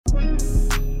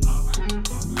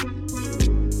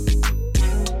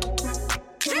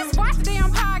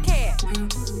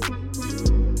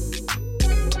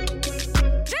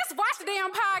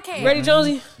Ready,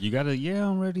 Jonesy? You gotta,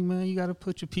 I'm ready, man. You gotta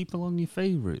put your people on your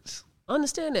favorites.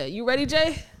 Understand that. You ready,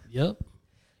 Jay? Yep.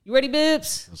 You ready,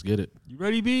 Bibbs? Let's get it. You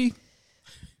ready, B?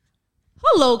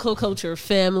 Hello, Co-Culture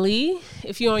family.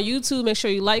 If you're on YouTube, make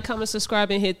sure you like, comment, subscribe,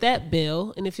 and hit that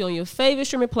bell. And if you're on your favorite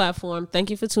streaming platform,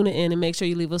 thank you for tuning in and make sure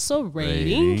you leave us a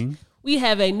rating. We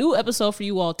have a new episode for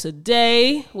you all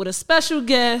today with a special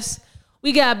guest.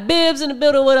 We got Bibbs in the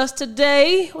building with us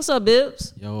today. What's up,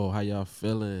 Bibbs? Yo, how y'all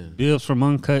feeling? Bibbs from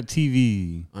Uncut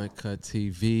TV. Uncut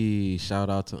TV. Shout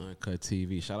out to Uncut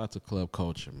TV. Shout out to Club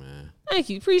Culture, man. Thank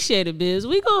you. Appreciate it, Bibbs.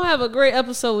 We going to have a great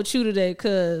episode with you today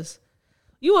because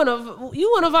you one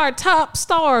of our top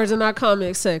stars in our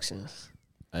comment sections.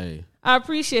 Hey. I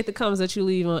appreciate the comments that you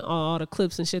leave on all the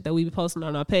clips and shit that we be posting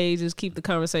on our pages. Keep the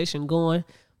conversation going.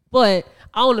 But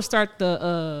I want to start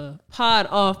the pod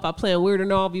off by playing Weird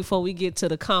and All before we get to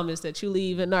the comments that you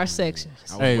leave in our section.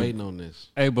 I was waiting on this.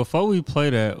 Hey, before we play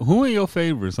that, who are your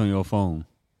favorites on your phone?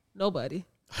 Nobody.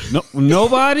 No,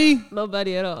 nobody?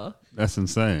 Nobody at all. That's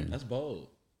insane. That's bold.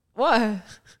 Why?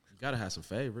 You gotta have some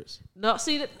favorites. No,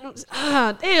 see,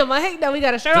 damn, I hate that we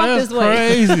got to start off That's this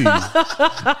way. crazy.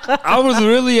 I was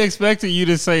really expecting you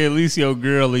to say at least your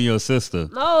girl and your sister.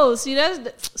 No, see,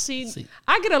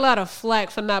 I get a lot of flack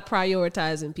for not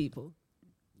prioritizing people.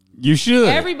 You should.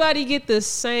 Everybody get the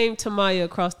same Tamaya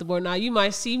across the board. Now, you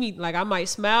might see me, like, I might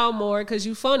smile more because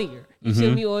you funnier. You see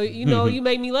me? Or, you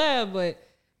make me laugh, but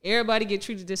everybody get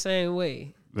treated the same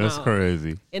way. That's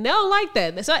crazy. And they don't like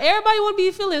that. So everybody want to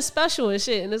be feeling special and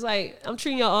shit. And it's like, I'm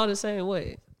treating y'all all the same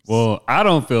way. Well, I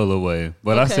don't feel the way,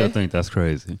 but I still think that's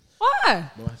crazy. Why?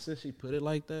 Well, since she put it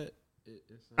like that,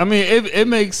 I mean, it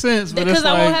makes sense. But because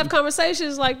I won't have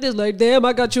conversations like this. Like, damn,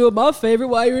 I got you in my favorite.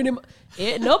 Why you in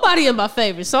my... nobody in my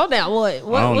favorite. So now what? I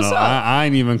don't what's know. up? I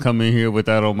ain't even come in here with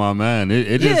that on my mind.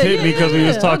 It just hit me because we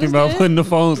was talking about putting the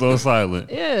phones on silent.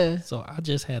 Yeah. So I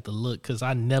just had to look because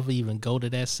I never even go to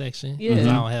that section Yeah. because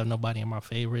I don't have nobody in my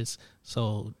favorites.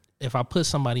 So if I put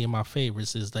somebody in my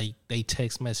favorites, is they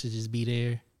text messages be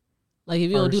there? Like,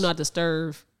 if you don't do not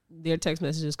disturb, their text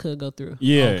messages could go through.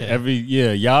 Yeah, Okay.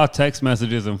 Y'all text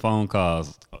messages and phone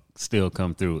calls still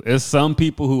come through. It's some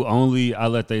people who I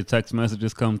let their text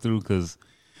messages come through because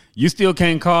you still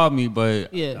can't call me,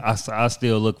 but I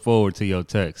still look forward to your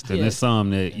text. And it's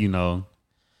some that,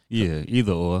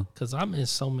 either or. Because I'm in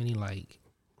so many like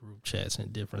group chats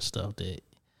and different stuff that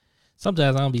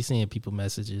sometimes I don't be seeing people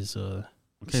messages.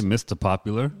 Okay, Mr.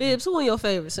 Popular. Bibbs, who are your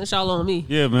favorites since y'all on me?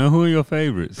 Yeah, man, who are your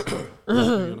favorites? you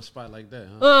on a spot like that,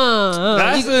 huh?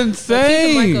 That's Keep the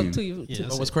insane. mic up to you. Yeah,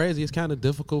 But what's crazy, it's kind of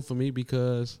difficult for me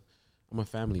because I'm a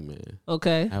family man.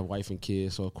 Okay. I have a wife and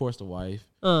kids, so of course the wife,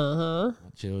 Uh-huh. my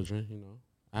children,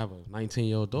 I have a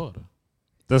 19-year-old daughter.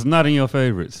 That's not in your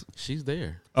favorites. She's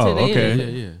there. Oh, okay.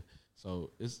 Yeah. So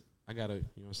I gotta,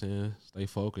 stay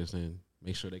focused and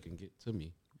make sure they can get to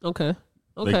me. Okay.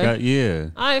 All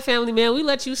right, family man, we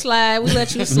let you slide.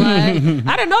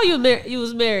 I didn't know you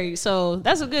was married, so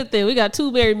that's a good thing. We got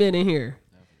 2 married men in here.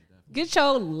 Get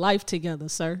your life together,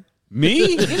 sir.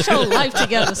 Me? Get your life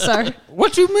together, sir.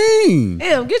 What you mean?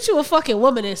 Damn, get you a fucking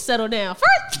woman and settle down.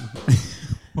 First,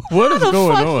 What is the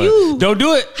going fuck on? you? Don't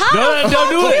do it. How the Don't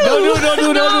do fuck it. you? Don't do it. Don't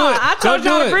do it. Don't do Nah, it. I told Don't do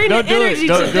y'all to it. bring the Don't do energy it.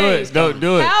 Don't do today. it. Don't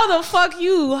do it. how the fuck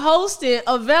you hosted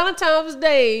a Valentine's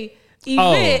Day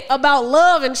event about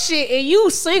love and shit, and you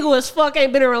single as fuck,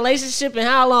 ain't been in a relationship in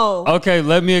how long? Okay,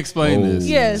 let me explain this.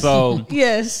 Yes. So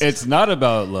Yes. it's not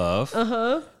about love.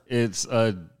 Uh-huh. It's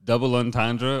a double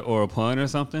entendre or a pun or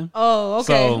something. Oh, okay.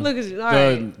 So Look at you. All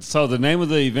right. So the name of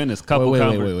the event is Couple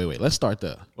Wait. Let's start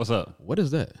there. What's up? What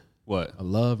is that? What? A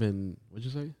love and, what'd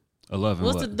you say? 11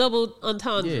 What's what? the double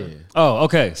entendre? Yeah. Oh,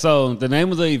 okay. So the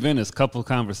name of the event is Couple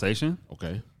Conversation,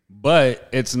 Okay. but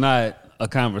it's not a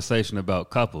conversation about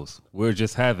couples. We're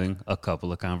just having a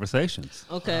couple of conversations.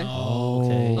 Okay.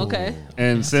 Okay. Okay.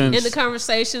 And since And the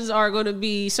conversations are going to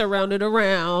be surrounded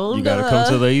around. you got to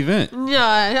come to the event.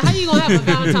 Yeah. How you going to have a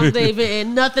Valentine's Day event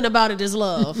and nothing about it is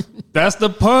love? That's the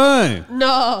pun.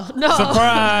 No.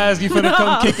 Surprise. You finna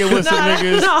come kick it with some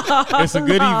niggas. It's a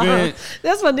good event.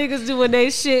 That's what niggas do when they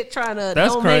shit trying to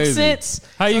That's don't crazy. make sense.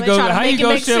 How you So they go? try to How make you it go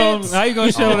make shit on? sense. How you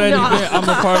gonna shit on that No. event? I'm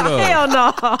a part of. Hell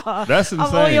no. That's insane.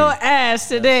 I'm on your ass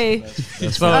today.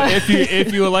 So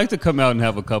if you would like to come out and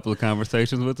have a couple of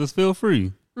conversations with us, feel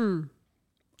free.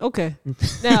 Okay.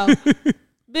 Now,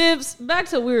 Bibbs, back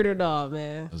to Weird or Not,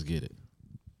 man. Let's get it.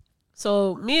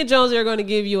 So me and Jonesy are going to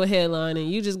give you a headline, and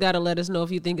you just got to let us know if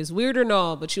you think it's weird or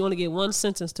not, but you only get one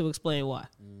sentence to explain why.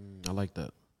 I like that.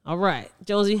 All right,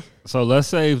 Jonesy. So let's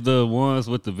save the ones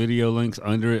with the video links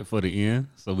under it for the end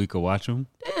so we could watch them.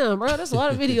 Damn, bro, that's a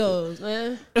lot of videos,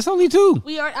 man. It's only 2.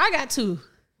 I got 2.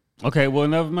 Okay, well,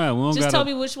 never mind. We don't Just tell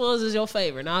me which ones is your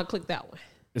favorite, and I'll click that one.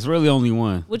 It's really only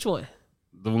one. Which one?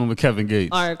 The one with Kevin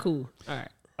Gates. All right, cool. All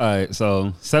right,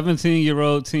 so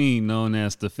 17-year-old teen known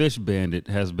as the Fish Bandit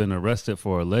has been arrested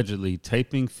for allegedly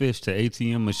taping fish to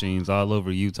ATM machines all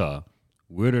over Utah.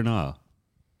 Weird or not?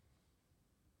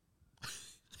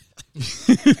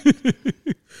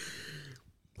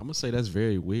 I'm gonna say that's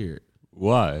very weird.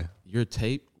 Why? Your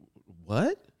tape?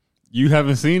 What? You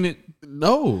haven't seen it?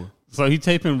 No. So he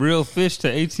taping real fish to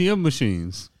ATM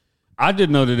machines. I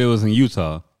didn't know that it was in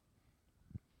Utah.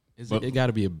 It got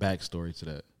to be a backstory to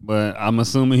that. But I'm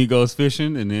assuming he goes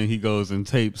fishing and then he goes and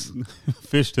tapes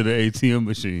fish to the ATM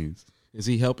machines. Is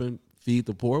he helping feed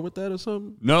the poor with that or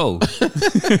something? No.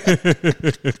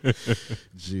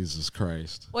 Jesus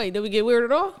Christ. Wait, did we get weird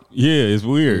at all? Yeah, it's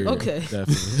weird. Okay.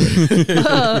 Definitely.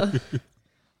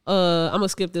 I'm going to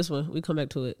skip this one. We come back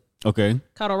to it. Okay.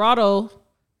 Colorado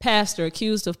pastor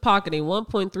accused of pocketing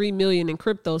 $1.3 million in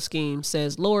crypto scheme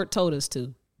says Lord told us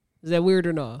to. Is that weird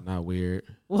or not? Not weird.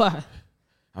 Why?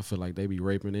 I feel like they be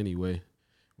raping anyway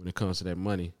when it comes to that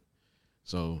money.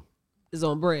 So it's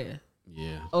on brand.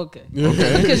 Yeah. Okay.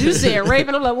 Because you said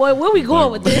raping, I'm like, where we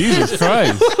going with this? Jesus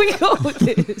Christ. Where we going with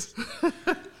this?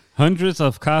 Hundreds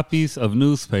of copies of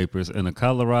newspapers in a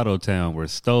Colorado town were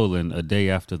stolen a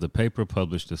day after the paper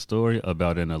published a story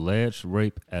about an alleged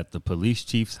rape at the police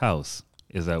chief's house.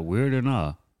 Is that weird or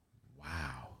not?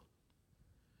 Wow.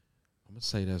 I'm gonna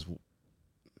say that's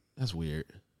weird.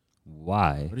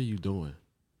 Why? What are you doing?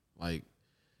 Like,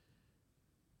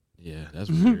 yeah, that's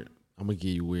weird. I'm gonna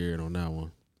give you weird on that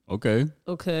one.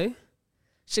 Okay.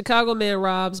 Chicago man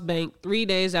robs bank 3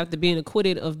 days after being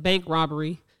acquitted of bank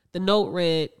robbery. The note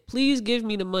read, "Please give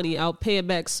me the money. I'll pay it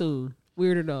back soon."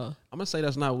 Weird or not? I'm gonna say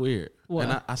that's not weird. Why?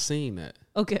 And I seen that.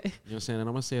 Okay. You know what I'm saying? And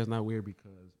I'm gonna say it's not weird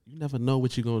because you never know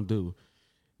what you're gonna do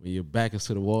when your back is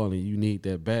to the wall and you need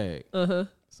that bag.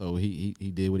 So he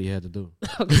did what he had to do.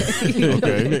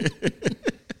 Okay.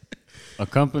 A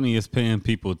company is paying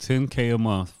people $10K a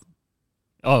month.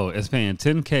 Oh, it's paying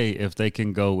 $10K if they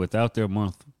can go without their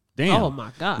month. Damn. Oh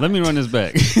my God. Let me run this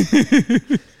back.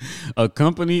 A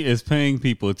company is paying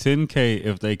people $10K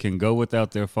if they can go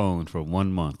without their phone for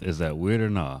 1 month. Is that weird or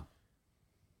not?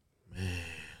 Man,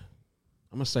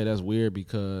 I'm gonna say that's weird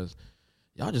because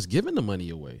y'all just giving the money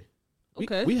away.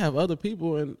 We have other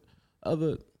people and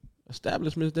other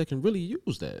establishments that can really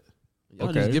use that.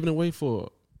 Y'all just giving away for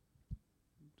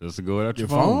just to go without your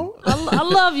phone.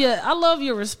 I love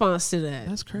your response to that.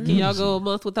 That's crazy. Can y'all go a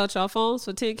month without y'all phones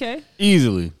for $10K?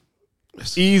 Easily.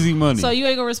 Easy money. So you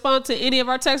ain't gonna respond to any of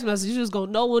our text messages. You just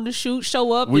gonna know when to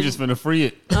show up. We just finna free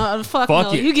it. Fuck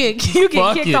no. It. You get kicked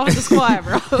off the squad,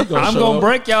 bro. I'm gonna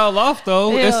break y'all off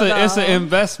though. Hell it's an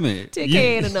investment. 10K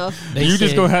ain't enough. You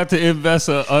just gonna have to invest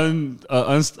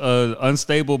a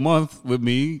unstable month with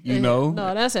me. You know.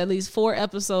 No, that's at least 4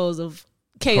 episodes of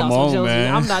chaos Come on, with Jonesy.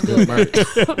 man. I'm not doing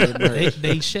that.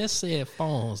 They just said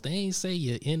phones. They ain't say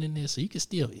your internet, so you can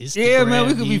still Instagram. Yeah, man,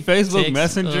 we could be Facebook text,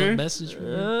 Messenger. Message.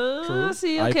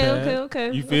 See, iPad.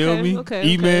 okay. You feel me? Okay.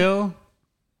 Email.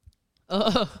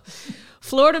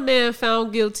 Florida man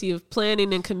found guilty of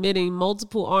planning and committing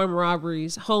multiple armed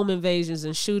robberies, home invasions,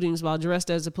 and shootings while dressed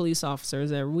as a police officer.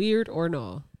 Is that weird or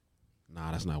no?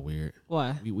 Nah, that's not weird.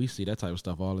 Why? We see that type of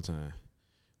stuff all the time.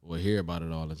 We'll hear about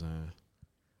it all the time.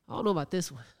 I don't know about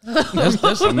this one.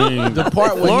 That's I mean, the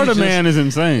part where Florida man is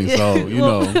insane. So you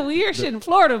know, we hear shit in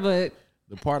Florida, but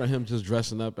the part of him just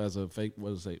dressing up as a fake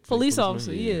police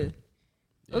officer. Yeah.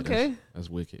 Okay. That's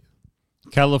wicked.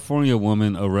 California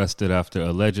woman arrested after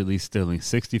allegedly stealing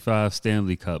 65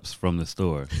 Stanley Cups from the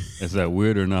store. Is that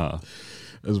weird or not?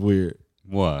 That's weird.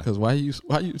 Why? Because why you?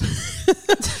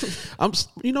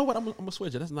 You know what? I'm gonna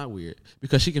switch it. That's not weird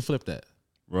because she can flip that.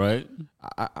 Right.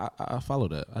 I follow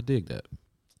that. I dig that.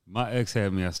 My ex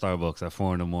had me at Starbucks at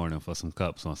 4 a.m. for some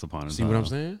cups once upon a time. See what I'm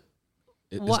saying?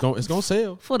 It's gonna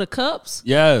sell for the cups.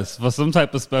 Yes, for some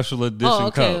type of special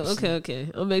edition cups.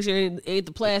 Okay. I'll make sure it ain't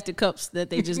the plastic cups that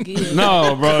they just give.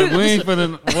 No, bro, we ain't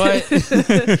finna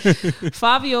what?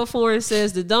 Fabio Foreign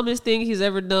says the dumbest thing he's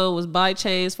ever done was buy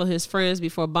chains for his friends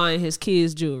before buying his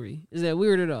kids' jewelry. Is that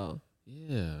weird at all?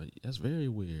 Yeah, that's very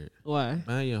weird. Why?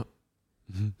 Man,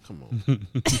 come on.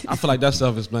 I feel like that's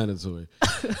self-explanatory.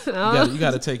 You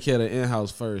got to take care of the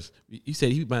in-house first. You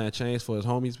said he buying chains for his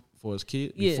homies, for his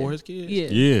kid, before his kids?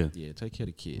 Yeah. Take care of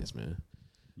the kids, man.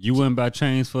 You wouldn't buy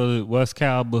chains for the West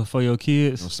Cal, but for your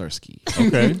kids? No, Sirski.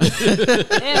 Okay.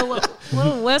 Yeah, what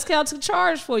West Cal took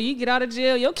charge for? You get out of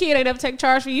jail, your kid ain't never take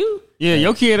charge for you. Yeah,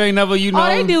 your kid ain't never, All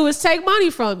they do is take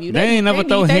money from you. They ain't never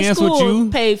throw hands with you.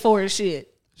 Paid for and shit.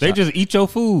 They just eat your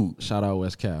food. Shout out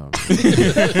West Cal.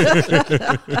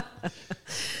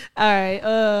 All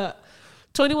right.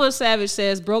 21 Savage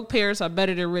says broke parents are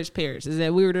better than rich parents. Is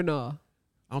that weird or no?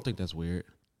 I don't think that's weird.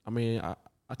 I mean, I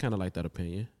kind of like that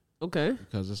opinion. Okay.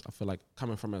 Because I feel like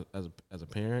coming from as a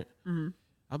parent,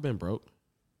 I've been broke.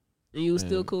 And you was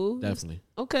still cool? Definitely.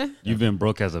 Okay. You've been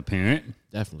broke as a parent?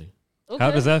 Definitely. Okay.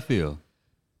 How does that feel?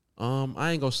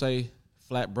 I ain't gonna say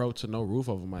flat broke to no roof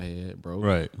over my head, bro.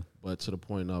 Right. But to the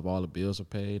point of all the bills are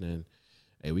paid and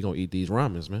hey, we gonna eat these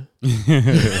ramens, man.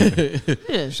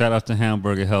 Yeah. Shout out to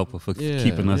Hamburger Helper for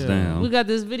keeping us down. We got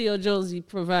this video Jonesy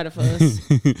provided for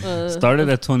us. Started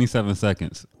at 27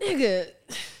 seconds. Nigga.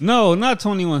 No, not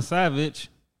 21 Savage.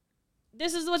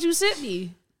 This is what you sent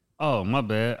me. Oh, my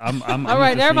bad. I'm all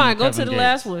right, never mind. Go Kevin to the Gates.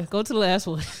 last one. Go to the last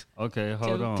one. Okay,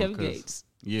 hold on. Kevin Gates.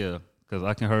 Yeah, because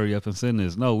I can hurry up and send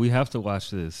this. No, we have to watch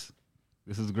this.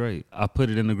 This is great. I put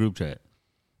it in the group chat,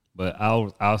 but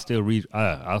I'll still read.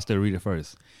 I'll still read it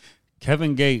first.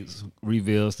 Kevin Gates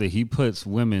reveals that he puts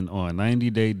women on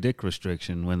 90-day dick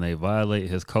restriction when they violate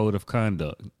his code of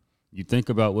conduct. You think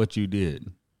about what you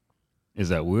did. Is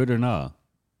that weird or not?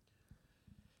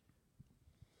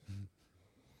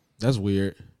 That's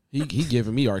weird. He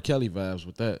giving me R. Kelly vibes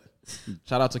with that.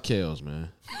 Shout out to Kels, man.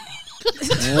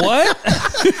 What?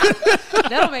 That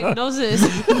don't make no sense.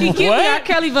 He give me R.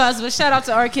 Kelly vibes, but shout out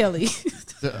to R. Kelly.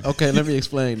 Okay, let me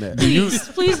explain that.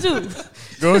 Please do.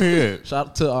 Go ahead.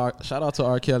 Shout out to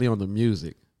R. Kelly on the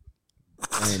music,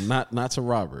 and not to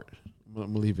Robert. I'm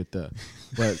gonna leave it there.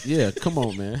 But yeah, come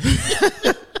on, man.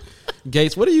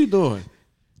 Gates, what are you doing?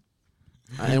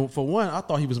 And for one, I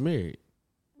thought he was married.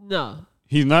 No.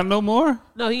 He's not no more?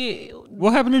 No, he.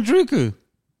 What happened to Drika?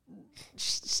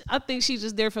 I think she's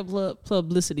just there for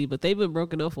publicity, but they've been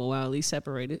broken up for a while, at least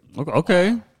separated.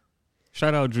 Okay.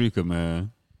 Shout out Drika,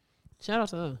 man. Shout out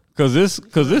to her. Cause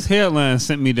this headline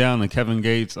sent me down to Kevin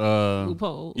Gates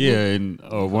loophole. Yeah, and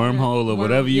a wormhole or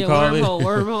whatever you call it.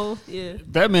 Wormhole, yeah.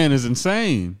 That man is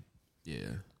insane. Yeah.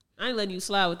 I ain't letting you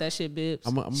slide with that shit, Bibbs.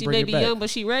 She bring may it be back. young, but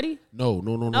she ready? No.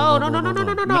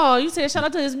 No. You said shout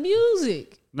out to his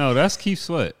music. No, that's Keith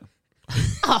Sweat.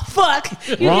 Oh, fuck.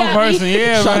 You Wrong got me. person,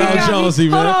 yeah. Shout man. out Jonesy,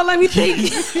 man. Hold on, let me think.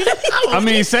 I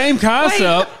mean, same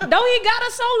concept. Wait, don't he got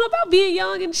a song about being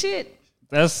young and shit?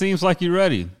 That seems like you're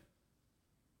ready.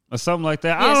 Or something like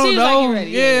that. Yeah, I don't seems know. like you're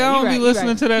ready. Yeah, I don't be right,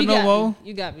 listening to that no more.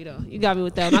 You got me, though. You got me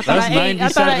with that one. I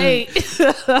thought I ate.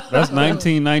 That's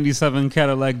 1997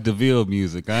 Cadillac DeVille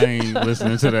music. I ain't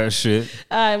listening to that shit.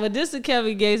 All right, but this is a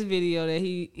Kevin Gates video that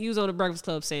he was on the Breakfast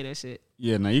Club saying that shit.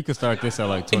 Yeah, now you can start this at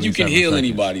like 27 You can heal seconds.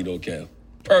 anybody, though, Kev.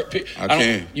 I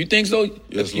can. You think so?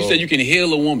 Yes, you Lord. said you can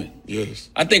heal a woman. Yes.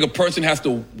 I think a person has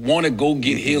to want to go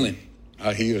get healing.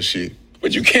 I heal shit.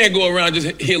 But you can't go around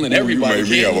just healing everybody. You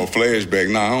made me have a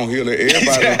flashback. Nah, I don't heal it.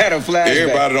 Everybody, had a flashback.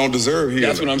 Everybody don't deserve healing.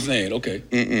 That's what I'm saying. Okay.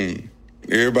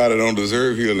 Everybody don't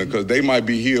deserve healing because they might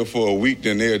be healed for a week,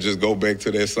 then they'll just go back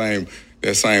to that same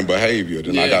behavior.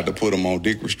 Then I got to put them on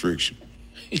dick restriction.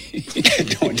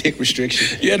 On dick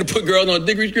restriction. You had to put girls on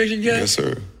dick restriction, Kev? Yes,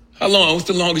 sir. How long? What's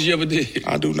the longest you ever did?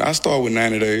 I do. I start with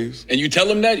 90 days. And you tell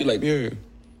them that? You're like, Yeah.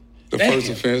 The Damn. first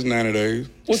offense, 90 days.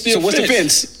 what's the offense? What's the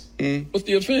offense? What's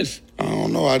the offense? I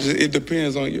don't know. It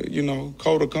depends on you.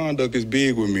 Code of conduct is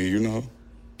big with me.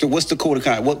 So what's the code of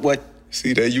conduct? What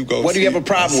See, there you go. What do you have a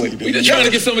problem with? We just trying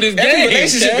to get some of this Every game.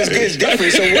 relationship Kev. is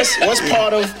different. So what's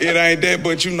part of? It ain't that,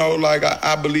 but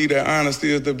I believe that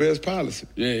honesty is the best policy.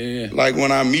 Yeah. Like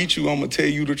when I meet you, I'm gonna tell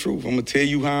you the truth. I'm gonna tell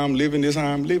you how I'm living. This how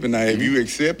I'm living. Now, if you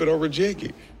accept it or reject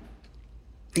it,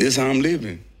 this how I'm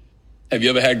living. Have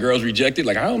you ever had girls rejected?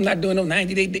 Like, I'm not doing no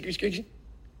 90-day dick restriction.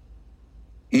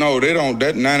 No, they don't.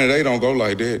 That 90 day don't go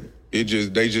like that. They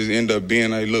just end up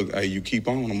being like, look, hey, you keep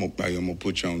on. I'm gonna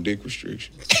put you on dick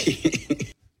restriction.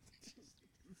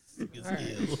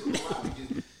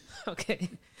 Okay.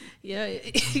 Yeah.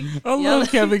 I love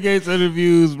Kevin Gates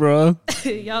interviews, bro.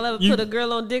 Y'all ever put a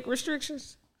girl on dick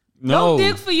restrictions? No. No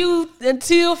dick for you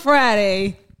until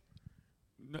Friday.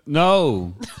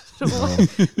 No.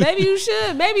 Maybe you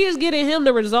should. Maybe it's getting him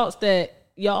the results that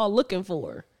y'all looking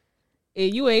for.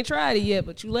 And you ain't tried it yet,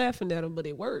 but you laughing at him, but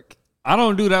it worked. I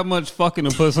don't do that much fucking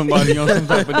to put somebody on some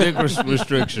type of dick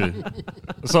restriction.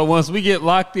 So once we get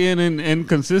locked in and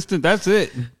consistent, that's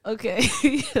it. Okay.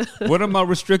 What am I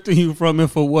restricting you from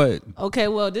and for what? Okay,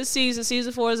 well, this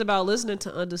season 4 is about listening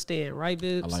to understand, right,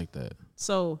 Bibbs? I like that.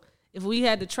 So if we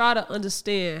had to try to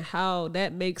understand how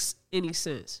that makes any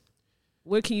sense,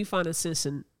 where can you find a sense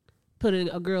in putting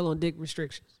a girl on dick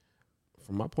restrictions?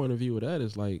 From my point of view of that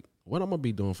is like, what I'm gonna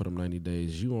be doing for them 90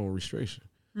 days, you on restriction.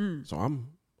 So I'm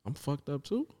fucked up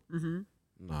too.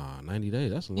 Nah, 90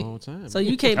 days, that's a long time. So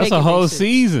you can't That's make a it whole make sense.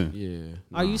 season.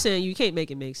 Yeah. Are you saying you can't make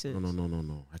it make sense?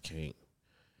 No. I can't.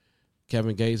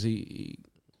 Kevin Gates, he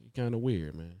kind of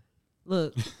weird, man.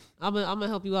 Look, I'm gonna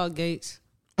help you out, Gates.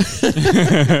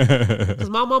 Because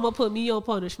my mama put me on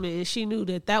punishment, and she knew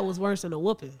that was worse than a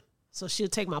whooping. So she'll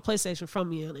take my PlayStation from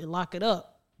me and lock it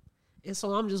up. And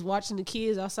so I'm just watching the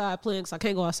kids outside playing because I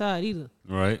can't go outside either.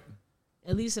 Right.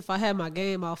 At least if I had my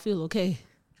game, I'll feel okay.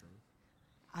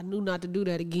 I knew not to do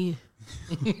that again.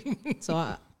 So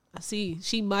I see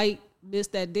she might miss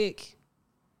that dick.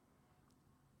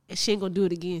 And she ain't going to do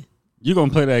it again. You're going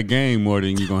to play that game more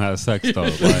than you're going to have sex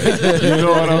talk. Like, you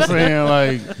know what I'm saying?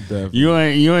 Like, you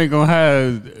ain't going to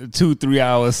have 2-3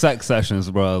 hour sex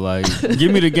sessions, bro. Like,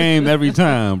 give me the game every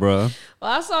time, bro.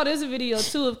 Well, I saw this video,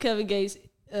 too, of Kevin Gates.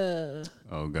 Oh,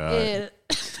 God.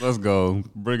 Let's go.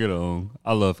 Bring it on.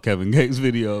 I love Kevin Gates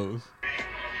videos.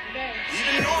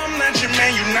 Even though I'm not your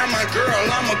man, you're not my girl,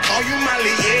 I'ma call you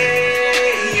Molly,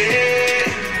 yeah.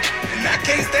 And I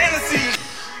can't stand to see you.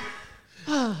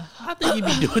 I think he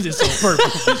be doing this on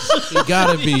purpose. He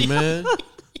gotta be, man.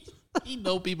 He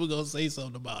know people gonna say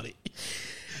something about it. I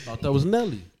thought that was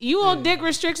Nelly. You on dick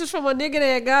restrictions from a nigga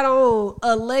that got on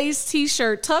a lace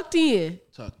t-shirt tucked in.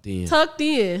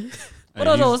 What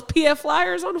are those PF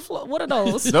Flyers on the floor? What are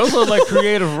those? Those look like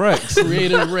Creative Rex.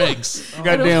 Creative Rex.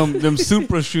 Goddamn them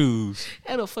super shoes.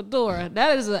 And a fedora.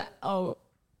 That is a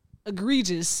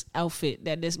egregious outfit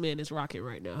that this man is rocking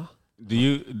right now. Do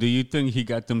you think he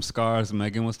got them scars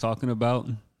Megan was talking about?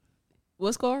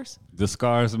 What scars? The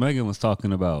scars Megan was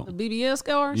talking about. The BBL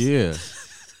scars? Yeah.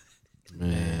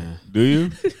 Man. Do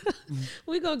you?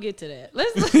 We gonna get to that.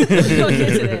 Let's go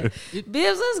get to that.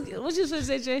 Bibbs, what you supposed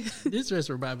to say, Jay? This dress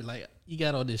remind me, like, you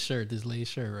got on this shirt, this lace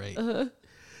shirt, right? Uh-huh.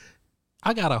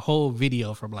 I got a whole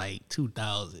video from like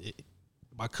 2000.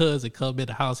 My cousin come in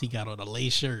the house, he got on a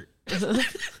lace shirt.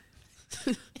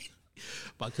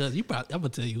 My cousin, I'm gonna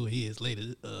tell you who he is later.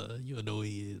 You'll know who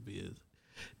he is, Bibbs.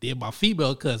 Then my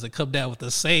female cousin come down with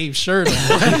the same shirt on.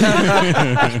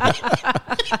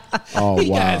 He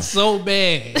got so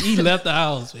mad. He left the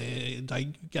house, man.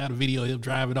 Like, got a video of him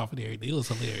driving off and everything. It was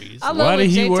hilarious. I love when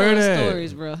Jay tells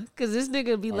stories, bro. Because this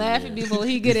nigga be laughing before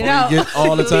he get it out.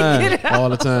 All the time. All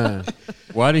the time.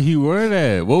 Why did he wear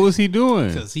that? What was he doing?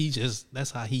 Because that's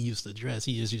how he used to dress.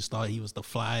 He just used to thought he was the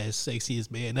flyest,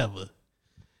 sexiest man ever.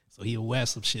 So he'll wear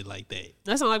some shit like that.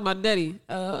 That sound like my daddy.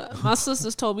 My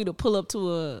sisters told me to pull up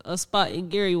to a spot in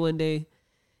Gary one day.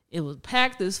 It was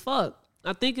packed as fuck.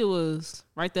 I think it was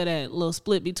right there, that little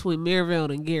split between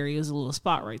Maryvale and Gary. It was a little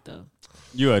spot right there.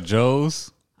 You at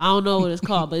Joe's? I don't know what it's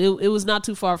called, but it was not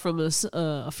too far from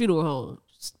a funeral home.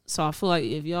 So I feel like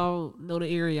if y'all know the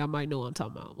area, I might know what I'm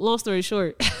talking about. Long story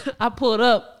short, I pulled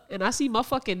up and I see my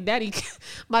fucking daddy.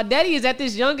 My daddy is at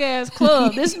this young ass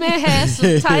club. This man has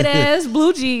some tight ass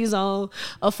blue jeans on,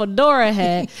 a fedora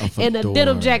hat, and a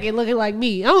denim jacket looking like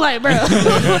me. I'm like, bro,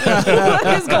 what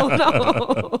is going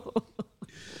on?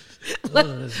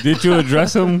 Did you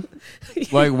address him?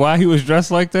 Like, why he was dressed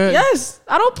like that? Yes.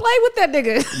 I don't play with that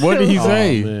nigga. What did he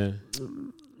say? Man.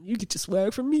 You get your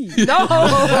swag from me. No,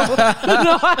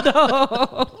 I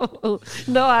don't.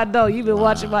 No, I don't. You've been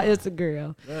watching my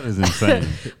Instagram. That is insane.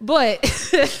 But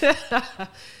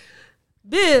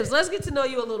Bibbs, let's get to know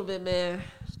you a little bit, man.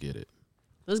 Let's get it.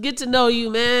 Let's get to know you,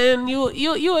 man.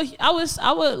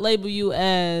 I would label you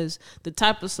as the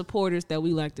type of supporters that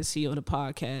we like to see on the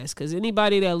podcast. Because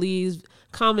anybody that leaves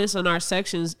comments on our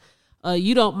sections,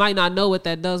 might not know what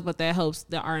that does, but that helps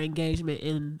our engagement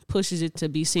and pushes it to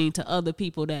be seen to other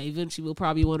people that eventually will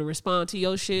probably want to respond to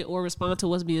your shit or respond to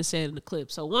what's being said in the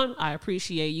clip. So one, I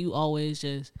appreciate you always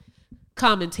just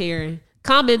commenting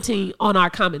on our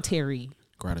commentary.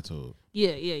 Gratitude.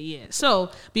 Yeah. So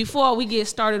before we get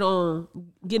started on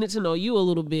getting to know you a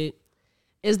little bit,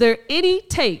 is there any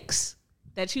takes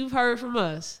that you've heard from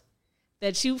us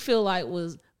that you feel like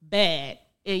was bad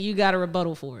and you got a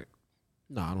rebuttal for it?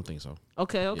 No, I don't think so.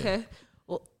 Okay.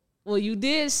 Yeah. Well, you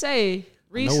did say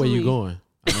recently. I know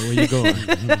where you're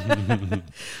going.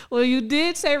 Well, you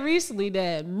did say recently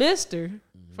that Mr.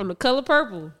 from The Color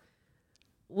Purple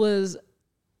was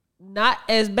not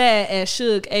as bad as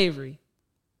Suge Avery.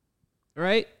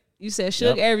 Right? You said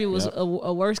Suge Avery was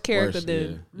a worse character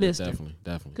than Mr. Yeah,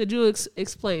 definitely. Could you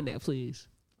explain that, please?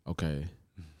 Okay.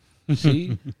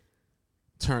 She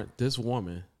turned this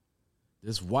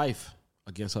wife,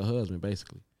 against her husband,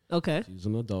 basically. Okay. She's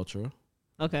an adulterer.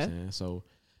 Okay. So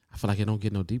I feel like it don't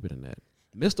get no deeper than that.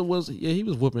 Mr. was, he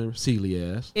was whooping Celie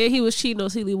ass. And he was cheating on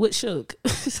Celie with Suge.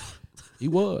 He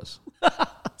was.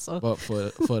 But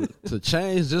to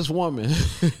change this woman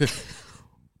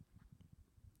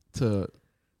to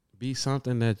be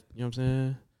something that, you know what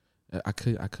I'm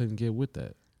saying? I couldn't get with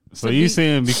that. So you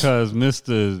saying because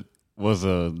Mr. was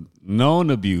a known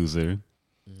abuser,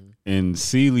 and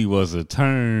Celie was a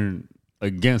turn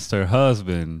against her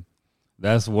husband,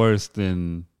 that's worse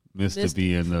than Mr.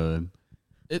 being the.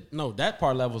 No, that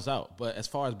part levels out. But as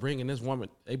far as bringing this woman,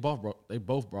 they both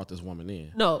brought this woman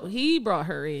in. No, he brought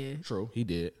her in. True, he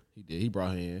did. He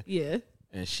brought her in. Yeah.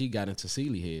 And she got into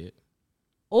Celie's head.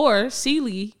 Or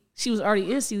Celie, she was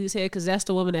already in Celie's head because that's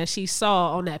the woman that she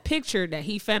saw on that picture that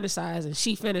he fantasized, and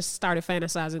she started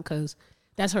fantasizing because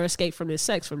that's her escape from this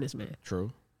sex from this man.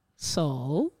 True.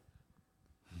 So.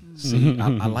 See,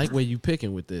 I like where you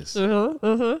picking with this.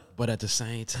 But at the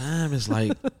same time, it's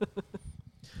like.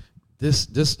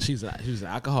 This she's an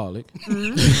alcoholic.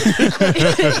 He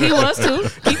was too.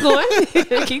 Keep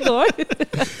going.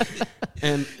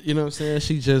 And you know what I'm saying?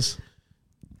 She just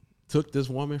took this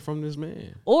woman from this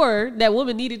man. Or that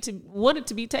woman wanted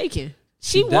to be taken.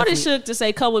 She wanted Suge to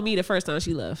say, "Come with me" the first time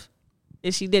she left.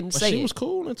 And she didn't say it. She was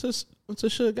cool until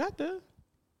Suge got there.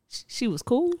 She was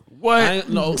cool. What?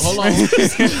 No, hold on. This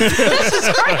is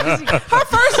crazy. Her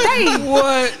first date.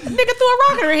 What? Nigga threw a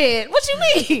rock in her head. What you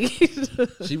mean?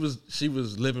 She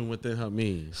was living within her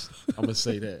means. I'm gonna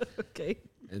say that. Okay.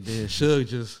 And then Suge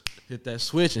just hit that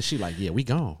switch, and she like, "Yeah, we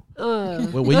gone.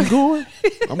 Well, where you going?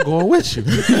 I'm going with you."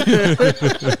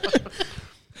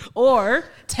 Or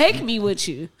take me with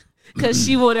you, because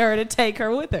she wanted her to take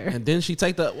her with her. And then she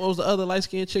take what was the other light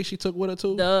skinned chick she took with her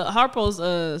too? The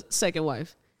Harpo's second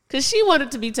wife. Because she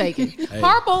wanted to be taken. Hey.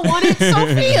 Harpo wanted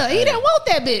Sophia. He didn't want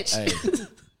that bitch. Hey.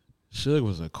 Suge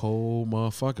was a cold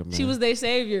motherfucker, man. She was their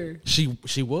savior. She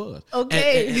was.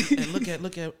 Okay. And look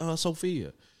at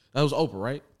Sophia. That was Oprah,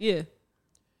 right? Yeah.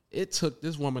 It took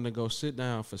this woman to go sit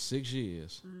down for 6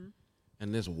 years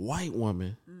and this white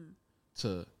woman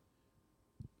to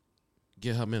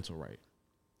get her mental right.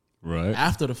 Right.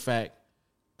 After the fact,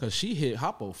 because she hit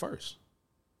Harpo first.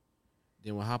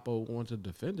 Then when Harpo wanted to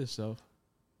defend himself,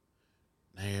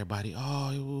 now everybody, you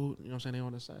know what I'm saying, they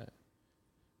on the side.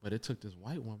 But it took this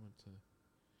white woman to,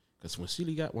 because when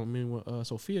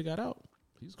Sophia got out,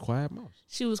 she was a quiet mouse.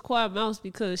 She was quiet mouse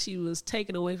because she was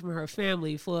taken away from her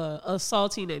family for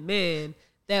assaulting a man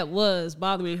that was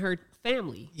bothering her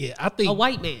family. Yeah, I think a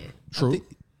white man. True.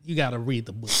 You got to read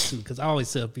the book too, because I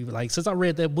always tell people, like, since I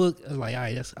read that book, I was like, all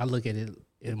right, I look at it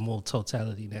in more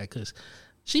totality now, because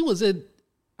she was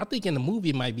I think in the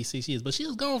movie it might be 6 years, but she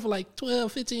was gone for like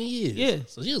 12, 15 years. Yeah.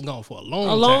 So she was gone for a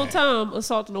long time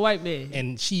assaulting a white man.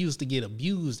 And she used to get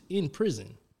abused in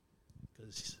prison.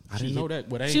 I didn't know that.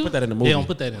 Well, they ain't put that in the movie. They don't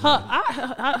put that in the movie.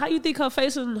 How you think her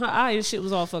face and her eye and shit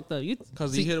was all fucked up?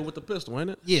 Because he hit her with the pistol,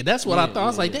 ain't it? Yeah, that's what I thought. I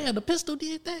was like, damn, the pistol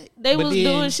did that. They was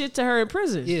doing shit to her in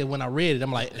prison. Yeah, when I read it,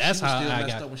 I'm like, that's how I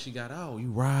got. When she got out,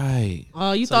 you right.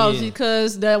 Oh, you thought it was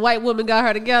because that white woman got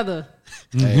her together.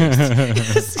 Hey.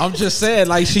 I'm just saying,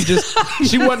 like, she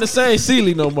wasn't the same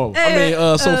Celie no more.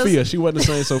 Sophia. She wasn't the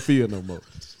same Sophia no more.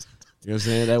 You know what I'm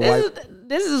saying?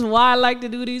 This is why I like to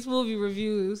do these movie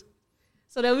reviews.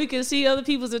 So that we can see other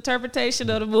people's interpretation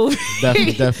of the movie.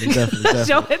 Definitely.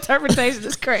 Your interpretation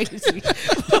is crazy.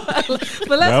 but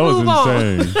let's move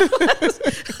on.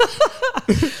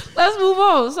 Let's move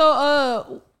on.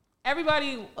 So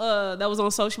everybody that was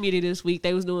on social media this week,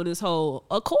 they was doing this whole,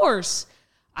 of course,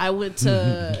 I went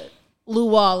to Lou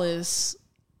Wallace.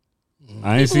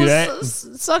 I ain't see that.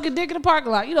 Sucking dick in the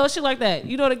parking lot. You know, shit like that.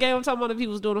 You know the game I'm talking about that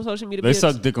people was doing on social media. They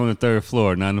suck dick on the third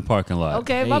floor, not in the parking lot.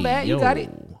 Okay, my bad. You got it.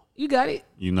 You got it.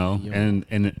 You know, and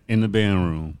in the band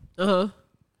room.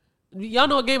 Y'all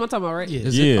know what game I'm talking about, right?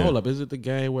 Yeah. Hold up. Is it the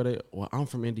game where I'm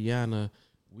from Indiana.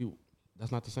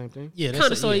 That's not the same thing? Yeah,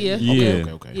 kind of sort of, yeah.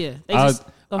 Okay. Yeah.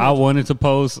 I wanted to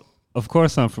post, of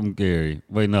course I'm from Gary.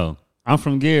 Wait, no. I'm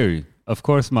from Gary. Of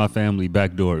course my family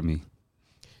backdoored me.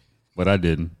 But I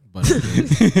didn't. What's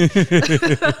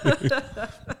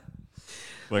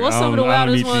some of the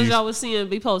wildest ones y'all was seeing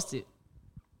be posted?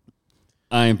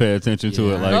 I ain't pay attention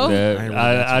to it like that.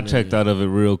 I checked out of it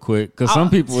real quick because some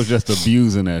people was just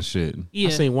abusing that shit. Yeah.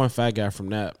 I seen one fat guy from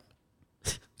Nap.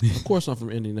 Of course, I'm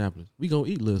from Indianapolis. We gonna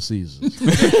eat Little Caesars.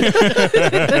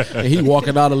 And he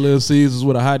walking out of Little Caesars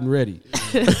with a hot and ready.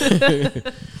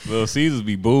 Little Caesars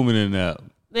be booming in that.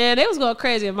 Man, they was going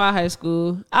crazy in my high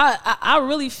school. I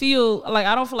really feel like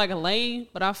I don't feel like a lame,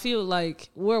 but I feel like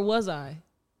where was I?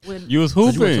 When you was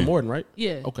hooping. You went to Morton, right?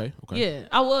 Yeah. Okay. Yeah,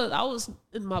 I was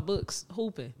in my books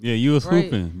hooping. Yeah, you was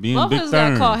hooping. Being Big Thurn.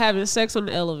 Got caught having sex on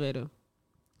the elevator.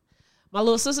 My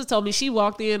little sister told me she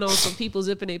walked in on some people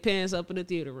zipping their pants up in the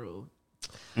theater room.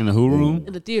 In the who room?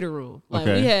 In the theater room. Like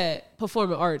we had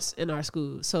performing arts in our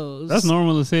school, so that's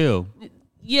normal as hell.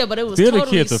 Yeah, but it was theater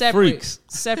totally kids are freaks.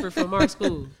 separate from our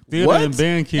school. Theater and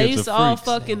band kids are freaks. They used to all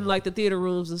fucking like the theater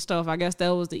rooms and stuff. I guess that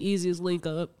was the easiest link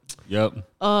up. Yep.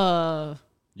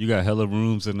 You got hella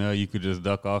rooms in there you could just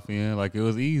duck off in. Like, it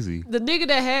was easy. The nigga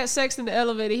that had sex in the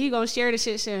elevator, he gonna share the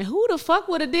shit saying, who the fuck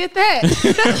would have did that?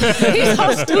 He's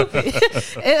so stupid.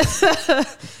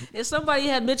 And somebody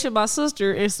had mentioned my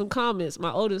sister in some comments,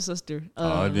 my older sister.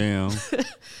 Oh, damn.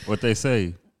 What they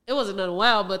say? It wasn't nothing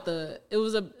wild, but it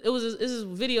was this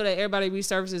video that everybody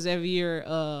resurfaces every year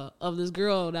of this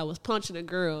girl that was punching a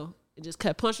girl. And just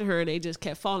kept punching her, and they just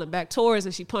kept falling back towards,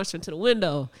 and she punched her into the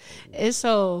window. And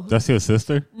so that's your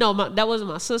sister? No, that wasn't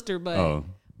my sister, but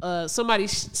somebody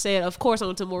said, of course I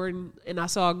went to Morton and I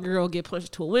saw a girl get punched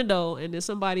into a window, and then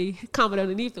somebody commented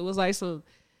underneath it was like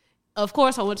of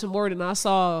course I went to Morton and I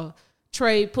saw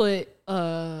Trey put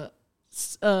a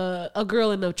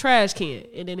girl in the trash can,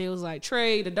 and then it was like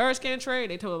Trey, the dark skin Trey.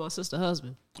 They told my sister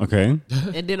husband. Okay.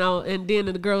 And then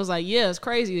the girl was like, "Yeah, it's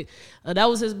crazy. That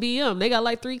was his BM. They got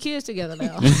like 3 kids together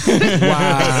now."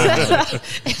 Wow.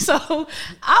 So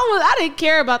I didn't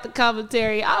care about the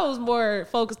commentary. I was more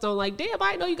focused on like, damn,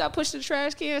 I didn't know you got pushed in the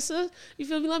trash can, sis. You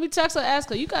feel me? Let me text her, ask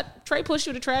her, you got Trey pushed you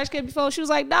in the trash can before? She was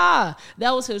like, nah,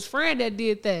 that was his friend that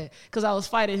did that because I was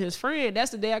fighting his friend.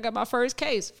 That's the day I got my first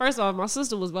case. First off, my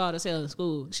sister was wild as hell in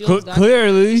school. She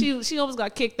almost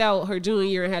got kicked out her junior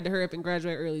year and had to hurry up and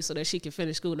graduate early so that she could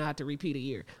finish school and not have to repeat a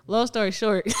year. Long story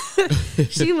short,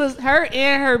 her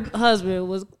and her husband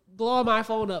was blowing my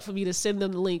phone up for me to send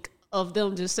them the link of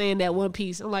them just saying that one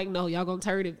piece. I'm like, no, y'all gonna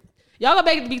turn it. Y'all gonna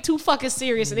make it be too fucking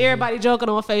serious and everybody joking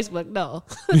on Facebook. No.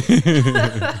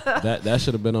 that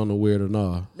should have been on the Weird or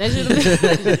Nah. That should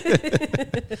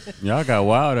have been. Y'all got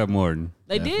wild at Morton.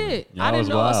 They did. Y'all I didn't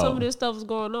know wild. some of this stuff was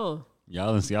going on.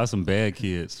 Y'all some bad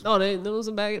kids. No, they was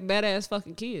some badass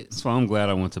fucking kids. So I'm glad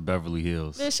I went to Beverly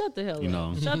Hills. Man, shut the hell up. You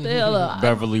know, shut the hell up.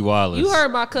 Beverly Wallace. You heard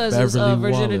my cousin's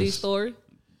virginity story.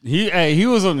 He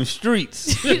was on the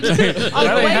streets. That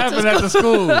ain't happened at the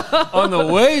school. On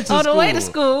the way to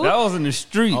school. That was in the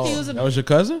streets. Oh, that was your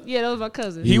cousin? Yeah, that was my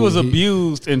cousin. He was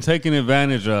abused and taken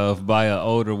advantage of by an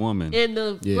older woman. In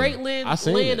the great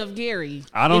land of Gary.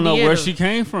 I don't know where she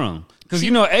came from. Because,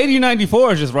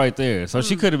 8094 is just right there. So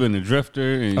she could have been a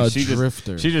drifter. And she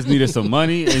just needed some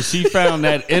money. And she found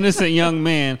that innocent young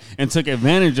man and took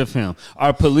advantage of him.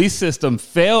 Our police system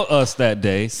failed us that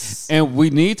day. And we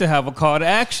need to have a call to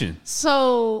action.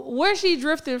 So where she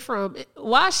drifted from?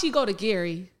 Why she go to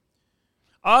Gary?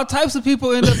 All types of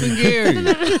people end up in Gary.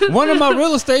 One of my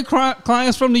real estate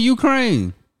clients from the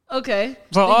Ukraine. Okay.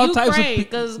 So all types of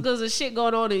because of shit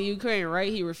going on in Ukraine,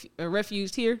 right? He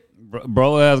refused here.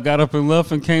 Bro ass got up and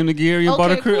left and came to Gary and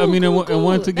bought a crib. Cool, and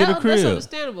went to get a crib. That's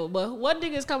understandable. But what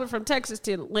niggas coming from Texas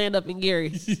to land up in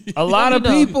Gary? A lot of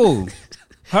people.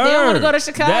 Her, they don't want to go to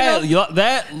Chicago.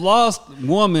 That lost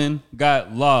woman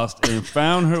got lost and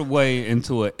found her way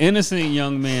into an innocent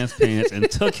young man's pants and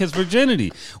took his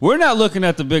virginity. We're not looking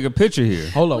at the bigger picture here.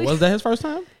 Hold on, was that his first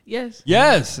time? Yes.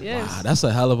 Yes. Wow, that's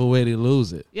a hell of a way to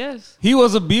lose it. Yes. He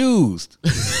was abused.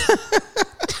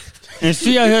 And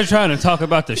she out here trying to talk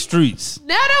about the streets.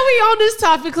 Now that we on this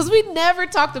topic, because we never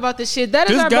talked about this shit. That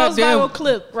is our most viral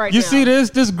clip right now. You see this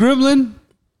gremlin?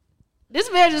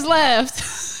 This man just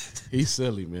laughed. He's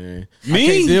silly, man. Me? I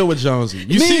can't deal with Jonesy.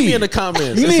 You see me in the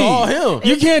comments. It's all him.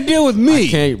 You can't deal with me. I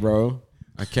can't, bro.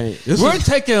 I can't. We're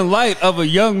taking light of a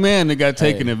young man that got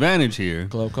taken advantage here.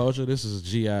 Club culture, this is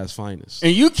GI's finest.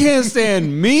 And you can't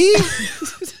stand me?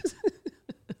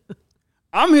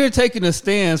 I'm here taking a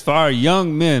stance for our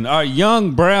young men, our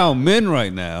young brown men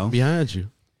right now. Behind you.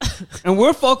 And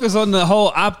we're focused on the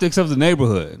whole optics of the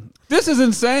neighborhood. This is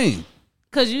insane.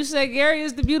 Because you said Gary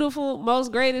is the beautiful,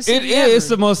 most greatest city city ever. It's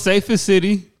the most safest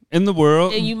city in the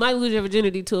world. And you might lose your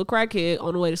virginity to a crackhead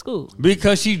on the way to school.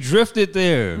 Because she drifted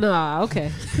there. Nah,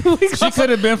 okay. She could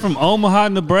have been from Omaha,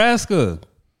 Nebraska.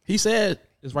 He said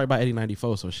it's right by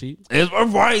 8094, so she... It's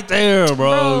right there,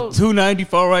 bro.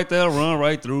 294 right there, run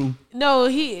right through. No.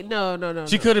 She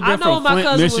could have been from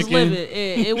Flint,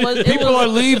 Michigan. People are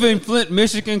leaving Flint,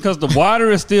 Michigan because the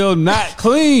water is still not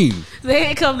clean. They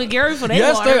ain't come to Gary for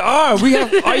their water. Yes, they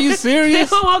are. Are you serious?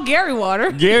 They don't want Gary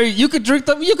water. Gary, you could drink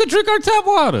our tap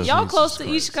water. Y'all close to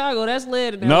East Chicago. That's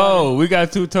lead in that water. We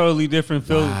got 2 totally different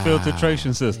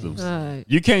filtration systems. Right.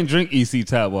 You can't drink EC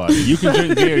tap water. You can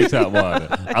drink Gary tap water.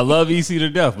 I love EC to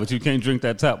death, but you can't drink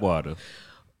that tap water.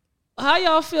 How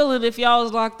y'all feeling if y'all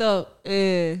was locked up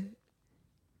and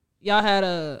y'all had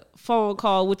a phone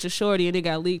call with your shorty and it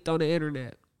got leaked on the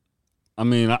internet? I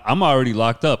mean, I'm already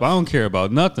locked up. I don't care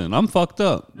about nothing. I'm fucked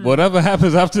up. Whatever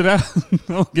happens after that,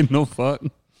 I don't give no fuck.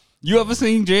 You ever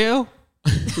seen jail?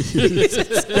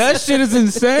 That shit is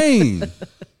insane.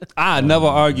 I never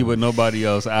argue with nobody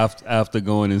else after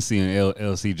going and seeing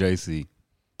LCJC.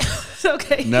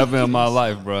 Okay. Never in my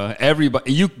life, bro.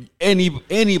 Everybody,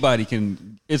 anybody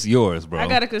can It's yours, bro. I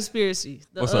got a conspiracy.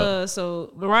 What's up?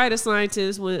 So Mariah the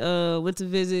Scientist went to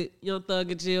visit Young Thug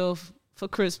and Jill for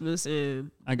Christmas,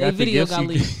 and I got their video the got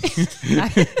gifts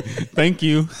leaked. Thank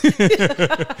you.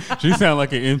 She sound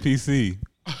like an NPC.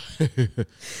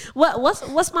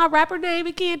 What's my rapper name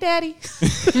again, Daddy?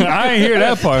 I ain't hear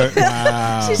that part.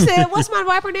 Wow. She said, "What's my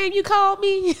rapper name? You called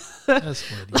me." That's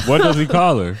funny. What does he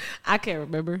call her? I can't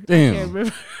remember. Damn. I can't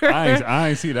remember. I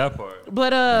ain't see that part.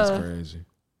 But That's crazy.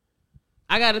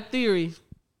 I got a theory.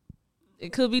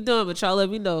 It could be done, but y'all let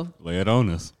me know. Lay it on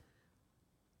us.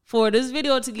 For this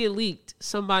video to get leaked,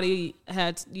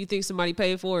 you think somebody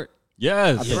paid for it?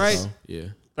 Yes. Right. So. Yeah.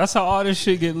 That's how all this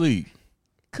shit get leaked.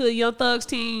 Could Young Thug's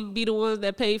team be the ones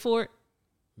that paid for it?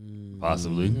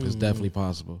 Possibly. It's definitely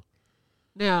possible.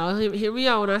 Now, hear me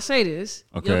out when I say this.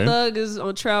 Okay. Young Thug is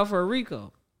on trial for a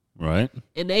RICO. Right.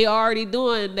 And they already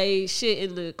doing they shit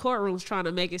in the courtrooms trying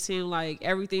to make it seem like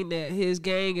everything that his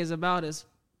gang is about is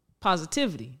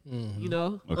positivity. You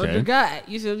know? Okay. Under God.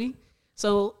 You feel me?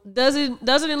 So doesn't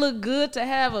it look good to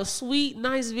have a sweet,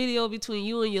 nice video between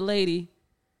you and your lady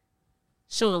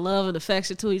showing love and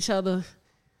affection to each other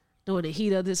during the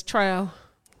heat of this trial?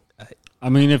 I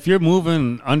mean, if you're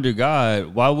moving under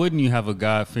God, why wouldn't you have a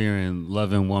God-fearing,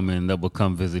 loving woman that will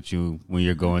come visit you when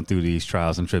you're going through these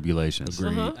trials and tribulations?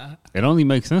 It only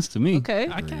makes sense to me. Okay.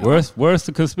 Where's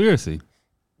the conspiracy?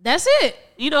 That's it.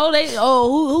 You know,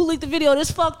 who leaked the video?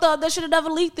 This fucked up. They should have never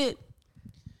leaked it.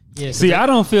 Yeah, See, I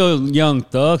don't feel Young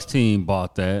Thug's team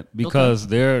bought that because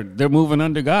they're moving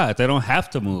under God. They don't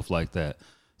have to move like that.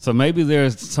 So maybe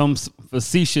there's some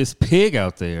facetious pig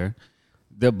out there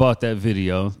that bought that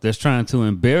video that's trying to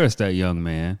embarrass that young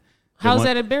man. How's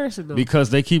that embarrassing though? Because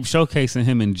they keep showcasing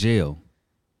him in jail.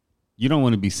 You don't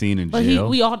want to be seen in jail.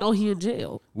 We all know he in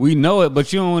jail. We know it,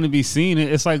 but you don't want to be seen.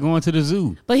 It's like going to the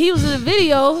zoo. But he was in the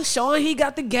video showing he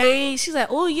got the game. She's like,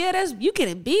 "Oh yeah, you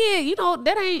getting big. You know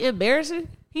that ain't embarrassing.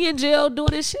 He in jail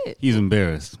doing his shit." He's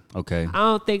embarrassed. Okay. I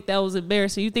don't think that was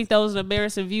embarrassing. You think that was an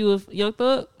embarrassing view of Young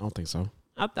Thug? I don't think so.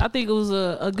 I think it was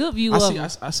a good view of him.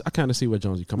 I kind of see where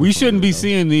Jonesy coming from. We shouldn't be though.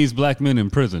 seeing these black men in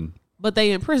prison. But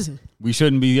they in prison. We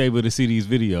shouldn't be able to see these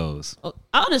videos.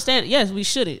 I understand. Yes, we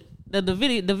shouldn't. The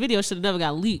video should have never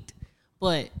got leaked.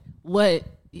 But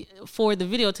for the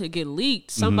video to get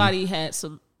leaked, somebody had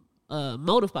some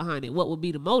motive behind it. What would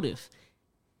be the motive?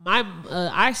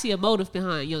 I see a motive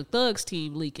behind Young Thug's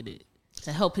team leaking it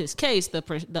to help his case,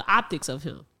 the optics of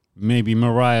him. Maybe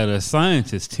Mariah the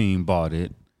Scientist team bought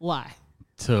it. Why?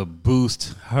 To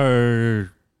boost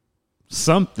her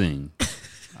something.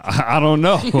 I don't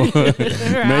know. Maybe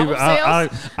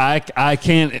I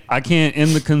can't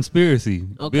end the conspiracy.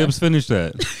 Okay. Bibbs finished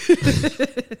that.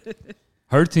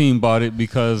 Her team bought it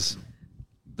because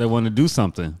they want to do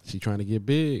something. She trying to get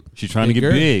big. She's trying to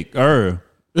get big. I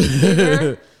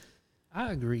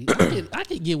agree. I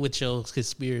can get with your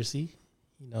conspiracy.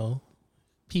 You know,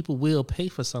 people will pay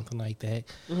for something like that,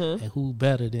 and who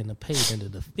better than to pay than the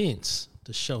defense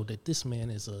to show that this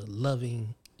man is a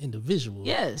loving individual.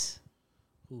 Yes.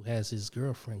 Who has his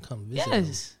girlfriend come visit him.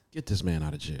 Yes. Get this man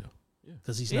out of jail.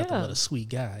 Because he's nothing but a sweet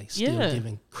guy. Still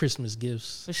giving Christmas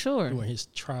gifts. For sure. During his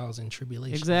trials and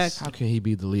tribulations. Exactly. How can he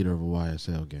be the leader of a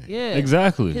YSL gang? Yeah.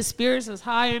 Exactly. His spirits is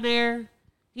high in there.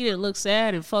 He didn't look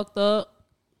sad and fucked up.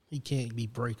 He can't be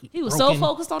breaking. He was so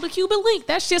focused on the Cuban link.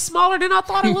 That shit smaller than I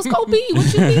thought it was gonna be.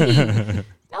 What you mean?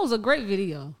 That was a great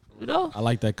video. You know? I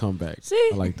like that comeback.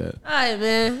 See? I like that. All right,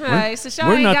 man. All right. So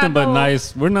y'all We're ain't nothing got but no,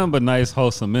 nice. We're nothing but nice,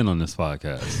 wholesome men on this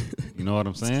podcast. You know what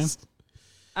I'm saying?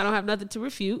 I don't have nothing to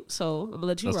refute, so I'm gonna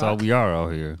let you That's rock. all we are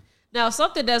out here. Now,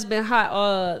 something that's been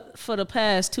hot for the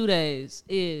past 2 days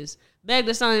is Meg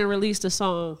Thee Stallion released a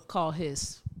song called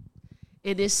Hiss.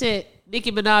 And it set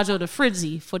Nicki Minaj on a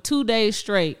frenzy for 2 days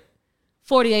straight,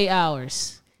 48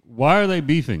 hours. Why are they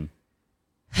beefing?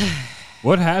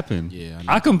 What happened? Yeah,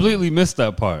 I completely missed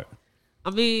that part. I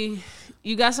mean,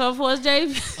 you got something for us,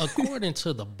 James? According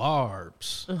to the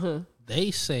Barbs,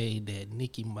 they say that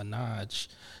Nicki Minaj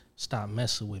stopped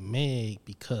messing with Meg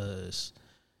because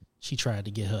she tried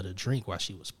to get her to drink while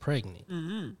she was pregnant.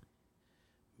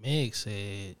 Meg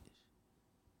said,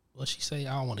 what she say?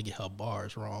 I don't want to get her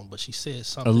bars wrong, but she said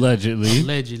something.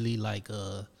 Allegedly, like,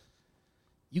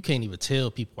 you can't even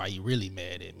tell people why you really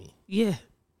mad at me. Yeah.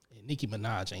 And Nicki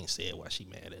Minaj ain't said why she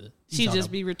mad at her. She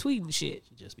just be retweeting shit.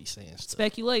 She just be saying stuff.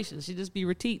 Speculation. She just be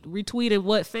retweeting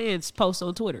what fans post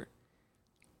on Twitter.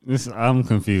 I'm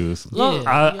confused. Yeah,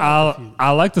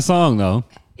 I like the song though.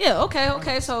 Yeah.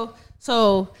 Okay. So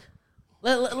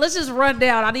let's just run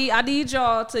down. I need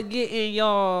y'all to get in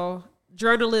y'all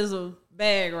journalism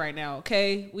bag right now.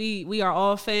 Okay. We are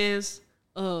all fans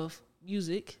of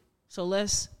music, so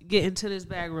let's get into this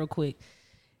bag real quick.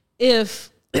 if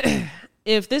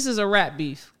this is a rap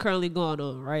beef currently going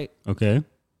on, right? Okay.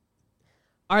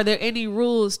 Are there any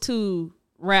rules to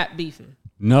rap beefing?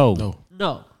 No.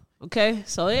 Okay,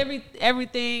 so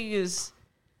everything is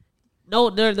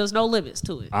there's no limits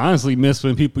to it. I honestly miss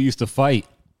when people used to fight.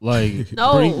 Like,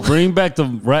 bring back the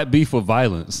rap beef with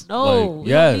violence. No, like,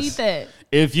 we don't need that.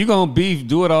 If you gonna beef,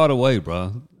 do it all the way,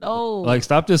 bro. No. Like,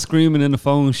 stop just screaming in the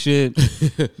phone shit.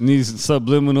 These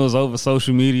subliminals over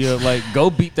social media. Like, go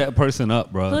beat that person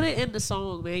up, bro. Put it in the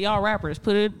song, man. Y'all rappers,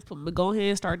 go ahead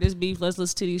and start this beef. Let's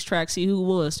listen to these tracks, see who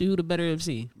won, see who the better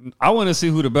MC. I want to see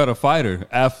who the better fighter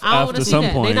after some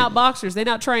point. They not boxers. They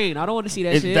not trained. I don't want to see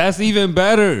that shit. That's even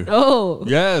better. Oh.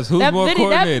 Yes, who's more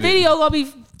coordinated? That video gonna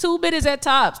be 2 minutes at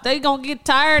tops. They gonna get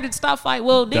tired and stop fighting.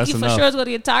 Well, Nicki for sure is gonna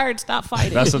get tired and stop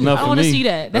fighting. That's enough for me. I want to see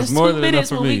that. That's more 2 than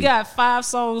minutes enough for when me. we got 5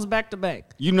 songs back to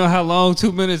back. You know how long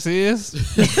 2 minutes is?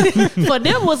 For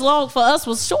them was long. For us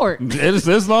was short.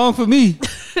 It's long for me.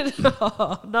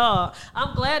 No.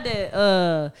 I'm glad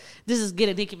that this is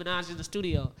getting Nicki Minaj in the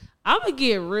studio. I'm gonna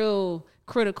get real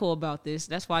critical about this.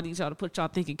 That's why I need y'all to put y'all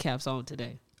thinking caps on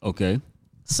today. Okay.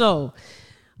 So,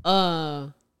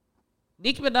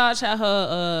 Nicki Minaj had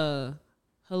her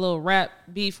little rap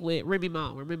beef with Remy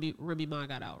Ma when Remy Ma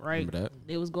got out, right? Remember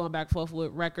that? It was going back and forth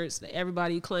with records.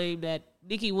 Everybody claimed that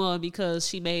Nicki won because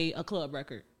she made a club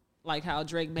record, like how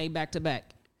Drake made Back to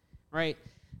Back, right?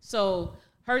 So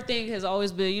her thing has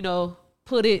always been,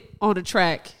 put it on the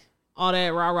track, all that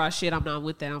rah-rah shit. I'm not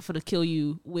with that. I'm finna kill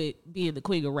you with being the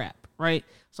queen of rap, right?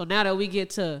 So now that we get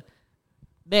to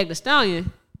Meg Thee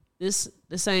Stallion, the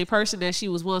same person that she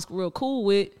was once real cool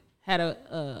with, had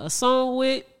a song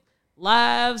with,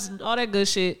 lives and all that good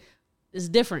shit, is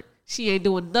different. She ain't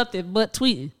doing nothing but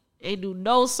tweeting. Ain't do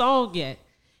no song yet.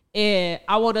 And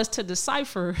I want us to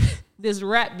decipher this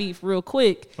rap beef real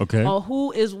quick on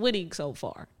who is winning so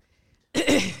far.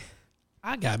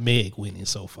 I got Meg winning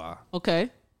so far. Okay.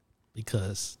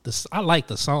 Because I like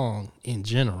the song in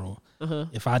general. Uh-huh.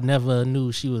 If I never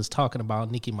knew she was talking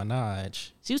about Nicki Minaj.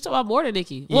 She was talking about more than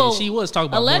Nicki. Yeah, well, she was talking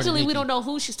about allegedly, more than Nicki. we don't know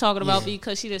who she's talking about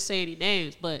because she didn't say any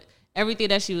names, but everything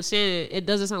that she was saying, it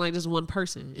doesn't sound like just one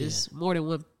person. It's more than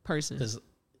one person. Because,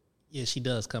 she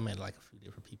does come at like a few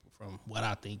different people from what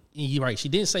I think. And you're right. She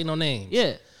didn't say no names.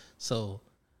 Yeah. So,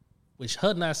 with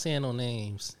her not saying no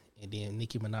names, and then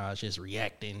Nicki Minaj just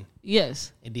reacting.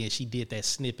 Yes. And then she did that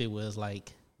snippet where it's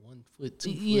like 1 foot,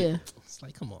 2 foot. Yeah. It's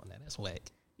like, come on now, that's whack.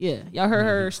 Yeah. Y'all heard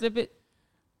her snippet?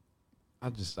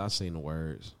 I seen the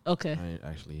words. Okay. I ain't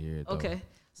actually hear it though. Okay.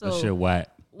 So that shit whack.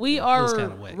 We are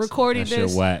recording that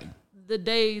this shit whack. the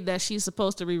day that she's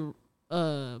supposed to be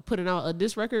putting out a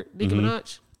diss record, Nicki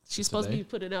Minaj. She's supposed to be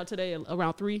putting it out today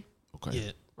around 3. Okay.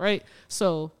 Yeah. Right?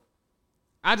 So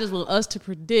I just want us to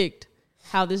predict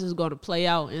how this is going to play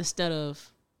out instead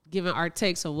of giving our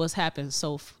takes on what's happened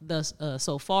so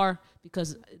far,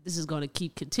 because this is going to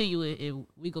keep continuing and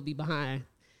we're going to be behind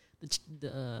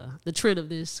the trend of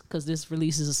this because this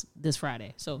releases this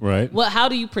Friday. So how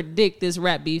do you predict this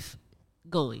rap beef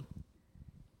going?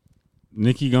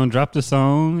 Nicki gonna drop the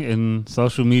song and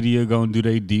social media gonna do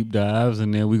their deep dives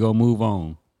and then we gonna move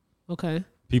on. Okay.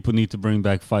 People need to bring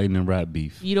back fighting and rap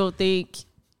beef. You don't think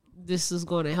this is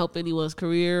going to help anyone's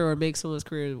career or make someone's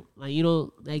career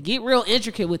get real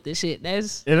intricate with this shit?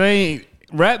 It ain't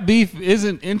rap beef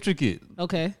isn't intricate.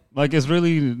 Okay. Like it's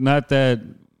really not that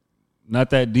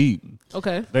deep.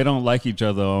 Okay. They don't like each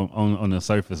other on the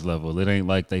surface level. It ain't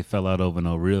like they fell out over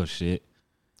no real shit.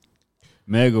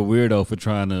 Meg a weirdo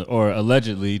for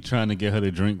allegedly trying to get her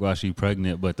to drink while she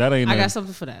pregnant, but that ain't. I got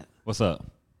something for that. What's up?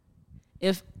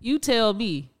 If you tell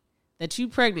me that you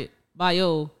pregnant by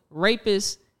your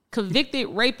convicted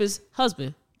rapist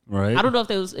husband, right? I don't know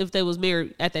if they was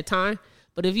married at that time,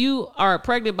 but if you are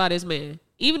pregnant by this man,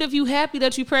 even if you happy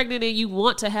that you pregnant and you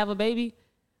want to have a baby,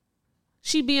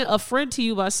 she being a friend to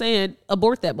you by saying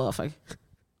abort that motherfucker.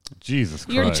 Jesus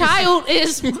Christ. Your child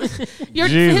is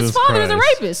his father is a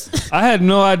rapist. I had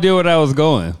no idea where that was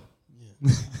going.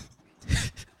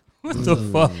 What the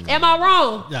fuck? Am I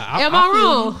wrong? Yeah, Am I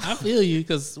wrong? I feel you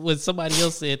because when somebody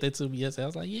else said that to me yesterday, I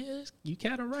was like, yeah, you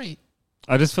kind of right.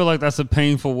 I just feel like that's a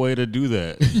painful way to do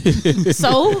that.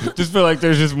 So? Just feel like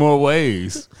there's just more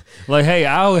ways. Like, hey,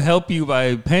 I'll help you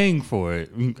by paying for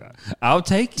it. I'll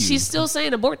take you. She's still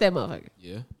saying abort that motherfucker.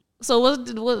 Yeah. So what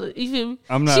you feel me?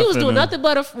 I'm not she was doing nothing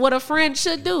but what a friend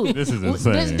should do. This is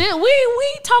insane.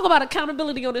 We talk about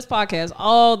accountability on this podcast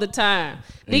all the time.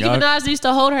 Nicki Minaj needs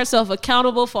to hold herself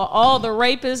accountable for all the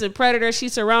rapists and predators she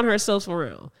surrounds herself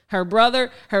around. Her brother,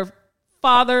 her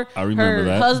father,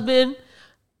 her husband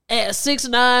at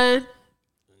 6'9".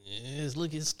 It's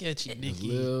looking sketchy,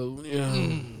 Nicki.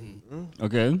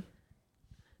 Okay.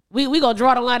 We gonna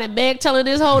draw the line at Meg telling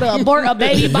this hoe to abort a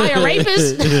baby by a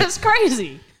rapist? That's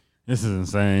crazy. This is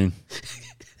insane.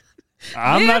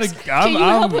 I'm not. Can you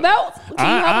help him out?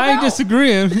 I ain't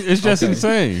disagreeing. It's just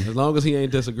insane. As long as he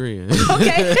ain't disagreeing.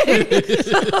 Okay.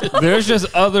 There's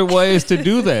just other ways to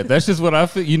do that. That's just what I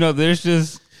feel. You know, there's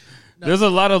a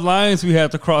lot of lines we have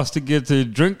to cross to get to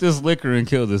drink this liquor and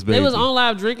kill this baby. They was on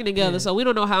live drinking together, so we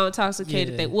don't know how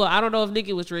intoxicated they. Well, I don't know if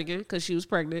Nikki was drinking because she was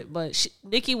pregnant, but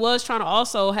Nikki was trying to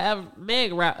also have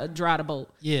Meg dry the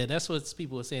boat. Yeah, that's what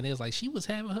people were saying. It was like she was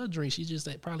having her drink. She just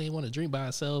probably didn't want to drink by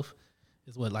herself.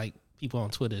 Is what like people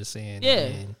on Twitter is saying. Yeah.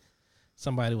 And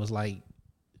somebody was like,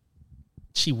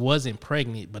 she wasn't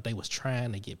pregnant, but they was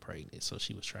trying to get pregnant, so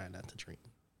she was trying not to drink.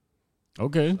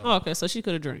 Okay. Oh, okay, so she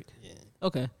could have drank. Yeah.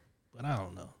 Okay. But I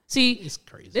don't know. See, it's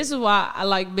crazy. This is why I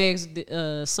like Meg's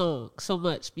song so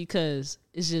much, because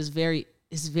it's just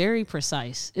it's very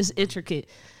precise. It's intricate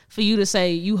for you to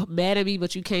say you mad at me,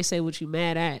 but you can't say what you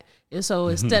mad at. And so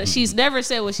instead, she's never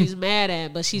said what she's mad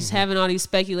at, but she's having all these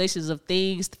speculations of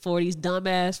things for these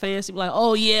dumbass fans to be like,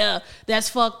 oh yeah, that's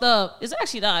fucked up. It's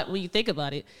actually not when you think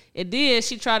about it. And then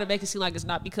she tried to make it seem like it's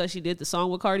not because she did the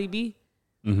song with Cardi B.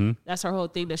 Mm-hmm. That's her whole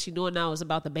thing that she's doing now is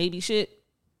about the baby shit.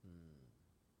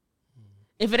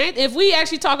 If we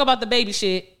actually talk about the baby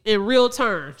shit in real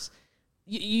terms,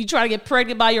 you try to get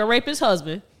pregnant by your rapist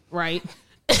husband, right?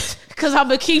 Because I'm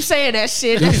gonna keep saying that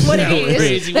shit. That's what it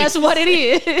is. That's what it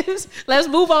is. Let's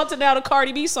move on to now the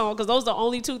Cardi B song, because those are the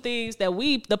only two things that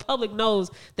the public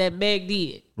knows that Meg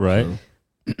did. Right.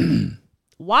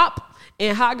 WAP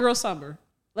and Hot Girl Summer.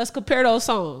 Let's compare those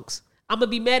songs. I'm gonna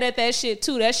be mad at that shit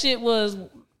too. That shit was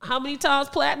how many times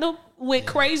platinum? Went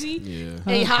crazy. Yeah.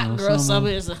 Hey, Hot Girl Summer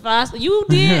is a fast. You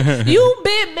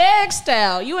been Meg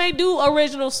style. You ain't do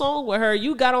original song with her.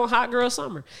 You got on Hot Girl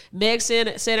Summer. Meg said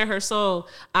in her song,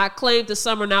 I claimed the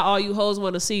summer, now all you hoes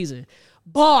want a season.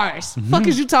 Bars. Fuck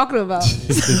is you talking about?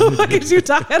 Fuck is you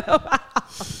talking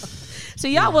about? So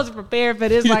y'all wasn't prepared for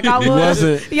this like I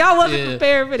was. Y'all wasn't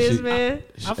prepared for this, man.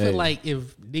 I feel like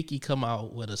if Nicki come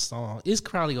out with a song, it's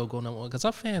probably gonna go number one because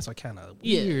our fans are kind of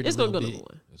weird. It's gonna go number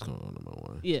one. It's gonna go number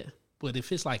one. Yeah. But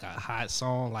if it's like a hot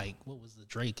song, like what was the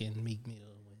Drake and Meek Mill?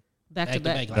 Back to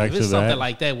back. Like if it's something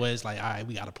like that where it's like, all right,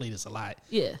 we got to play this a lot.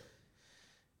 Yeah.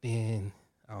 Then,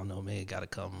 I don't know, man, it got to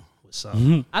come with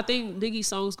something. I think Nicki's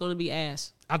song's going to be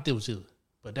ass. I do too.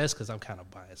 But that's because I'm kind of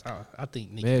biased. I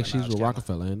think Nicki Meg, she's with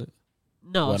Rockefeller, ain't it?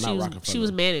 No, she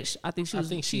was managed. I think she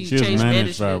was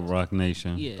managed by Rock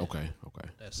Nation. Yeah. Okay.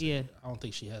 That's it. I don't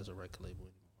think she has a record label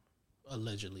anymore.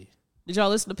 Allegedly. Did y'all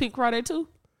listen to Pink Friday too?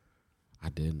 I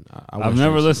didn't. I've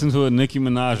never listened to a Nicki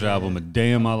Minaj album a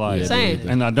day in my life. Same.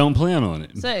 And I don't plan on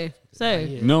it.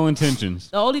 Same. No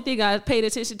intentions. The only thing I paid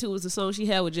attention to was the song she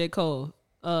had with J. Cole.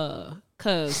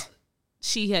 Cause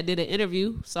she had did an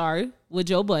interview, with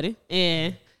Joe Budden.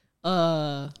 And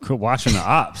watching the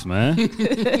ops, man.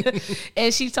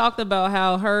 And she talked about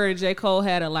how her and J. Cole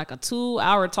had a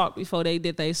 2-hour talk before they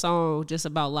did their song just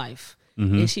about life.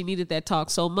 Mm-hmm. And she needed that talk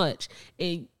so much.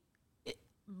 And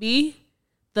me,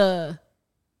 the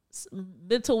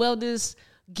mental wellness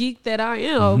geek that I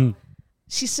am,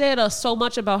 she said so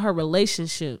much about her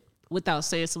relationship without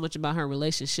saying so much about her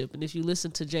relationship. And if you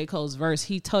listen to J. Cole's verse,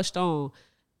 he touched on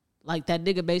like that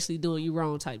nigga basically doing you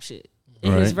wrong type shit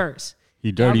in his verse.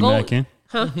 He dirty macking.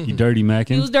 Huh? He dirty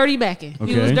macking. He was dirty macking.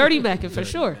 Okay. He was dirty macking for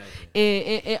sure. And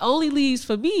it only leaves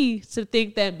for me to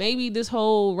think that maybe this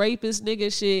whole rapist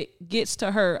nigga shit gets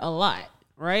to her a lot,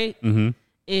 right? Mm-hmm.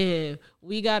 And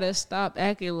we gotta stop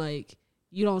acting like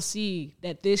you don't see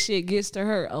that this shit gets to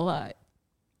her a lot.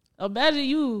 Imagine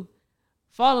you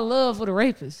fall in love with a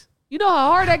rapist. You know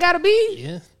how hard that gotta be?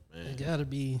 Yeah, it gotta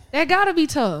be. That gotta be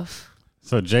tough.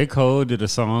 So J. Cole did a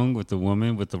song with the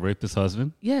woman with the rapist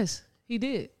husband? Yes, he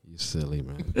did. You silly,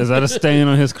 man. Is that a stain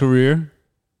on his career?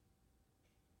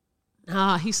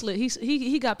 Nah, he slid.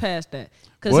 He got past that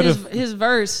because his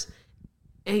verse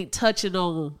ain't touching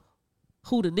on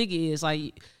who the nigga is.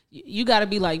 Like you got to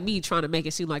be like me trying to make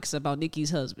it seem like it's about Nicki's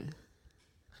husband.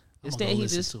 Instead, he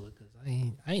just to it because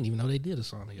I ain't even know they did a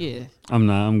song together. Yeah,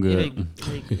 I'm good. It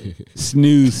ain't good.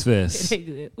 Snooze fest. It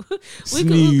ain't good.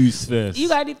 Snooze fest. You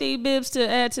got anything, Bibbs, to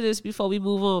add to this before we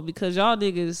move on? Because y'all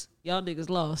niggas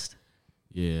lost.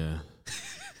 Yeah,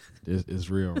 it's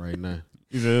real right now.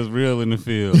 He said it's real in the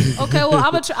field. Okay, well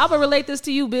I'm gonna relate this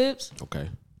to you, Bibbs. Okay.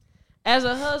 As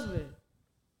a husband,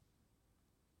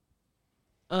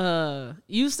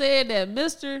 you said that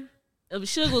Mr.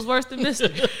 Sugar was worse than Mr.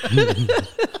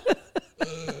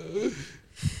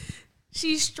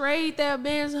 She strayed that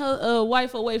man's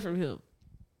wife away from him.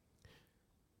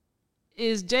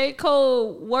 Is J.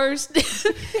 Cole worse?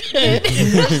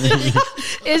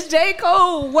 Is J.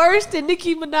 Cole worse than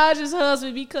Nicki Minaj's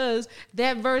husband? Because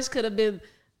that verse could have been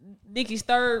Nicki's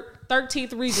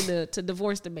 13th reason to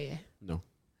divorce the man. No,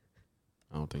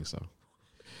 I don't think so.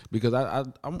 Because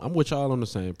I'm with y'all on the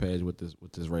same page with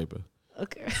this raper.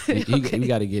 Okay. We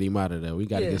got to get him out of there. We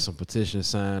got to get some petition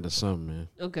signed or something, man.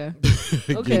 Okay.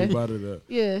 Get him out of there.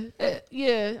 Yeah.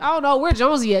 Yeah. I don't know where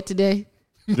Jonesy at today.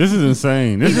 This is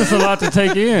insane. This is a lot to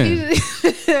take in.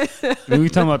 When we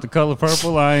talking about the color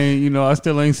purple, I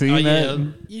still ain't seen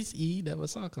that. You never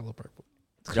saw Color Purple.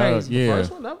 It's crazy. Yeah.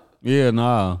 First one, no? Yeah,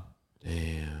 nah.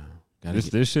 Damn.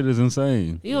 This shit is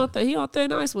insane. He on thin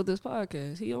nice with this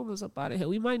podcast. He almost up out of here.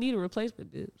 We might need a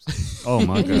replacement, Bibbs. Oh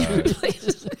my God.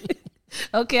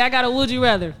 Okay, I got a would you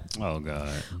rather. Oh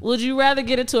God. Would you rather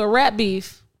get into a rap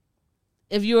beef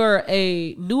if you're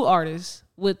a new artist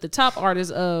with the top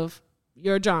artist of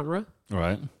your genre?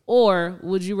 Right. Or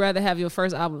would you rather have your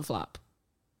first album flop?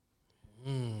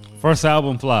 First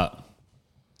album flop.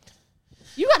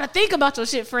 You got to think about your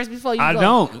shit first before you I go.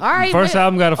 don't. All right, First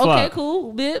album got to flop. Okay,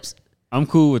 cool. Bibbs. I'm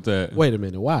cool with that. Wait a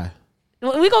minute. Why?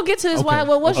 We going to get to this. Okay. Why?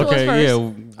 Well, what's yours first? Yeah,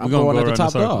 I'm going at the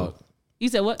top dog. You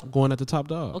said what? I'm going at the top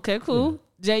dog. Okay, cool.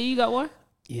 Jay, you got one?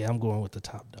 Yeah, I'm going with the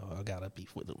top dog. I got a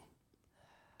beef with him.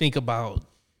 Think about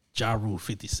Ja Rule,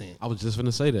 50 Cent. I was just going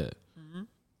to say that.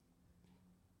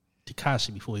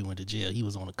 Tekashi, before he went to jail, he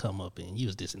was on the come up and he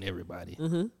was dissing everybody.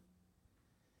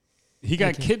 He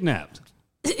got kidnapped.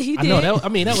 He I did. know that. I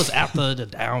mean, that was after the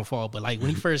downfall, but like when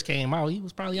he first came out, he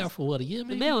was probably out for what, a year, The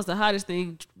maybe? man was the hottest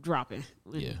thing dropping.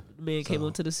 When Yeah. the man came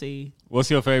onto the scene. What's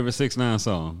your favorite 6ix9ine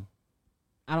song?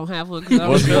 I don't have one because I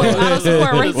What's don't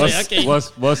support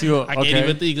racism. What's your? I can't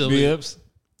even think of it. Bibbs?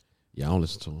 Yeah, I don't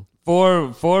listen to him.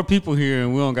 Four people here,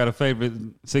 and we don't got a favorite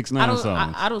 6ix9ine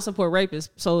song. I don't support rapists.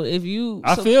 So if you,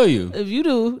 I feel you. If you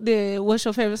do, then what's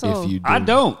your favorite song? If you do. I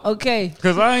don't, Okay.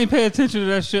 because I ain't pay attention to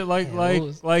that shit like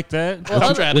that.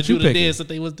 I'm trying to what you do the picking? dance that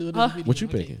they was doing in the video. What you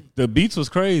picking? The beats was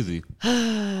crazy.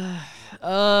 Yeah,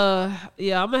 I'm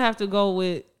gonna have to go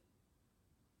with.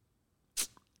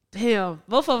 Damn,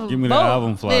 both of them. Give me the both,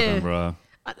 album flopping, man. bro.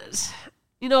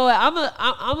 You know what?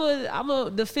 I'm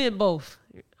a defend both.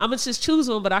 I'm gonna just choose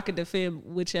one, but I can defend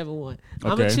whichever one.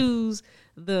 I'm Okay. gonna choose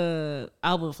the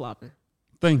album flopping.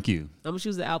 Thank you. I'm gonna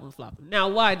choose the album flopping. Now,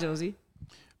 why, Jonesy?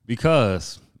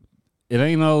 Because it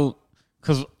ain't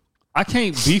because I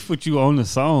can't beef with you on the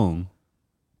song.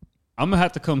 I'm gonna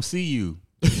have to come see you.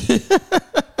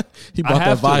 He brought that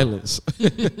have to. violence.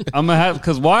 I'm gonna have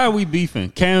because why are we beefing?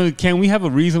 Can we have a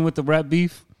reason with the rap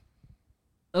beef?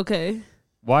 Okay.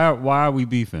 Why are we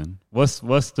beefing? What's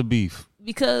the beef?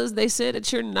 Because they said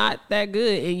that you're not that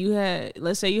good, and you had,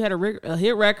 let's say, you had a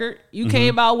hit record. You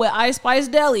came out with Ice Spice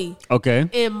Deli, Okay.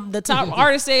 and the top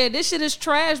artist said, "This shit is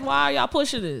trash. Why are y'all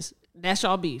pushing this?" That's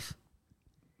y'all beef.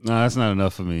 No, that's not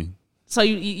enough for me. So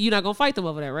you're not gonna fight them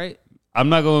over that, right? I'm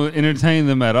not gonna entertain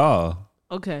them at all.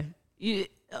 Okay.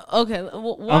 Okay.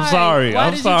 Why, I'm sorry. Why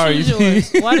I'm did sorry. You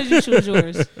choose yours? Why did you choose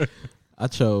yours? I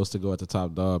chose to go at the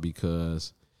top dog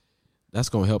because that's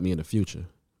going to help me in the future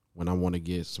when I want to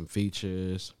get some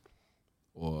features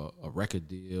or a record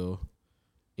deal,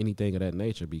 anything of that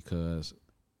nature, because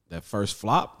that first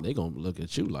flop, they going to look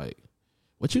at you like,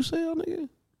 what you say, nigga?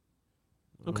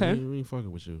 Okay. We ain't fucking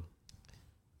with you.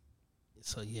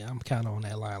 So yeah, I'm kind of on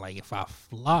that line. Like if I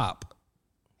flop,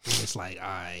 then it's like, all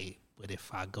right. But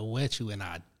if I go at you and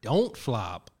I don't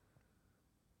flop,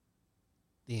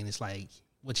 then it's like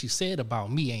what you said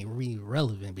about me ain't really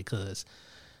relevant because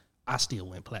I still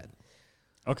went platinum.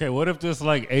 Okay, what if this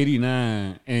like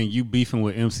 89 and you beefing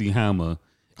with MC Hammer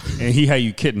and he had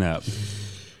you kidnapped?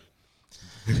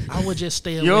 I would just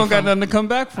stay away. You don't got nothing to come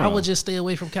back from. I would just stay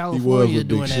away from California with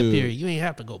during Big that Suge. period. You ain't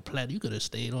have to go platinum. You could have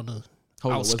stayed on the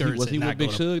outskirts was he and with not Big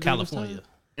go Suge to during this California. time?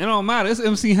 It don't matter. It's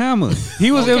MC Hammer.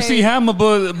 He was Okay. MC Hammer,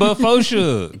 but for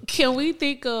Suge. Can we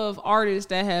think of artists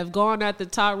that have gone at the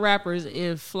top rappers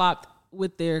and flopped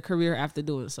with their career after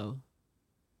doing so?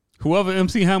 Whoever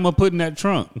MC Hammer put in that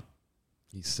trunk.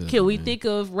 He said, Can we think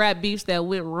of rap beefs that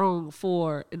went wrong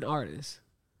for an artist?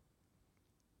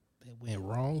 That went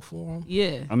wrong for him.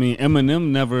 Yeah. I mean, Eminem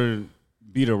never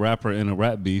beat a rapper in a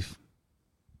rap beef.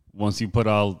 Once you put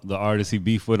all the artists he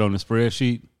beefed with on the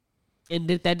spreadsheet. And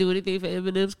did that do anything for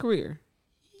Eminem's career?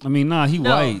 I mean, nah, he No.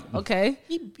 white. Okay.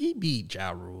 He beat Ja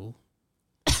Rule.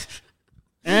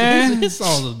 Eh? His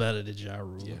songs was better than Ja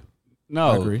Rule. Yeah.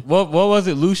 No. I agree. What was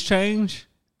it? Loose Change?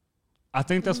 I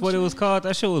think that's what it was called.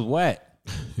 That shit was whack.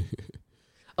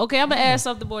 Okay, I'm gonna add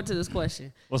something more to this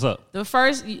question. What's up? The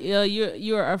first,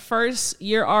 you're a first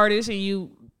year artist and you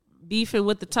beefing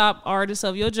with the top artists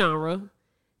of your genre,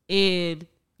 and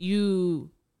you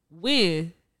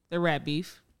win the rap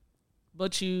beef,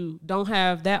 but you don't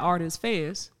have that artist's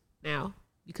fans now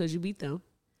because you beat them.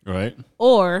 Right.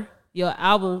 Or your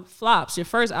album flops, your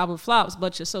first album flops,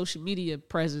 but your social media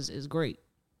presence is great.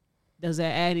 Does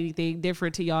that add anything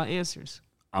different to y'all answers?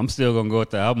 I'm still gonna go with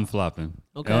the album flopping.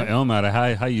 Okay. It don't matter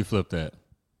how you flip that.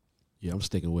 Yeah, I'm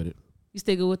sticking with it. You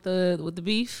sticking with the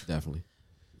beef? Definitely.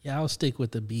 Yeah, I'll stick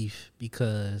with the beef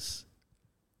because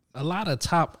a lot of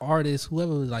top artists,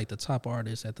 whoever was like the top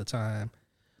artists at the time,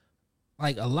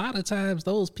 like a lot of times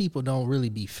those people don't really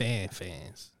be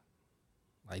fans.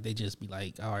 Like they just be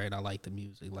like, all right, I like the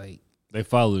music. Like They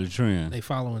follow the trend. they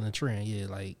following the trend. Yeah,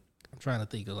 like I'm trying to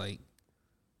think of like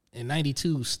in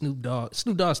 '92, Snoop Dogg's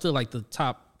still like the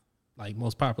top, like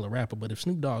most popular rapper. But if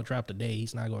Snoop Dogg dropped today,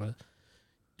 he's not gonna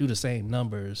do the same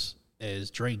numbers as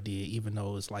Drake did, even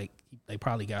though it's like they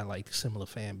probably got like similar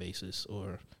fan bases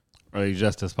or Or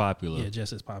just as popular. yeah,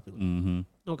 just as popular. Mm-hmm.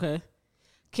 Okay.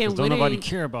 Don't nobody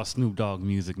care about Snoop Dogg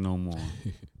music no more.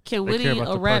 Can They care winning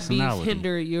about a the rap beef personality.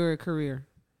 hinder your career?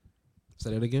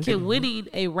 Say that again. Can winning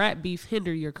a rap beef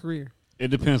hinder your career? It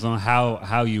depends on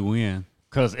how you win.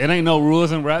 Cause it ain't no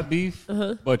rules in rap beef,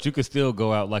 but you could still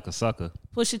go out like a sucker.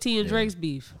 Pusha T and Drake's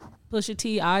beef. Pusha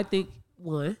T, I think,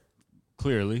 won.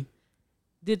 Clearly.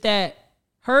 Did that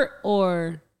hurt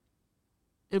or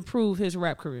improve his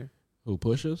rap career? Who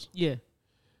pushes? Yeah.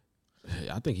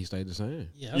 I think he stayed the same.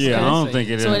 Yeah, I don't think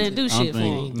it is. So it didn't do I don't shit for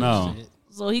think- him. No.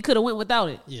 So he could have went without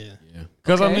it. Yeah.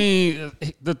 Because, I Okay.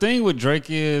 mean, the thing with Drake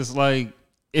is, like,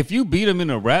 if you beat him in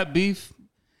a rap beef,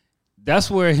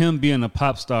 that's where him being a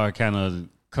pop star kind of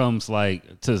comes,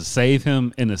 like, to save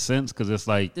him in a sense. Because it's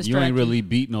like, you Distract ain't you. really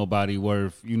beat nobody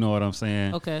worth, you know what I'm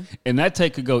saying? Okay. And that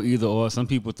take could go either or. Some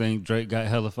people think Drake got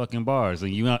hella fucking bars.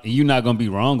 And you're not going to be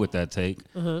wrong with that take.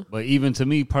 But even to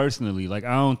me personally, like,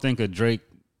 I don't think a Drake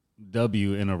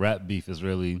W in a rap beef is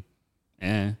really,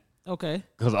 Okay.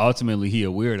 because ultimately he a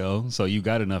weirdo, so you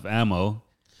got enough ammo,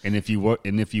 and if you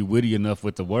witty enough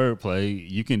with the wordplay,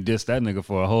 you can diss that nigga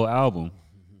for a whole album.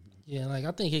 Yeah, like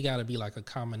I think it got to be like a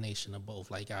combination of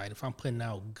both. Like, all right, if I'm putting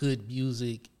out good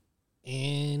music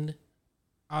and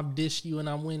I'm dish you and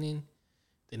I'm winning,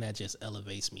 then that just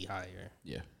elevates me higher.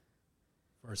 Yeah.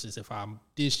 Versus if I'm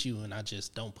dish you and I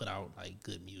just don't put out like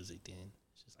good music, then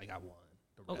it's just like I won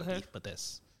the rap Okay. beef. But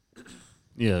that's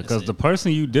Yeah, That's because it. the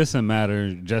person you dissing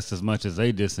matter just as much as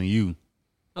they dissing you.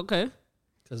 Okay.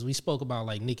 because we spoke about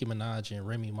like Nicki Minaj and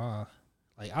Remy Ma.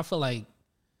 Like I feel like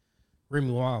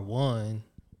Remy Ma won,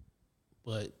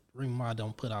 but Remy Ma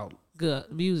don't put out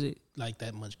Good music. like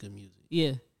that much good music.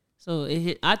 Yeah. So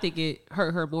I think it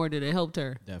hurt her more than it helped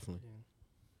her. Definitely.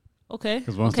 Okay.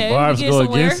 Because once okay, the barbs we get go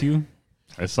somewhere. against you,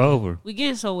 it's over. We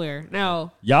getting somewhere.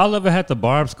 Now, Y'all ever had the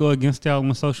barbs go against y'all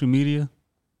on social media?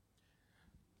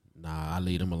 Nah, I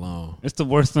leave them alone. It's the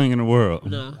worst thing in the world.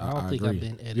 no. I don't think agree. I've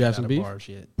been edited You have out some of beef? bars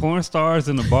yet. Porn stars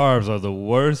and the barbs are the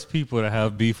worst people to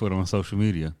have beef with on social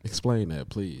media. Explain that,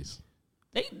 please.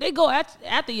 They go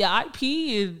after your IP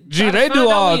and Gee, try to they find do out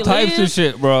where all you types live. of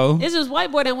shit, bro. It's this white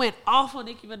boy that went off on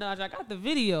Nicki Minaj. I got the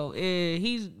video, and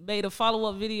he's made a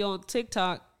follow-up video on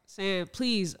TikTok saying,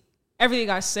 please, everything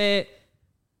I said,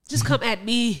 just come at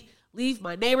me. Leave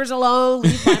my neighbors alone.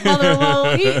 Leave my mother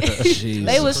alone.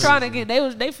 They was trying to get,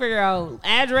 they figure out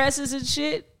addresses and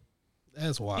shit.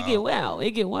 That's wild. It get wild.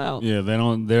 It get wild. Yeah,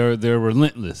 they're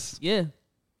relentless. Yeah.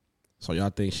 So y'all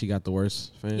think she got the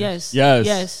worst fans? Yes. Yes.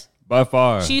 Yes. By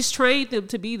far. She's trained them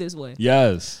to be this way.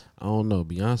 Yes. I don't know.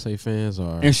 Beyonce fans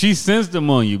are. And she sensed them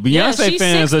on you. Yeah, Beyonce she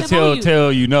fans will sensed them on you.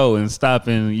 tell you no and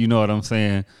stopping, you know what I'm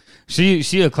saying?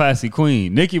 She a classy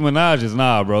queen. Nicki Minaj is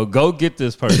nah, bro. Go get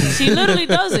this person. She literally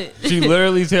does it. She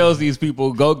literally tells these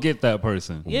people, go get that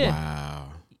person. Yeah. Wow.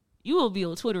 You won't be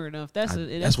on Twitter enough. That's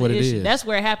That's the what it issue. is. That's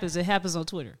where it happens. It happens on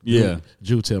Twitter. Yeah.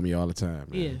 Drew tell me all the time,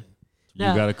 man. Yeah. You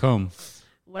Now, gotta come.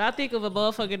 when I think of a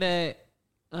motherfucker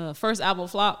that first album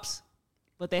flops,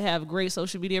 but they have great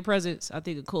social media presence, I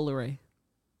think of Coi Leray.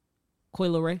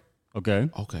 Okay.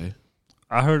 Okay.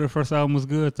 I heard her first album was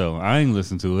good though. I ain't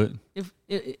listened to it. If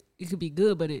it could be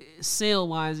good, but sale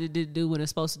wise, it didn't do what it's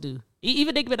supposed to do.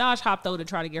 Even Nicki Minaj hopped on to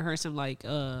try to get her some like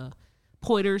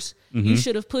pointers. You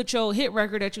should have put your hit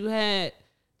record that you had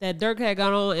that Dirk had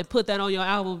got on and put that on your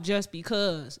album just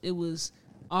because it was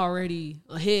already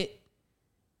a hit.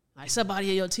 Like somebody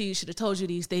in your team should have told you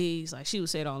these things. Like she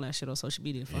was saying all that shit on social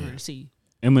media for her to see.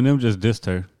 Eminem just dissed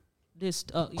her. This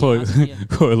Coi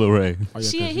Leray. Oh, yeah, he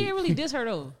 'cause didn't really diss her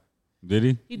though. Did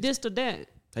he? He dissed her dad.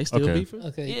 they still Okay. beefing?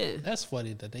 Okay, Yeah. that's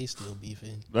funny that they still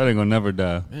beefing. That ain't gonna never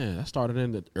die. Man, that started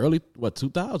in the early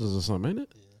 2000s or something, ain't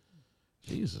it?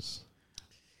 Yeah. Jesus.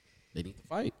 They need to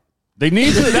fight. They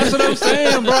need to. That's what I'm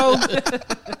saying, bro.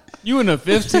 You in a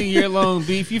 15-year-long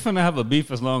beef. You finna have a beef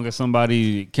as long as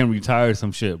somebody can retire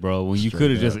some shit, bro. When you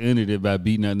could have just ended it by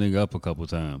beating that nigga up a couple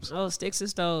times. Oh, sticks and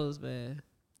stones, man.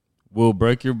 Will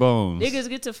break your bones. Niggas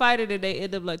get to fighting and they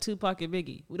end up like Tupac and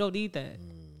Biggie. We don't need that.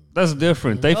 That's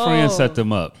different. They friends set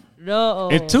them up.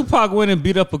 No. And Tupac went and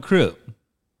beat up a Crip.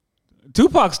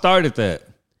 Tupac started that.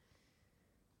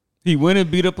 He went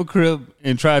and beat up a Crip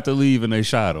and tried to leave and they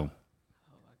shot him.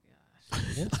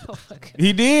 Oh my God.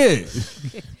 He did.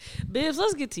 Bibbs,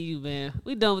 let's get to you, man.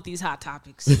 We done with these hot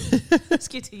topics. Let's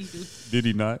get to you. Did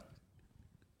he not?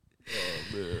 Oh,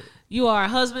 man. You are a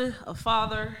husband, a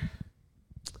father,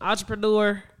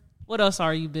 entrepreneur. What else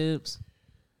are you, Bibbs?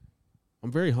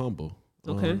 I'm very humble.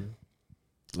 Okay.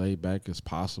 Laid back as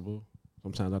possible.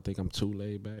 Sometimes I think I'm too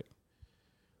laid back.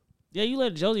 Yeah, you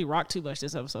let Jonesy rock too much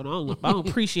this episode. I don't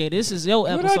appreciate it. This is your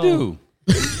episode. What I do?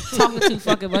 Talking too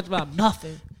fucking much about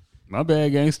nothing. My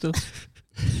bad, gangster.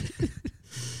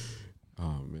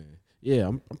 Oh man, yeah,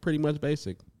 I'm pretty much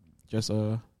basic. Just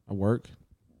I work,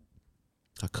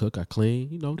 I cook, I clean.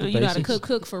 You know, the you basics. gotta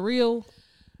cook for real.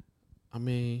 I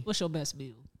mean, What's your best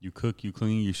meal? You cook, you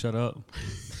clean, you shut up.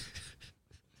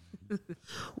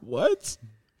 what?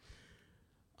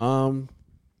 The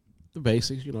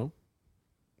basics, you know,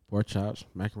 pork chops,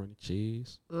 macaroni,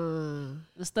 cheese. The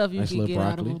stuff you Nice can little get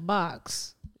out of broccoli. a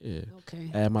box. Yeah.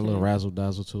 Okay. Add my little razzle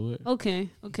dazzle to it.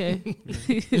 Okay. Like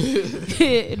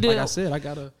I said, I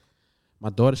got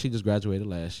my daughter. She just graduated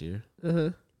last year.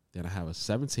 Uh-huh. Then I have a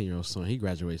 17-year-old son. He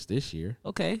graduates this year.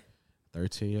 Okay.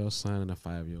 13-year-old son and a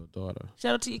 5-year-old daughter.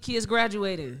 Shout out to your kids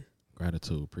graduating.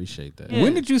 Gratitude, appreciate that. Yeah.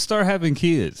 When did you start having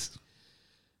kids?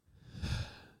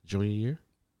 Junior year.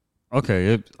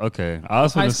 Okay, I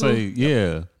was High going to school? say,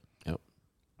 yeah. Yep.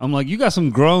 I'm like, you got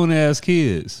some grown ass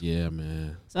kids. Yeah,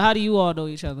 man. So how do you all know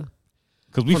each other?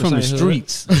 Because we From from the the same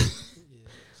streets.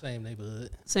 Same neighborhood.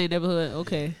 Same neighborhood.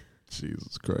 Okay.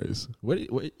 Jesus Christ. Where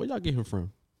y'all get him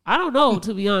from? I don't know,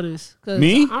 to be honest. Cause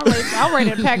Me? I'm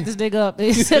ready to pack this nigga up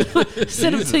and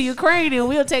send him to Ukraine and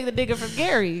we'll take the nigga from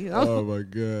Gary. Oh my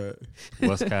God.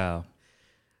 What's Kyle?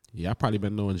 Yeah, I probably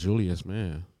been knowing Julius,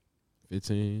 man.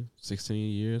 15,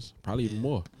 16 years, probably even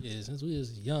more. Yeah, since we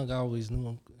was young, I always knew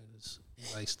him.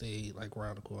 He like stayed like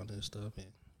around the corner and stuff. And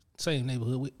same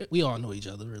neighborhood. We all know each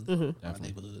other really. Our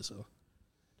neighborhood. So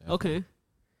Okay.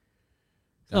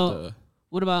 Got So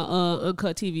what about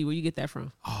Uncut TV? Where you get that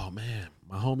from? oh man,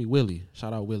 my homie Willie.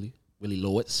 Shout out Willie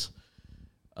Lowitz.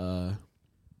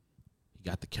 He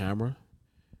got the camera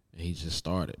and he just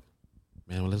started.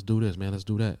 Man, well, let's do this, man. Let's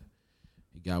do that.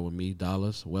 He got with me,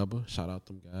 Dollars, Weber. Shout out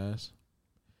them guys.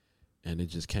 And it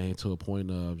just came to a point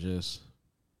of just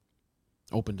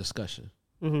open discussion.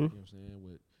 You know what I'm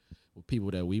saying? With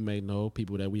people that we may know,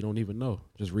 people that we don't even know.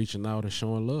 Just reaching out and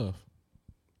showing love.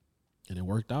 And it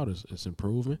worked out. It's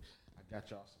improving. I got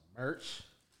y'all some merch.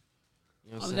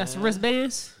 You know what I'm We got some saying?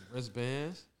 wristbands.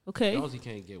 Wristbands. Okay. Jonesy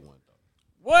can't get one, though.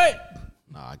 What?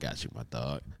 Nah, I got you, my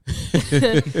dog.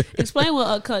 Explain what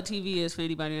Uncut TV is for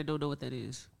anybody that don't know what that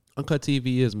is. Uncut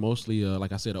TV is mostly,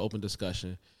 like I said, an open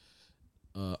discussion.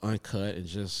 Uncut and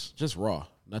just raw.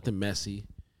 Nothing messy.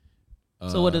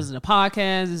 So what is it? A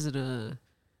podcast? Is it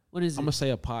what is it? I'm going to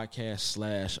say a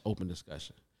podcast / open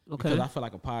discussion. Okay. Because I feel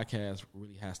like a podcast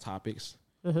really has topics,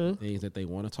 things that they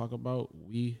want to talk about.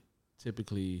 We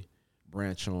typically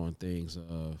branch on things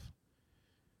of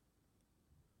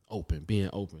being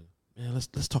open. Man, let's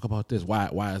talk about this. Why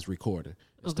it's recording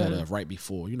instead of right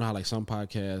before. You know how like some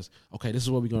podcasts, okay, this is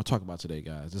what we're going to talk about today,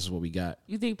 guys. This is what we got.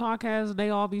 You think podcasts,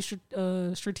 they all be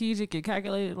strategic and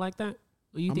calculated like that?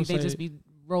 Or you think they just be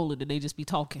rolling and they just be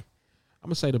talking? I'm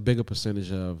going to say the bigger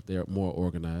percentage of they're more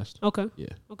organized. Okay. Yeah,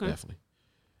 Okay. definitely.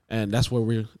 And that's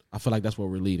where I feel like that's what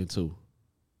we're leading to. You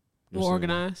know what More I'm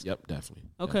saying? organized? Yep, definitely.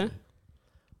 Okay.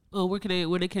 Definitely.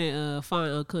 Where they can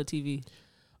find Uncut TV?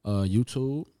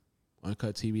 YouTube,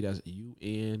 Uncut TV, that's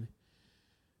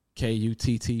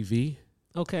UNKUTTV.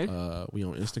 Okay. We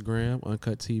on Instagram,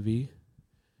 Uncut TV.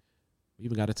 We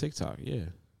even got a TikTok, yeah.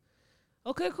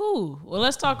 Okay, cool. Well,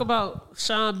 let's talk about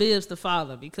Sean Bibbs, the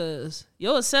father, because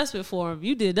your assessment for him,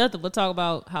 you did nothing but talk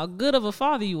about how good of a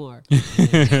father you are. He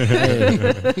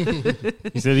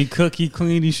said he cook, he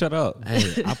clean, he shut up.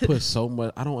 Hey, I put so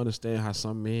much. I don't understand how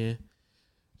some men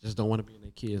just don't want to be in their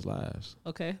kids' lives.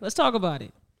 Okay, let's talk about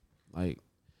it. Like,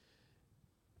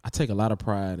 I take a lot of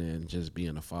pride in just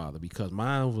being a father because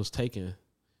mine was taken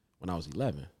when I was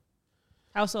 11.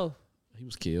 How so? He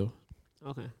was killed.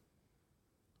 Okay.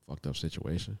 Fucked up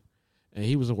situation. And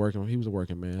he was a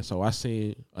working man. So I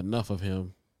seen enough of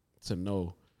him to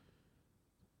know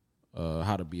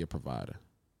how to be a provider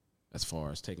as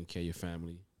far as taking care of your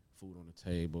family, food on the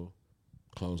table,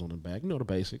 clothes on the back, the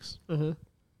basics. Mm-hmm.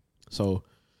 So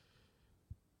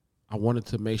I wanted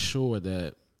to make sure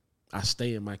that I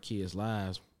stay in my kids'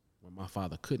 lives when my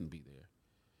father couldn't be there,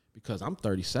 because I'm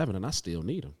 37 and I still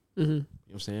need him. Mm-hmm. You know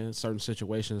what I'm saying? Certain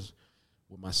situations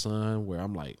with my son where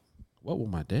I'm like, what would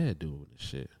my dad do with this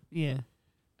shit? Yeah.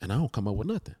 And I don't come up with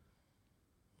nothing.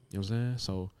 You know what I'm saying?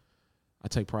 So I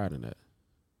take pride in that.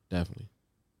 Definitely.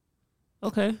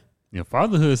 Okay. Your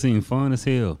fatherhood seemed fun as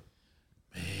hell.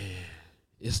 Man,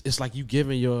 it's like you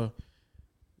giving your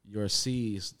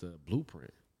seeds the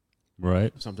blueprint.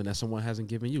 Right. Something that someone hasn't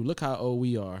given you. Look how old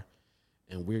we are,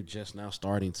 and we're just now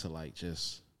starting to like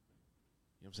just,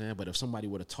 you know what I'm saying? But if somebody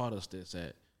would have taught us this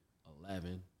at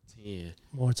 11, 10.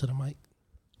 More to the mic.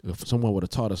 If someone would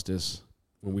have taught us this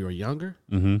when we were younger,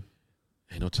 ain't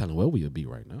no telling where we would be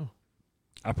right now.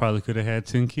 I probably could have had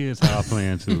 10 kids how I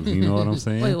planned to. You know what I'm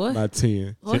saying? Wait, what? Not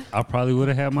 10. What? I probably would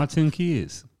have had my 10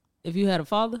 kids. If you had a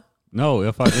father? No,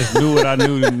 if I just knew what I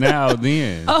knew now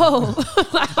then. Oh.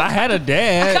 I had a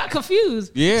dad. I got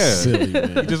confused. Yeah. Silly,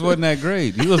 man. He just wasn't that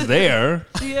great. He was there.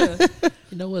 Yeah.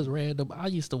 You know what's random? I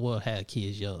used to have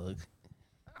kids young.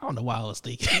 I don't know why I was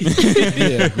thinking.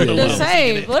 The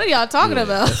same. What are y'all talking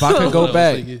about? If I could go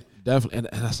back, definitely.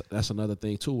 And that's another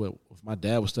thing, too. If my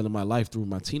dad was still in my life through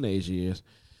my teenage years,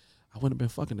 I wouldn't have been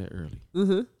fucking that early.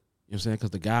 Mm-hmm. You know what I'm saying?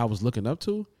 Because the guy I was looking up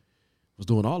to was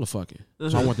doing all the fucking.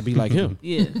 So I wanted to be like him.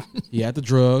 Yeah. He had the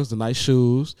drugs, the nice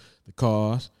shoes, the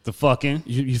cars. The fucking.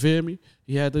 You feel me?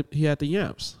 He had the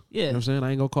yamps. Yeah. You know what I'm saying?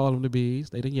 I ain't gonna call them the bees.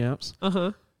 They the yamps.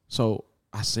 Uh-huh. So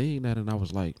I seen that and I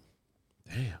was like,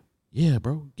 damn, yeah,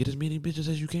 bro, get as many bitches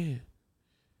as you can.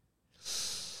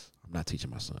 I'm not teaching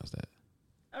my sons that.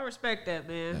 I respect that,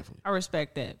 man. Definitely. I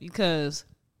respect that because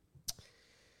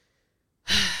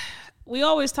we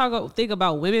always think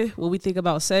about women when we think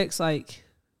about sex. Like,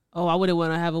 oh, I wouldn't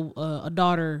want to have a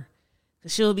daughter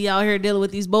because she'll be out here dealing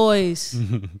with these boys.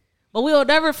 But we'll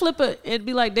never flip it and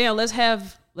be like, damn,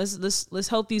 let's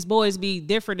hope these boys be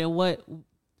different than what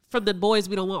from the boys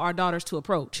we don't want our daughters to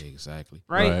approach. Exactly.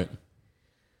 Right.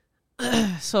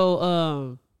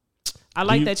 So I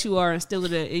like that you are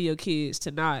instilling that in your kids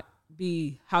to not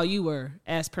be how you were,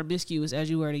 as promiscuous as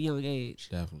you were at a young age.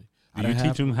 Definitely. Do you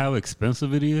teach them how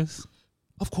expensive it is?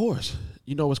 Of course.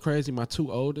 You know what's crazy? My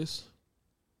two oldest,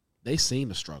 they seen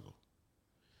the struggle.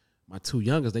 My two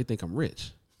youngest, they think I'm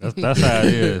rich. That's how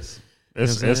it is.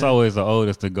 It's always the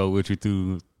oldest to go with you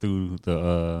through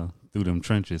them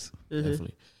trenches.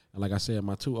 Definitely. And like I said,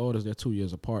 my two oldest, they're 2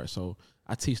 years apart, so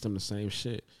I teach them the same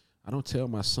shit. I don't tell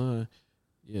my son,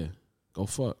 yeah, go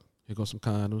fuck. Here go some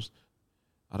condoms.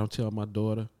 I don't tell my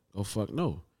daughter, go fuck.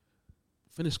 No.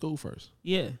 Finish school first.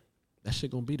 Yeah. That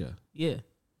shit gonna be there. Yeah.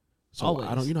 So Always.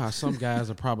 I don't, you know how some guys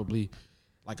are probably,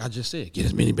 like I just said, get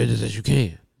as many bitches as you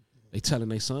can. They telling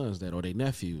their sons that or their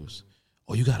nephews.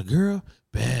 Oh, you got a girl?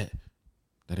 Bad.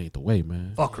 That ain't the way,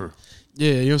 man. Fuck her.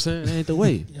 Yeah, you know what I'm saying? That ain't the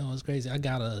way. You know, it's crazy. I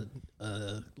got a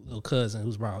little cousin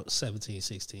who's about 17,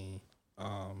 16.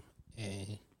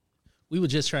 And we were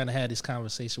just trying to have this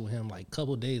conversation with him like a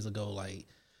couple of days ago. Like,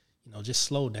 you know, just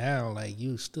slow down. Like,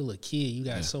 you still a kid. You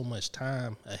got so much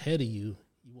time ahead of you.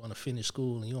 You want to finish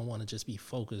school and you don't want to just be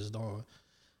focused on,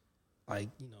 like,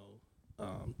 you know,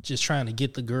 just trying to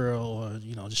get the girl or,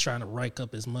 you know, just trying to rack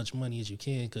up as much money as you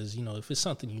can. Because, you know, if it's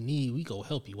something you need, we go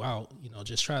help you out. You know,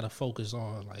 just try to focus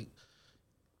on,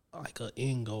 like an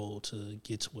end goal to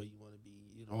get to where you want to be.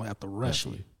 You don't have to rush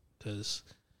it because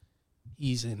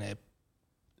he's in that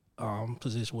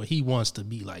position where he wants to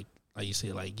be like you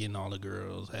said, like getting all the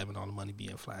girls, having all the money,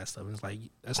 being fly and stuff. And it's like,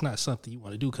 that's not something you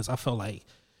want to do. Because I felt like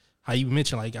how you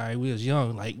mentioned, like, all right, we was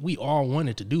young, like we all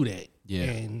wanted to do that. Yeah.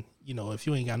 And, you know, if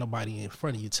you ain't got nobody in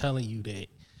front of you telling you that,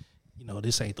 you know,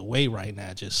 this ain't the way right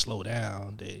now, just slow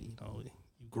down, that, you know,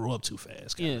 you grow up too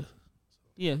fast. Yeah.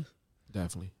 Yeah.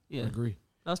 Definitely. Yeah. I agree.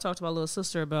 I was talking to my little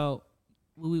sister about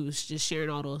when we was just sharing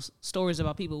all those stories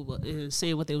about people and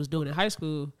saying what they was doing in high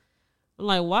school. I'm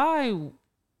like, why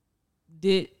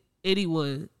did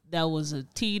anyone that was a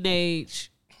teenager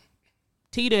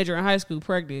in high school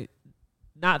pregnant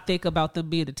not think about them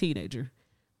being a teenager?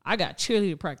 I got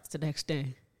cheerleader practice the next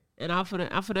day. And I'm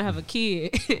finna have a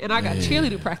kid, and I got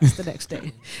cheerleader practice the next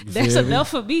day. That's enough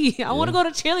for me. I want to go to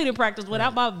cheerleader practice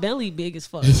without my belly big as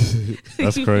fuck.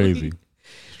 That's crazy.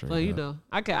 But you know,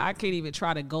 I can't even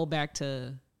try to go back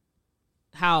to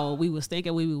how we was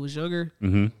thinking when we was younger.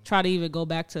 Mm-hmm. Try to even go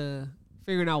back to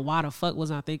figuring out why the fuck was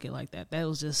I thinking like that. That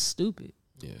was just stupid.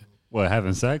 Yeah. What,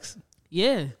 having sex?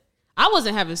 Yeah, I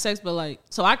wasn't having sex, but like,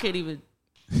 so I can't even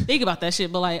think about that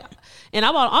shit. But like, and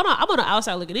I'm on the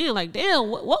outside looking in, like, damn,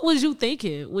 what was you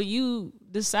thinking when you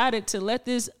decided to let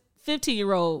this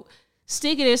 15-year-old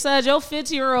stick it inside your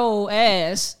 50-year-old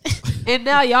ass, and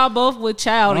now y'all both with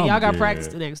child and y'all got practice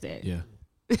the next day. Yeah.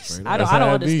 I don't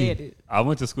understand it. I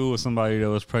went to school with somebody that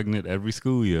was pregnant every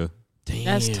school year. Damn.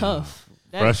 That's tough.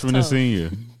 Freshman and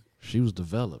senior. She was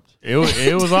developed. It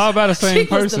was all about the same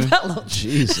person.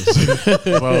 Jesus.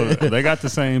 So they got the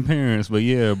same parents, but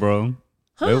yeah, bro.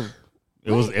 Huh?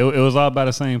 It was all about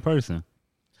the same person.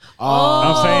 Oh,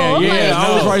 I'm saying, yeah,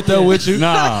 I was right there with you.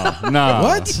 Nah.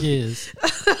 What? Yes.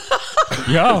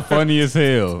 Y'all funny as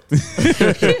hell.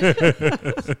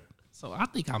 So I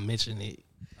think I mentioned it.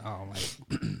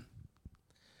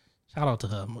 Shout out to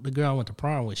her. The girl I went to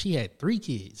prom with, she had 3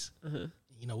 kids.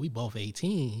 You know, we both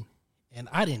 18. And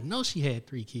I didn't know she had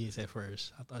 3 kids at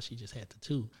first. I thought she just had the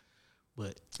 2.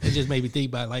 But it just made me think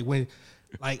about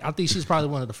I think she's probably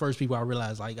one of the first people I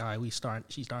realized, like, all right,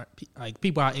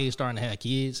 people our age starting to have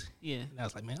kids. Yeah. And I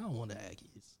was like, man, I don't want to have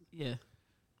kids. Yeah.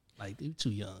 Like, they're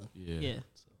too young. Yeah.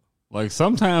 Like,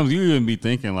 sometimes you even be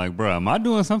thinking, like, bro, am I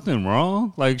doing something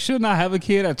wrong? Like, shouldn't I have a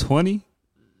kid at 20?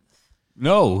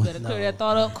 No. Better clear that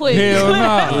thought up quick. Hell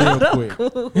nah.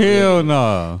 Hell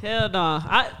nah. Hell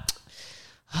nah.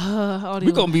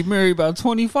 We gonna be married by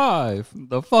 25.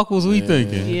 The fuck was we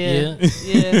thinking? Yeah.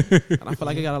 And I feel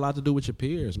like it got a lot to do with your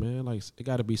peers, man. Like, it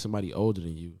got to be somebody older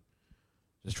than you,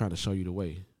 just trying to show you the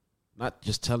way, not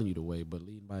just telling you the way, but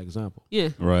leading by example. Yeah.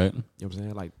 Right. You know what I'm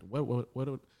saying? Like,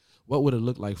 what would it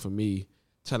look like for me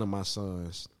telling my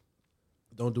sons,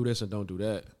 don't do this and don't do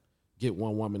that, get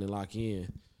one woman and lock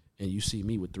in, and you see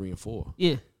me with 3 and 4?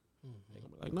 Yeah. I'm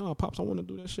like, no, pops, I want to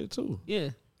do that shit too.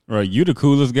 Yeah. Right, you the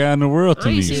coolest guy in the world to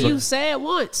I me. ain't seen you sad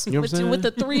once You know what I'm with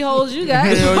the 3 holes you got.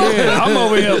 Hell yeah, I'm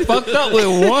over here fucked up with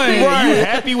 1. Right. You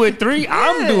happy with 3?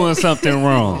 I'm doing something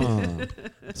wrong.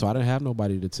 So I didn't have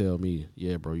nobody to tell me,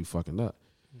 yeah, bro, you fucking up.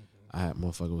 I had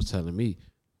motherfucker was telling me,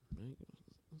 man,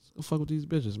 let's go fuck with these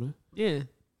bitches, man. Yeah.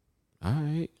 All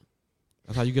right.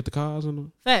 That's how you get the cars in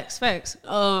them. Facts.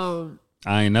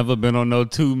 I ain't never been on no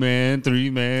 2-man,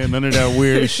 3-man, none of that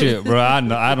weird shit, bro. I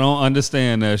don't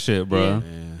understand that shit, bro.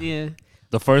 Yeah.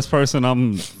 The first person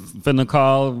I'm finna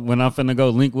call when I'm finna go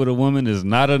link with a woman is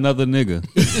not another nigga.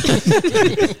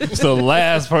 It's the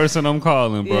last person I'm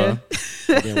calling, bro.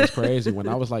 Yeah. It was crazy. When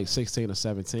I was like 16 or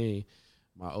 17,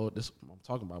 I'm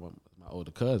talking about my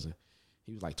older cousin,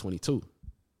 he was like 22.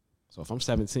 So if I'm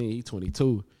 17, he's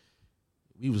 22.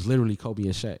 We was literally Kobe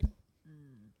and Shaq.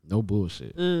 No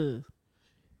bullshit.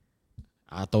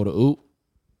 I throw the oop.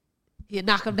 You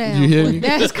knock him down. You hear me?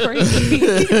 That's crazy.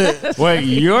 Wait,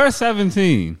 you're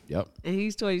 17. Yep. And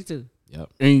he's 22. Yep.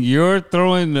 And you're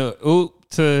throwing the oop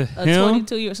to A him?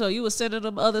 22-year-old. So you were sending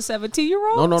them other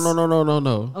 17-year-olds?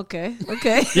 No. Okay.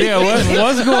 Yeah,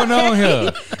 what's going on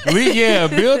here?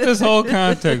 Build this whole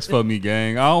context for me,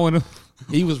 gang. I don't want to.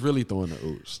 He was really throwing the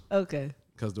oops. Okay.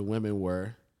 Because the women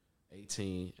were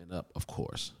 18 and up, of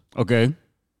course. Okay.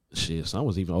 Shit, some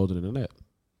was even older than that.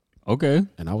 Okay.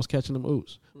 And I was catching them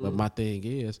oops. But my thing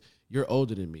is, you're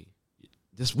older than me.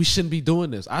 We shouldn't be doing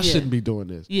this. I shouldn't be doing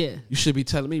this. Yeah. You should be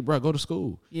telling me, bro, go to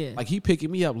school. Yeah. Like, he picking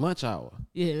me up lunch hour.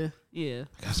 Yeah. I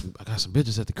got some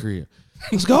bitches at the crib.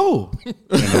 Let's go. In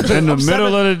the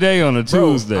middle of the day on a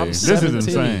Tuesday. I'm This is 17.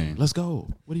 insane. Let's go.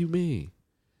 What do you mean?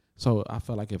 So I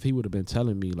felt like if he would have been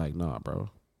telling me, like, nah, bro,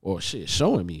 or shit,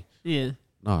 showing me, Yeah.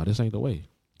 nah, this ain't the way.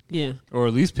 Yeah. Or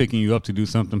at least picking you up to do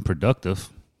something productive.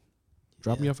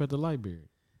 Drop me off at the library.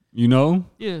 You know?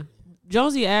 Yeah.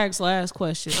 Jonesy asked last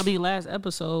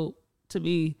episode to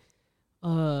me,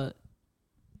 how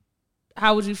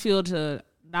would you feel to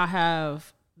not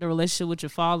have the relationship with your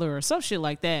father or some shit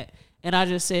like that? And I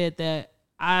just said that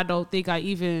I don't think I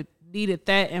even needed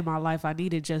that in my life. I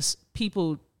needed just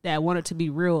people that wanted to be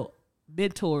real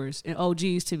mentors and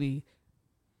OGs to me,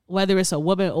 whether it's a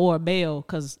woman or a male,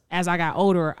 because as I got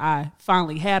older, I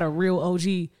finally had a real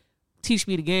OG teach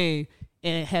me the game,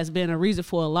 and it has been a reason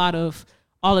for a lot of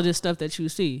all of this stuff that you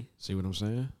see. See what I'm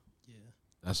saying? Yeah.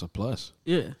 That's a plus.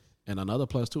 Yeah. And another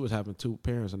plus, too, is having 2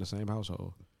 parents in the same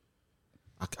household.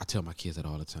 I tell my kids that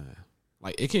all the time.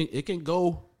 Like, it can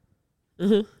go, you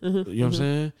know what I'm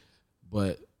saying?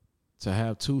 But to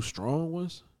have 2 strong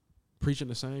ones preaching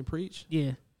the same preach,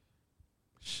 yeah,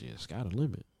 shit, sky the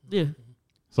limit. Yeah.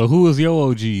 So who was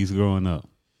your OGs growing up?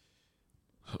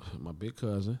 My big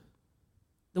cousin.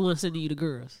 The one sending you the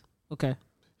girls. Okay.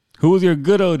 Who was your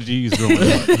good OGs growing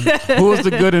up? Who was the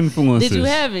good influences? Did you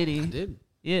have any? I didn't.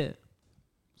 Yeah.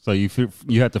 So you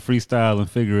had to freestyle and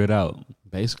figure it out.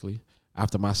 Basically.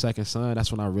 After my second son,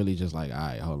 that's when I really just like, all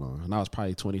right, hold on. And I was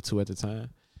probably 22 at the time.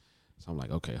 So I'm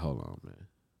like, okay, hold on, man.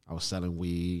 I was selling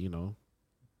weed, you know.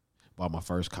 Bought my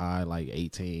first car at like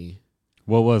 18.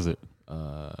 What was it?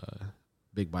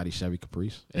 big body Chevy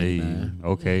Caprice. Hey,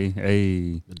 okay,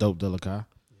 hey, the dope dealer car.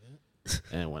 Yeah.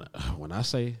 And when I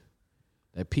say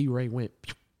that P rate went.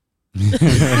 Nah,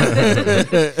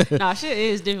 shit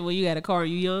is different when you got a car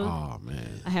and you young. Oh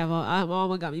man, my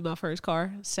mama got me my first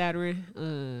car,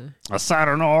 Saturn. A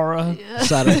Saturn Aura. Yeah.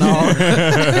 Saturn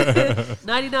Aura.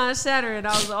 99 Saturn. I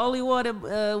was the only one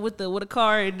with a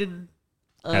car, and then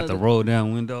had to roll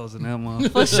down windows and that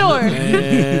motherfucker. For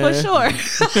sure.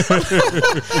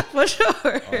 For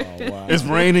sure. Oh, wow. It's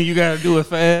raining. You got to do it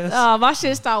fast. My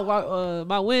shit stopped.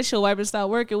 My windshield wiper stopped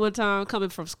working one time coming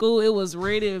from school. It was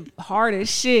raining hard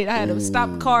as shit. I had to stop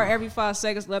the car every 5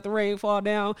 seconds, let the rain fall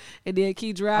down, and then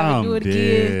keep driving, do it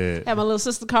again. Had my little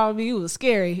sister call me. It was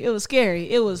scary. It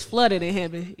was flooded in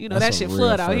heaven. You know, That's that shit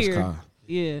flood out here. Car.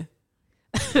 Yeah.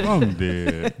 I'm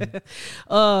dead.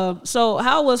 So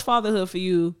how was fatherhood for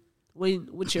you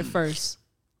with your first?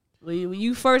 When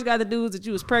you first got the news that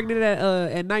you was pregnant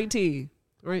at 19,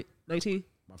 right? 19?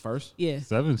 My first? Yeah.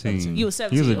 17. You was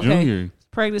 17. He was a junior.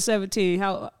 Pregnant 17.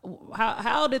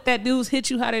 How did that news hit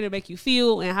you? How did it make you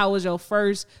feel? And how was your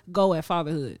first go at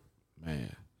fatherhood?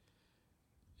 Man,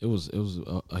 it was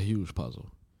a huge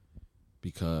puzzle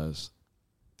because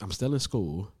I'm still in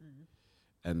school,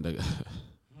 and the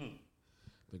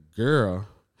girl,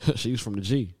 she's from the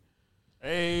G.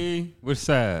 Hey, which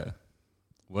side?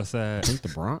 What side? I think the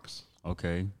Bronx.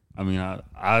 Okay. I mean,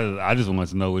 I just wanted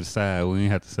to know which side. We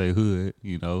ain't have to say hood,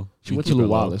 you know. She went to Lew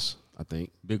Wallace, I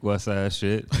think. Big West Side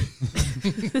shit.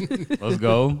 Let's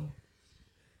go.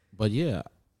 But yeah,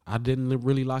 I didn't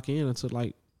really lock in until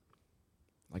like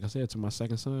I said, till my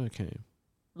second son came.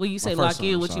 When you say lock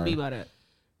in, what you mean by that?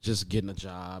 Just getting a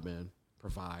job and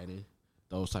providing,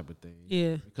 those type of things.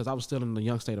 Yeah. Because I was still in the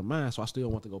young state of mind, so I still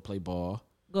want to go play ball.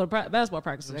 Go to basketball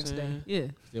practice the next day. Yeah.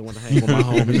 Still want to hang with my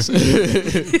homies.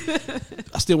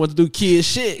 I still want to do kid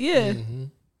shit. Yeah. Mm-hmm.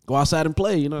 Go outside and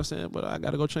play, you know what I'm saying? But I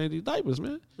got to go change these diapers,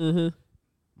 man. Mm-hmm.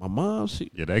 My mom,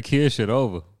 that kid shit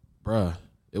over. Bruh,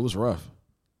 it was rough.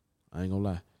 I ain't gonna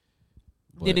lie.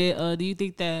 But do you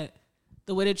think that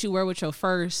the way that you were with your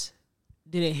first,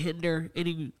 did it hinder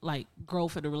any like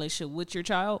growth in the relationship with your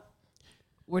child?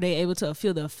 Were they able to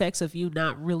feel the effects of you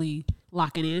not really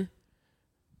locking in?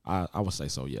 I would say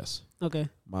so, yes. Okay.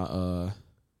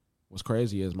 What's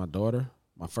crazy is my daughter,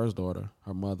 my first daughter,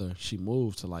 her mother, she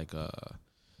moved to like I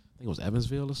think it was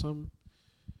Evansville or something.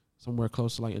 Somewhere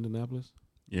close to like Indianapolis.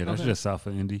 Yeah, that's just south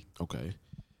of Indy. Okay.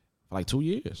 For like 2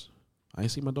 years. I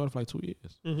ain't seen my daughter for like 2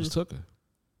 years. Just took her.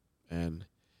 And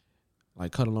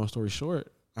like cut a long story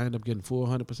short, I ended up getting full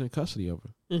 100% custody of her.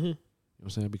 You know what I'm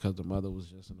saying? Because the mother was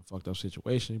just in a fucked up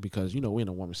situation because, you know, we're in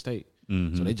a woman's state.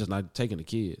 So they just not taking the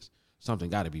kids. Something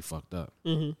got to be fucked up.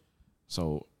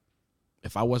 So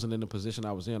if I wasn't in the position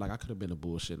I was in, like I could have been a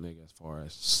bullshit nigga as far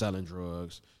as selling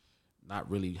drugs, not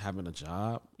really having a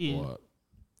job, or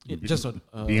just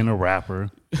being a rapper.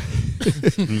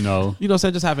 You know what I'm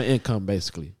saying? Just having income,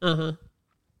 basically.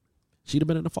 She'd have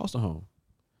been in a foster home.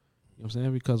 You know what I'm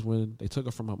saying? Because when they took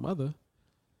her from her mother,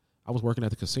 I was working at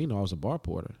the casino. I was a bar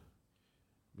porter.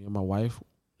 Me and my wife,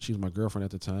 she was my girlfriend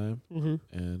at the time,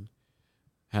 and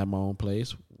had my own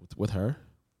place with her.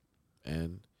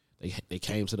 And they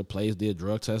came to the place, did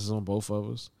drug tests on both of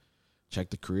us,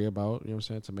 checked the crib out, you know what I'm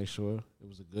saying, to make sure it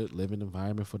was a good living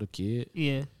environment for the kid.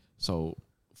 Yeah. So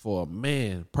for a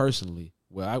man, personally,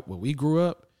 where we grew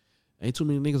up, ain't too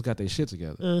many niggas got their shit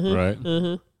together.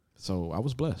 Right. So I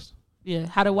was blessed. Yeah.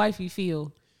 How did wifey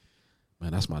feel?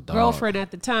 Man, that's my dog. Girlfriend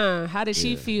at the time. How did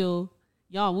she feel?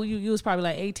 Y'all, you was probably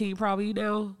like 18 probably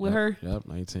now with her? Yep,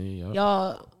 19, yep.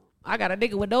 Y'all, I got a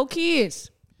nigga with no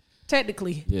kids,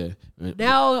 technically. Yeah.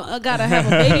 Now I gotta have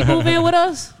a baby move in with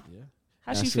us? Yeah.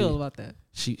 How she feel about that?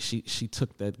 She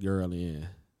took that girl in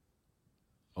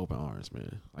open arms,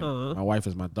 man. Like my wife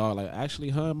is my dog. Like actually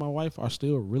her and my wife are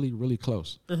still really, really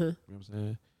close. You know what I'm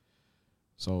saying?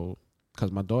 So,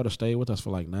 because my daughter stayed with us for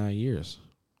like 9 years.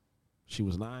 She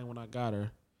was 9 when I got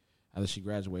her. After she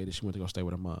graduated, she went to go stay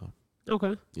with her mom.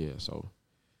 Okay. Yeah, so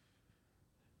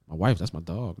my wife, that's my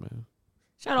dog, man.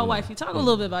 Shout out wifey. Talk a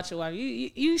little bit about your wife.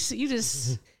 You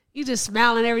just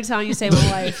smiling every time you say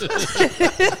my wife.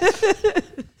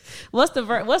 What's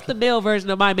the male version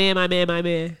of my man?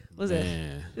 What's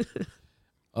that?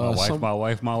 My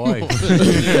wife.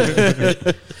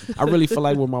 I really feel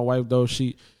like with my wife though,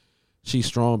 she's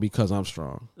strong because I'm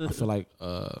strong. I feel like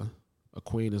a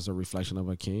queen is a reflection of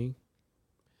a king.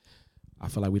 I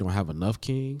feel like we don't have enough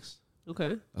kings.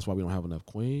 Okay. That's why we don't have enough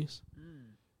queens. You know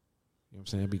what I'm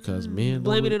saying? Because men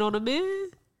blaming it on the men.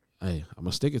 Hey, I'm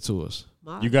gonna stick it to us.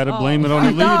 You gotta blame it on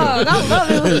the leader. I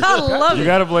love it. You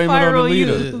gotta blame it on the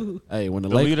leader. Hey, when the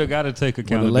leader gotta take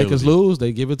accountability. When the Lakers lose,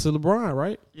 they give it to LeBron,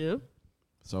 right? Yeah.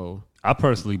 So I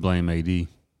personally blame AD.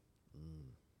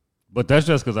 But that's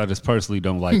just because I just personally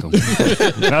don't like him.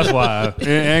 That's why. It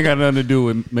ain't got nothing to do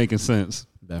with making sense.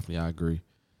 Definitely, I agree.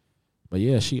 But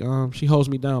yeah, she holds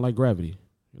me down like gravity.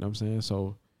 You know what I'm saying?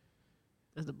 So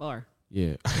that's the bar.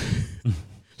 Yeah.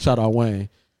 Shout out Wayne.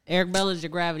 Eric Bellinger's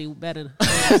gravity better.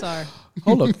 I'm sorry.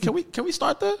 Hold up. Can we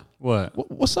start there? What?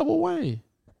 What's up with Wayne?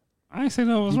 I ain't say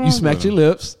nothing was wrong. You smacked your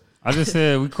lips. I just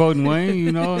said we quoting Wayne,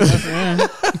 you know.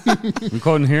 We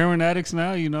quoting heroin addicts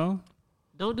now, you know.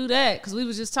 Don't do that, because we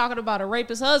was just talking about a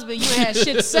rapist husband. You ain't had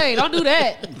shit to say. Don't do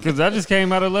that. Because I just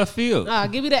came out of left field. Nah,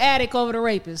 give me the addict over the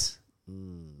rapist.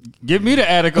 Give me the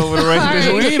attic over the rapist.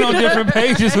 Right. We ain't on different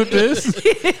pages with this.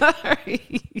 All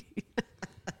right.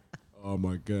 Oh,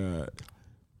 my God.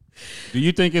 Do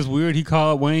you think it's weird he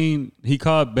called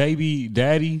baby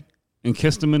daddy and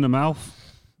kissed him in the mouth?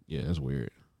 Yeah, that's weird.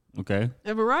 Okay.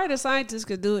 And Mariah, the scientist,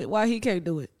 could do it. Why he can't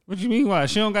do it? What you mean why?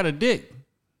 She don't got a dick.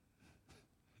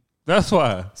 That's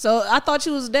why. So I thought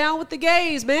you was down with the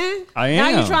gays, man. I am.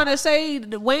 Now you trying to say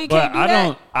that Wayne can't do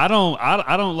that? I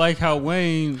don't like how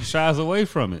Wayne shies away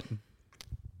from it,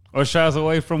 or shies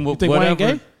away from whatever. Wayne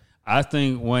gay? I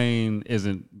think Wayne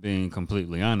isn't being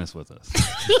completely honest with us.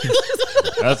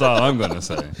 That's all I'm gonna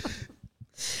say.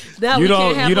 Now you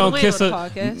don't kiss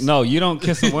a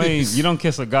Wayne. You don't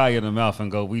kiss a guy in the mouth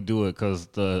and go, "We do it because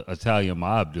the Italian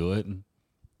mob do it."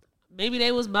 Maybe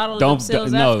they was modeling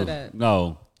themselves after that.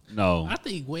 No. I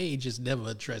think Wade just never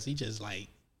addressed. He just like,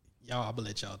 y'all, I'm gonna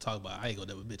let y'all talk about it. I ain't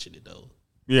gonna never mention it though.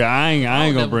 Yeah, I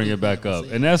ain't gonna bring it back up.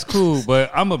 And that's cool,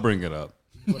 but I'm gonna bring it up.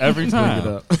 Every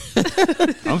time.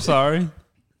 I'm sorry.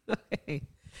 Okay.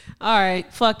 All right,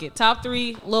 fuck it. Top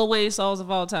 3 Lil Wayne songs of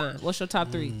all time. What's your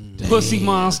top 3? Pussy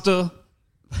Monster.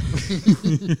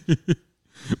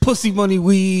 Pussy Money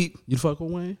Weed. You fuck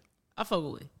with Wayne? I fuck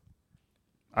with Wayne.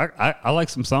 I like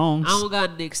some songs. I don't got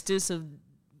an extensive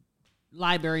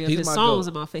library of his songs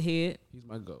in my head. He's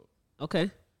my GOAT.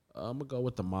 Okay. I'm gonna go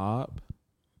with The Mob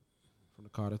from the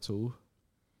Carter 2.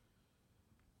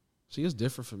 See, it's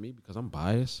different for me because I'm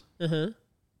biased.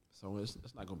 So it's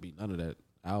not gonna be none of that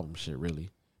album shit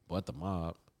really. But The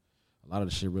Mob, a lot of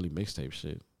the shit really mixtape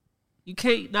shit. You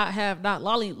can't not have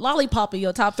Lollipop in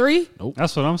your top 3. Nope.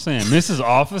 That's what I'm saying. Mrs.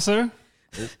 Officer.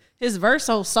 Nope. His verse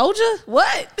on Soldier?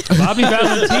 What? Bobby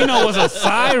Valentino was a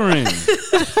siren.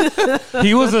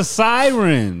 He was a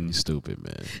siren. You stupid,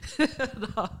 man.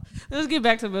 No. Let's get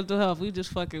back to mental health. We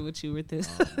just fucking with you with this.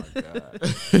 Oh, my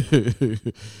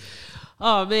God.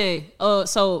 Oh, man.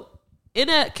 So in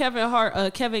that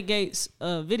Kevin Gates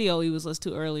video he was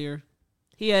listening to earlier,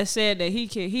 he had said that he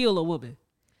can heal a woman.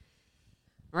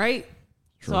 Right?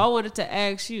 True. So I wanted to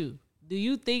ask you, do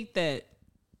you think that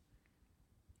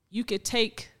you could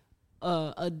take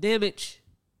a damaged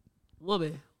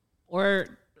woman, or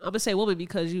I'm going to say woman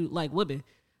because you like women,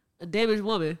 a damaged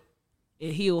woman,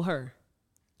 and heal her?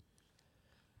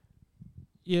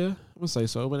 Yeah, I'm going to say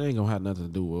so, but it ain't going to have nothing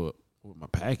to do with my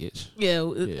package. Yeah,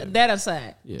 that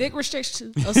aside. Yeah. Dick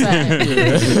restriction aside.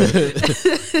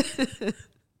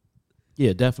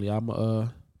 Yeah, definitely.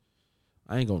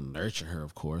 I ain't going to nurture her,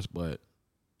 of course, but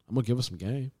I'm going to give her some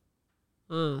game.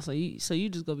 So you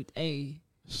just going to be,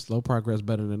 slow progress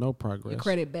better than no progress. Your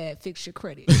credit bad, fix your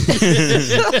credit.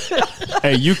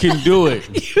 Hey, you can do it.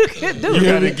 You can do it. You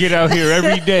got to get out here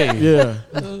every day. Yeah.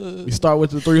 You start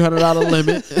with the $300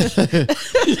 limit.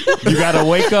 You got to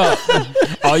wake up.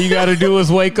 All you got to do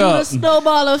is wake up. The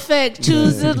snowball effect.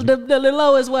 Choose the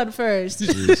lowest one first.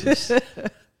 Jesus.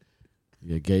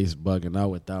 Yeah, Gates bugging out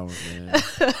with that one, man.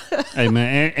 Hey,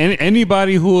 man,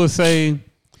 anybody who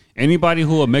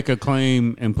will make a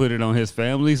claim and put it on his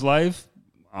family's life,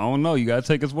 I don't know. You got to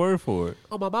take his word for it.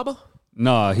 Oh, my mama?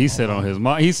 No, he said on his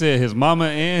mom. He said his mama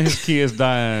and his kids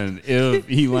dying if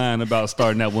he lying about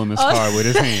starting that woman's car with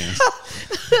his hands.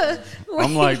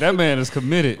 I'm like, that man is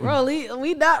committed. Bro,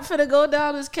 we not finna go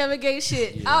down this Kevin Gates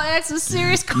shit. Yeah. I'll ask a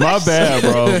serious question. My bad,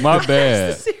 bro. My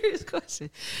bad. A serious question.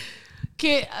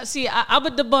 I'm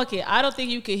a debunk it. I don't think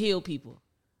you can heal people.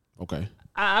 Okay.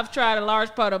 I've tried a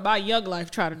large part of my young life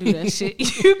trying to do that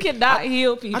shit. You cannot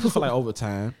heal people. I just feel like over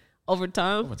time. Over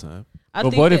time?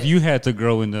 But what if you had to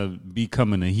grow into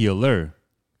becoming a healer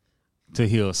to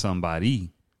heal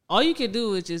somebody? All you can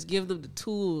do is just give them the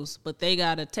tools, but they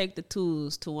got to take the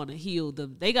tools to want to heal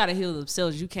them. They got to heal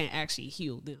themselves. You can't actually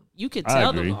heal them. You can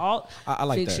tell them all, I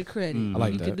like fix that. your credit. I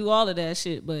like you that. can do all of that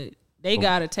shit, but they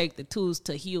got to take the tools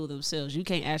to heal themselves. You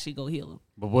can't actually go heal them.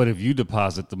 But what if you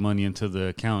deposit the money into the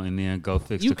account and then go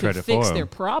fix the credit for them? You can fix their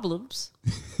problems,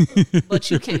 but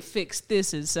you can't fix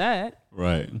this inside.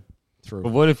 Right. True.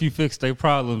 But what if you fix their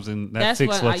problems and that's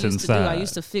fix what what's I used inside? to do. I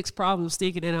used to fix problems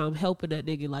thinking that I'm helping that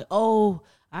nigga. Like, oh,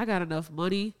 I got enough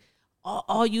money.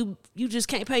 All you just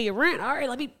can't pay your rent. All right,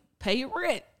 let me pay your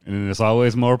rent. And there's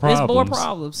always more problems. There's more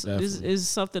problems. There's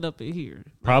something up in here.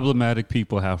 Problematic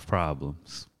people have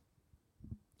problems.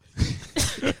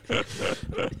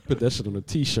 Put that shit on a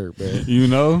T-shirt, man. You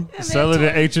know, yeah, sell it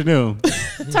at H&M.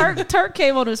 Turk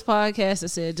came on this podcast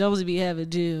and said Jonesy be having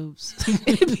gyms.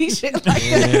 It be shit like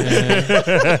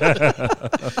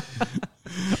that.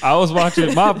 I was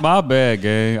watching my bad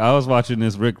gang. I was watching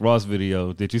this Rick Ross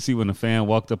video. Did you see when the fan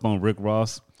walked up on Rick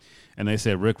Ross and they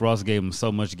said Rick Ross gave him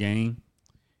so much game,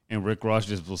 and Rick Ross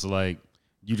just was like,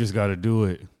 "You just got to do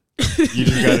it. You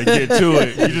just got to get to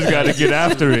it. You just got to get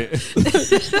after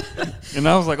it." And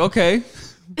I was like, okay.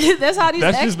 That's how these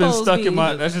That's just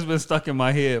been stuck in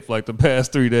my head for like the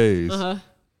past 3 days.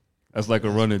 That's like a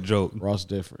running joke. Ross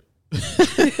different.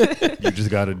 You just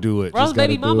got to do it. Ross'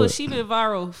 baby mama, she been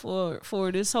viral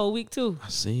for this whole week too. I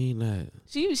seen that.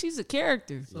 She's a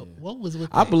character. So what was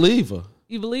with that? I believe her.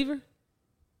 You believe her?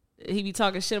 He be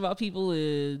talking shit about people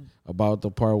and about the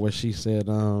part where she said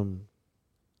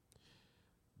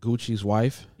Gucci's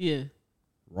wife. Yeah.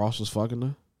 Ross was fucking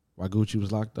her while Gucci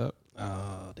was locked up.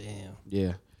 Oh, damn.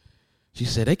 Yeah. She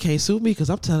said, they can't sue me because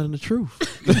I'm telling the truth.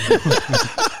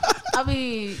 I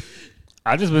mean,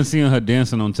 I just been seeing her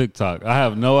dancing on TikTok. I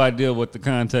have no idea what the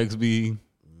context be.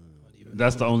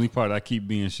 That's the only part I keep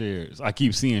being shared. I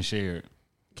keep seeing shared.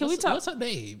 Can we talk? What's her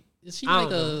name? Is she I like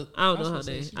don't know her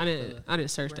name. I didn't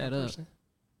search that up.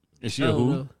 Is she a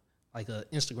who? Know. Like an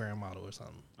Instagram model or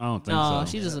something. I don't think so. No,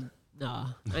 she's just a. Nah,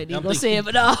 I ain't even gonna say it,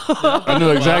 but no. I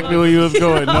knew exactly where you was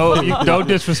going. No, don't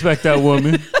disrespect that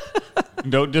woman.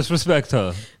 Don't disrespect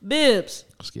her. Bibbs.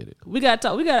 Let's get it. We gotta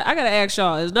talk. I gotta ask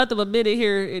y'all. There's nothing but minute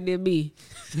here and then me.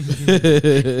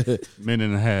 Minute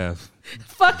and a half.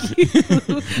 Fuck you.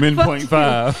 Min point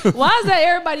 5. Why is that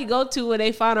everybody go to when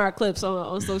they find our clips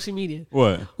on social media?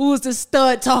 What? Who was the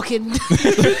stud talking?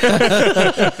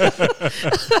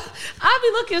 I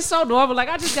be looking so normal. Like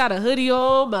I just got a hoodie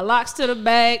on, my locks to the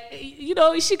back. You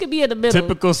know, she could be in the middle.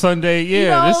 Typical Sunday,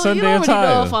 yeah. This Sunday you don't attire.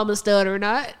 really know if I'm a stud or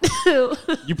not.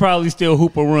 You probably still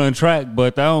hoop or run track,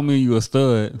 but that don't mean you a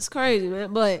stud. It's crazy,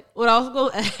 man. But what I was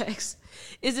gonna ask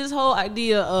is this whole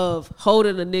idea of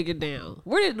holding a nigga down.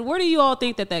 Where do you all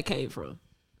think that came from?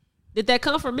 Did that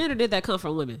come from men or did that come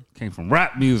from women? Came from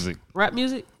rap music. Rap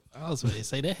music? I was going to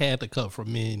say that had to come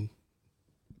from men.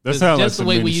 That sounds like just the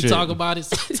way when you shit. talk about it,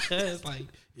 it's like,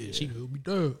 yeah, she held me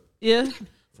down. Yeah.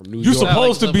 From New You York.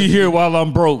 supposed to be here while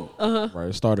I'm broke. Right,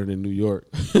 it started in New York.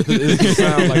 It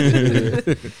sounds like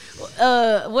it.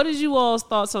 What is you all's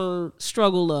thoughts on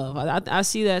struggle love? I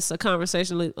see that's a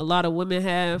conversation a lot of women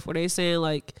have where they saying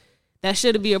like that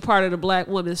shouldn't be a part of the black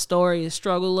woman's story is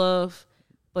struggle love.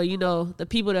 But you know, the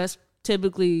people that's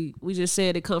typically, we just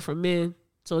said it come from men,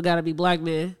 so it gotta be black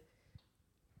men.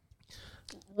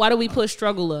 Why do we put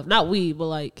struggle love? Not we, but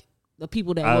like the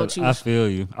people that want you. I feel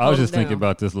you. I was just thinking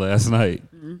about this last night.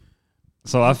 Mm-hmm.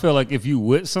 So I feel like if you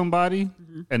with somebody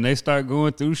and they start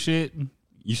going through shit,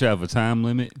 you should have a time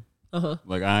limit.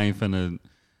 Like I ain't finna,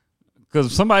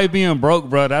 cause somebody being broke,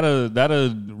 bro,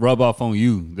 that'll rub off on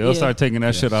you. They'll start taking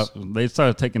that shit out. They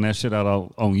start taking that shit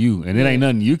out on you, and it ain't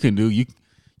nothing you can do.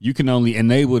 You can only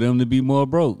enable them to be more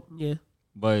broke. Yeah.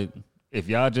 But if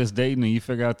y'all just dating and you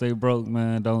figure out they broke,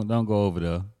 man, don't go over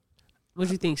there. What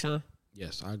you think, Sean?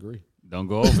 Yes, I agree. Don't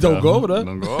go over there. Don't go over there.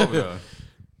 Don't go over there.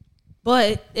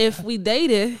 But if we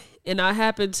dated and I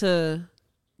happened to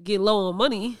get low on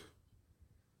money,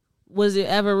 was it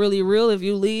ever really real if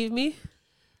you leave me?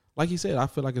 Like you said, I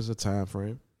feel like it's a time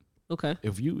frame. Okay.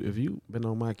 If you been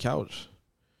on my couch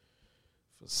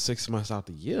for 6 months out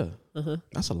the year,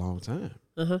 that's a long time.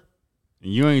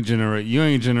 You ain't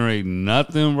generate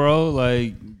nothing, bro.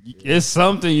 Like it's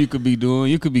something you could be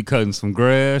doing. You could be cutting some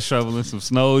grass, shoveling some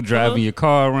snow, driving your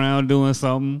car around, doing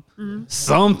something.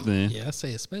 Something. Yeah, I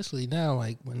say especially now,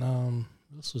 like when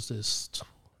this was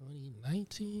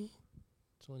 2019,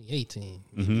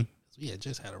 2018. We had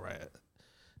just had a riot.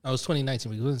 No, it was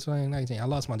 2019. It was 2019. I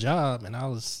lost my job and I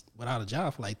was without a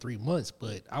job for like 3 months,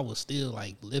 but I was still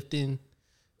like lifting,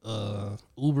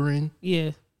 Ubering.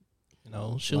 Yeah. You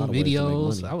know, shooting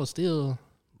videos. I was still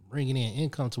bringing in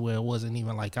income to where it wasn't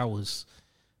even like I was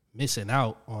missing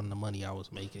out on the money I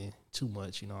was making too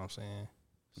much. You know what I'm saying?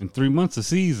 In 3 months a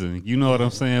season, you know what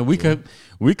I'm saying? We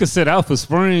could sit out for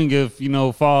spring if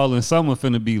fall and summer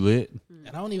finna be lit.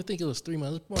 And I don't even think it was 3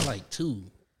 months. It was more like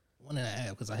 1.5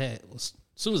 because as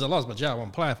soon as I lost my job, I'm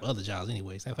applying for other jobs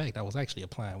anyways. In fact, I was actually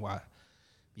applying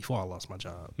before I lost my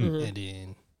job, and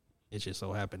then it just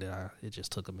so happened that it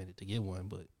just took a minute to get one,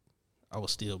 but I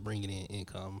was still bringing in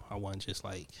income. I wasn't just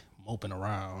like moping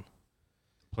around.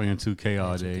 Playing 2K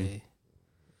all day.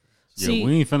 Yeah,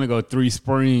 we ain't finna go 3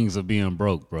 springs of being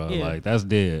broke, bro. Yeah. Like, that's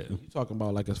dead. You talking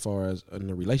about, like, as far as in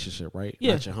a relationship, right?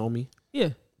 Yeah. Not your homie? Yeah.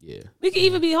 Yeah. We can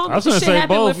even be homies. I was gonna say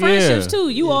both, with friendships too.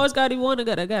 You always gotta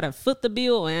gotta foot the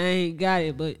bill, and I ain't got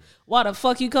it. But why the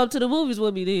fuck you come to the movies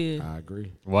with me then? I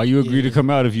agree. Why you agree to come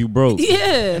out if you broke?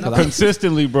 Yeah,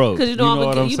 consistently broke. Because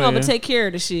I'm gonna take care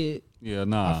of the shit. Yeah,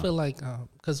 nah. I feel like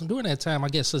because during that time, I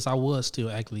guess since I was still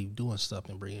actually doing stuff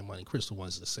and bringing money, Crystal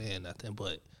wasn't saying nothing.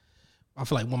 But I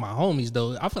feel like with my homies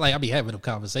though, I feel like I be having them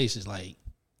conversations like,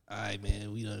 all right,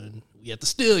 man, we at the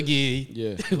still again.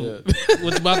 Yeah.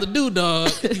 What you about to do, dog?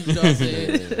 You know what I'm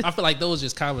saying? I feel like those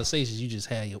just conversations you just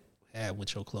had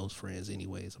with your close friends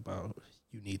anyways about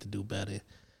you need to do better.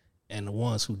 And the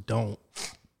ones who don't,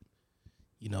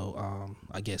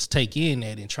 I guess take in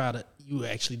that and try to, you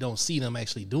actually don't see them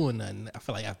actually doing nothing. I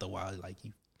feel like after a while, like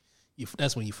you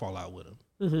that's when you fall out with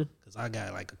them. Because I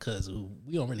got like a cousin who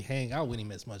we don't really hang out with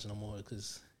him as much no more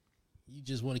because you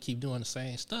just want to keep doing the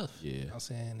same stuff. Yeah. You know what I'm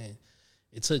saying? And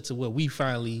it took to where we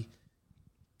finally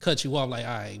cut you off like,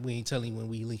 all right, we ain't telling you when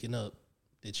we linking up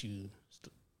that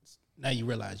now you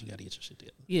realize you got to get your shit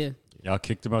together. Yeah. Y'all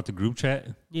kicked him out the group chat?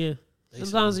 Yeah.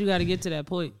 Sometimes you got to get to that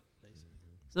point.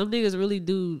 Some niggas really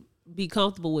do be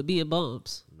comfortable with being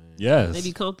bums. Yes. They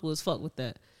be comfortable as fuck with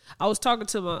that. I was talking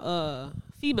to my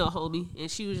female homie, and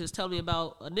she was just telling me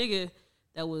about a nigga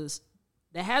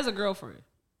that has a girlfriend.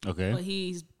 Okay. But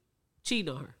he's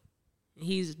cheating on her. And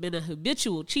he's been a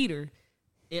habitual cheater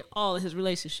in all of his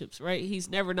relationships, right? He's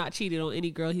never not cheated on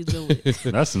any girl he's been with.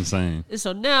 That's insane. And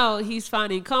so now he's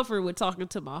finding comfort with talking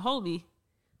to my homie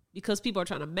because people are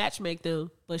trying to matchmake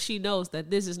them, but she knows that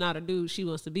this is not a dude she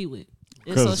wants to be with.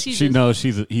 And so she knows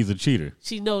he's a cheater.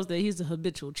 She knows that he's a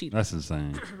habitual cheater. That's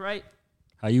insane. Right?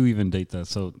 How you even date that?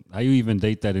 So how you even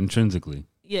date that intrinsically?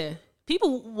 Yeah.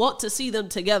 People want to see them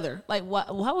together. Like, why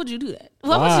would you do that?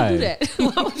 Why would you do that?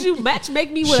 Why would you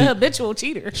matchmake me with a habitual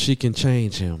cheater? She can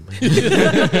change him.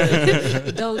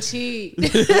 Don't cheat.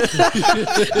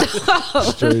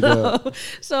 Straight up.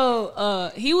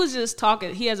 So he was just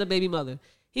talking. He has a baby mother.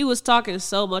 He was talking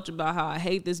so much about how I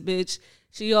hate this bitch.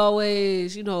 She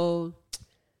always, doing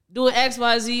X,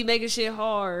 Y, Z, making shit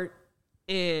hard.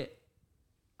 And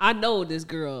I know this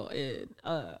girl, and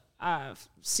I've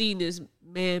seen this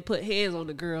man put hands on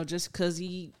the girl just because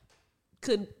he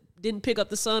didn't pick up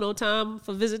the son on time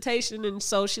for visitation, and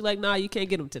so she like, nah, you can't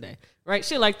get him today, right?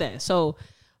 Shit like that. So,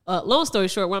 long story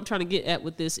short, what I'm trying to get at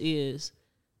with this is,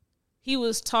 he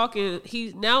was talking.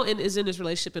 He now is in this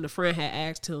relationship, and a friend had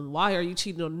asked him, "Why are you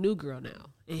cheating on a new girl now?"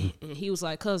 And he was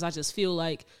like, "Cause I just feel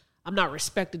like I'm not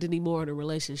respected anymore in a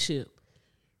relationship."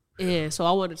 And so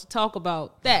I wanted to talk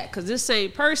about that because this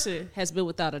same person has been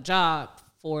without a job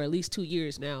for at least 2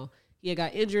 years now. He had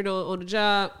got injured on the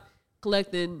job,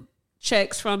 collecting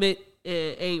checks from it,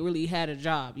 and ain't really had a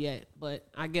job yet. But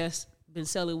I guess been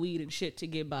selling weed and shit to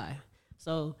get by.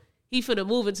 So he finna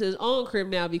move into his own crib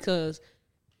now because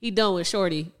he done with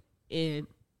Shorty and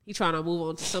he trying to move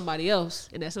on to somebody else,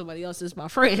 and that somebody else is my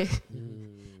friend.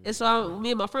 And so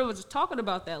me and my friend was just talking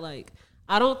about that. Like,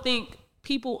 I don't think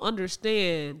people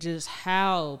understand just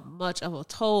how much of a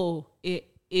toll it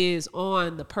is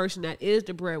on the person that is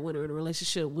the breadwinner in a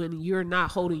relationship when you're not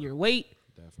holding your weight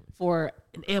for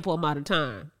an ample amount of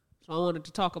time. So I wanted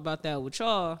to talk about that with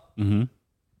y'all. Mm-hmm.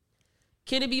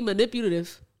 Can it be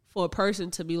manipulative for a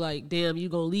person to be like, damn, you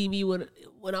gonna leave me when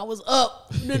I was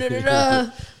up,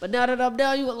 but now that I'm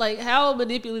down, you like, how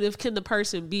manipulative can the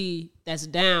person be that's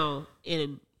down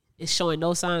and is showing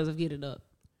no signs of getting up?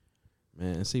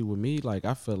 Man, see, with me, like,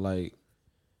 I feel like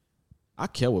I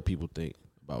care what people think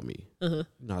about me. You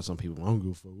know how some people, I don't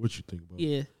give a fuck what you think about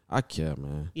me. Yeah. I care,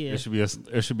 man. Yeah.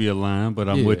 There should be a line, but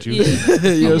I'm with you.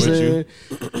 Yeah. You know what I'm saying?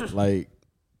 Like,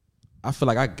 I feel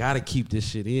like I gotta keep this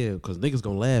shit in because niggas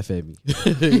gonna laugh at me.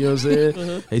 You know what I'm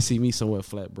saying? They see me somewhat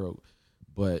flat broke.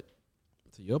 But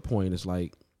to your point, it's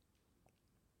like,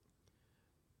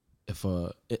 if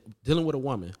dealing with a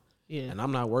woman, and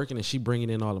I'm not working and she bringing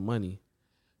in all the money,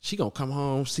 she gonna come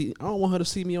home. I don't want her to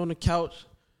see me on the couch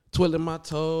twiddling my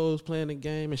toes, playing the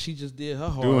game, and she just did her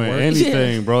hard doing work.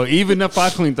 anything, bro. Even if I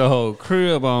cleaned the whole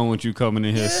crib, I don't want you coming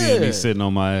in here seeing me sitting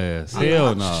on my ass.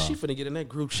 Hell no. She finna get in that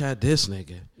group chat, this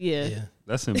nigga. Yeah.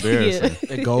 That's embarrassing.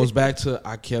 It goes back to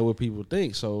I care what people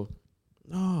think. So,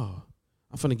 no.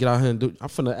 I'm finna get out here and I'm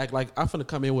finna act like I'm finna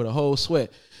come in with a whole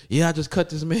sweat. Yeah, I just cut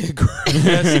this man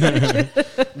grass.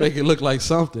 Make it look like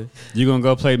something. You gonna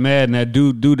go play Madden at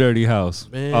Do Dirty House,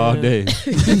 man, all day.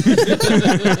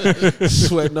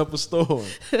 Sweating up a storm.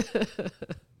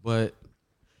 But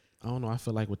I don't know. I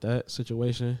feel like with that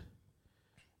situation,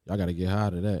 y'all gotta get her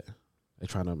out of that. They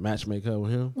trying to matchmake her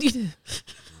with him.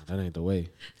 That ain't the way.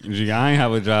 I ain't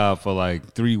have a job for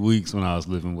like 3 weeks when I was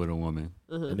living with a woman.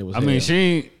 And it was she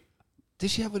ain't. Did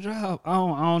she have a job? I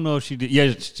don't know if she did.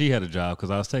 Yeah, she had a job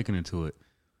because I was taking her to it.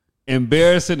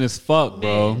 Embarrassing as fuck,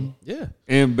 bro. Man. Yeah.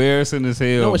 Embarrassing as hell,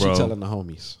 you know what bro. she telling the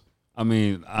homies? I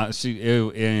mean,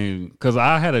 because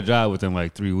I had a job within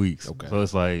like 3 weeks. Okay. So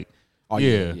it's like,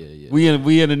 yeah.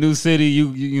 We in a new city.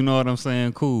 You know what I'm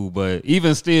saying? Cool. But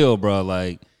even still, bro,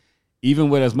 like,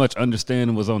 even with as much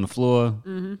understanding was on the floor,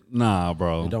 nah,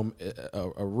 bro. It don't,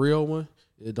 a real one,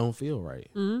 it don't feel right.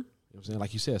 You know what I'm saying?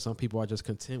 Like you said, some people are just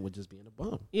content with just being a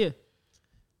bum. Yeah.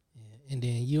 And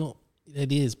then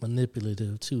it is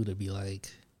manipulative too to be like,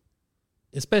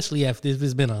 especially after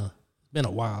it's been a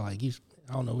while. Like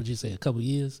I don't know what you say, a couple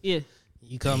years. Yeah.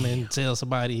 You come and tell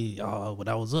somebody, oh, when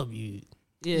I was up,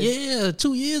 Yeah,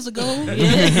 2 years ago.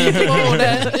 Yeah. Come on,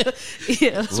 that.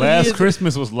 Yeah. Last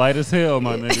Christmas was light as hell,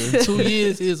 my nigga. 2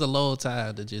 years is a long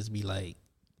time to just be like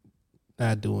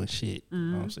not doing shit. You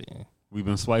know what I'm saying? We've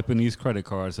been swiping these credit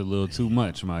cards a little too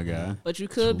much, my guy. But you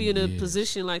could be in a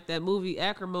position like that movie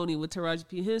Acrimony with Taraji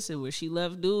P. Henson, where she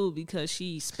left dude because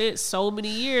she spent so many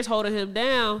years holding him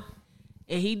down.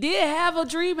 And he did have a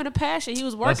dream and a passion. He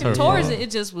was working towards it.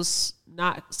 It just was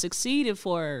not succeeding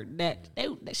for her. That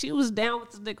she was down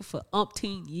with this nigga for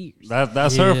umpteen years.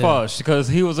 That's her fault because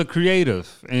he was a creative,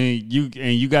 and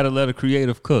you got to let a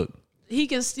creative cook. He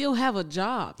can still have a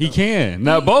job. He can.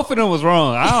 Now both of them was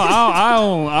wrong. I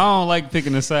don't like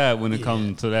picking a side when it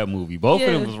comes to that movie. Both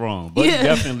of them was wrong, but he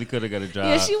definitely could have got a job.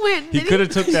 Yeah, she went. He could have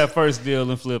took that first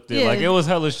deal and flipped it. Yeah. Like it was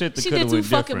hella shit that could have went different. She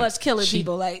did too fucking much killing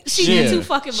people. Like she did too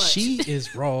fucking much. She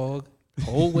is wrong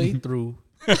whole way through.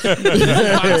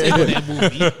 That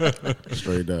movie.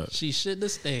 Straight up. She shouldn't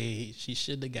have stayed. She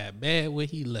shouldn't have got mad when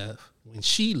he left. When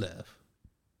she left.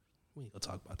 We ain't gonna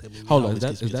talk about that movie. Hold on,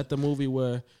 is that the movie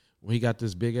where when he got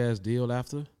this big ass deal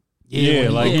after? Yeah,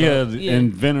 like he had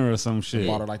inventor or some shit.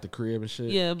 Bought her like the crib and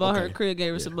shit. Yeah, bought her crib,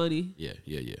 gave her some money. Yeah,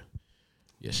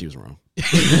 she was wrong. I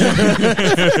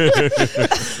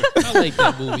like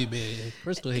that movie, man.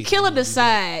 Crystal hates Killing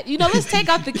aside, let's take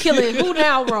out the killing. Who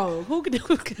now wrong? Who can do?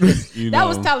 That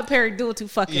was Tyler Perry doing too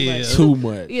fucking much. Too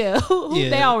much. Yeah, who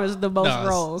now is the most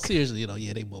wrong? Seriously,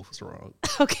 they both was wrong.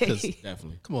 Okay,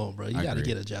 definitely. Come on, bro. You got to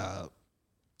get a job.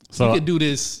 So you can do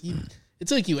this. It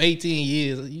took you 18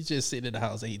 years. You just sitting in the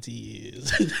house 18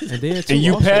 years. and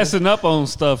you passing up on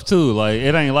stuff too. Like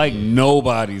it ain't like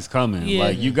nobody's coming. Yeah.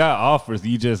 Like you got offers,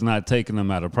 you just not taking them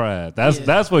out of pride.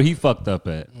 That's where he fucked up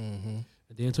at. Mm-hmm.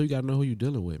 And then too, you gotta know who you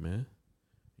dealing with, man. You know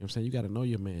what I'm saying? You gotta know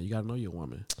your man. You gotta know your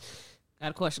woman. Got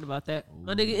a question about that.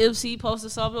 My nigga MC posted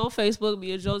something on Facebook.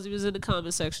 Me and Jonesy was in the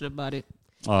comment section about it.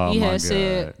 Oh, he my had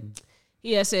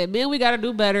God. said, men, we got to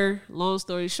do better. Long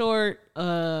story short.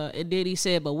 And then he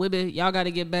said, but women, y'all got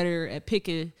to get better at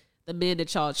picking the men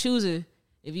that y'all choosing.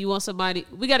 If you want somebody,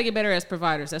 we got to get better as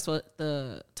providers. That's what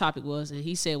the topic was. And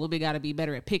he said, women got to be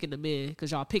better at picking the men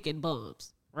because y'all picking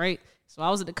bums, right? So I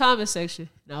was in the comment section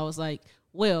and I was like,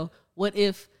 well, what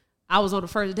if I was on the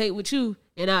first date with you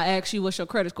and I asked you what's your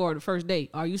credit score on the first date?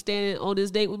 Are you staying on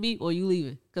this date with me or are you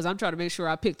leaving? Because I'm trying to make sure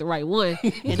I pick the right one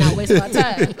and not waste my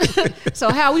time. So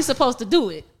how are we supposed to do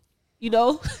it?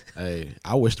 Hey,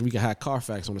 I wish we could have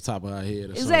Carfax on the top of our head.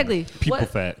 Or exactly. People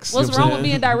facts. What's wrong with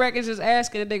being direct and just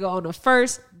asking a nigga on the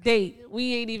first date?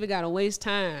 We ain't even got to waste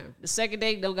time. The second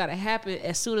date don't got to happen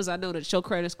as soon as I know that your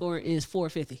credit score is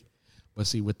 450. But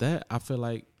see, with that, I feel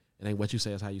like it ain't what you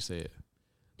say, it's how you say it.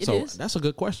 It so is. That's a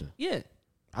good question. Yeah.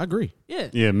 I agree.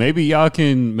 Yeah. Maybe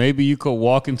you could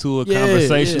walk into a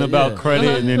conversation about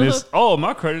credit and then it's,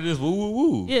 my credit is woo woo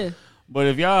woo. Yeah. But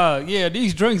if y'all,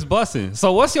 these drinks busting.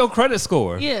 So what's your credit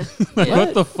score? Yeah.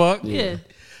 What the fuck? Yeah.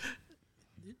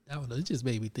 I don't know. It just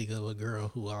made me think of a girl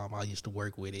who I used to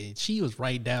work with, and she was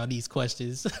writing down these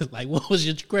questions like, "What was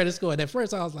your credit score?" And at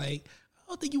first, I was like, "I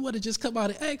don't think you want to just come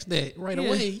out and ask that right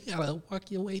away. You gotta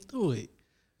walk your way through it."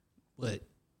 But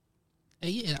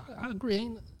I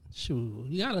agree. Shoot,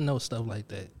 you gotta know stuff like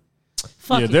that.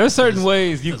 There's certain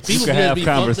ways you can have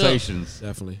conversations.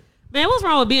 Definitely. Man, what's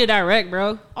wrong with being direct,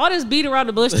 bro? All this beat around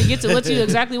the bush to get to what you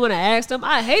exactly want to ask them.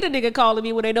 I hate a nigga calling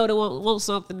me when they know they want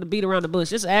something to beat around the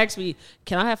bush. Just ask me,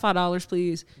 can I have $5,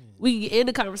 please? We can end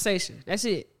the conversation. That's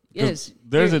it. Yes.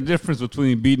 There's a difference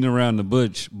between beating around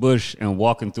the bush and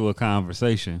walking through a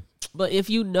conversation. But if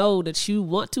you know that you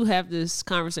want to have this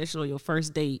conversation on your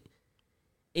first date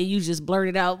and you just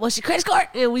blurted out, what's your credit score?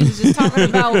 And we was just talking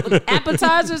about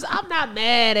appetizers, I'm not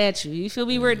mad at you. You feel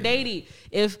me? We're dating.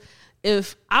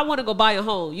 If I want to go buy a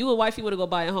home, you and wifey want to go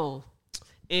buy a home,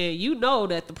 and you know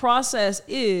that the process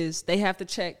is they have to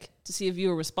check to see if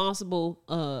you're a responsible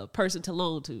person to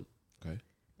loan to. Okay.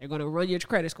 They're going to run your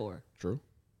credit score. True.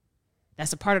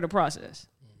 That's a part of the process.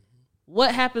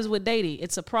 What happens with dating?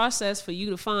 It's a process for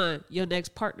you to find your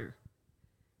next partner.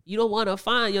 You don't want to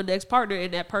find your next partner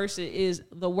and that person is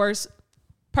the worst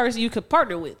person you could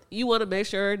partner with. You want to make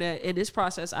sure that in this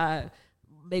process, I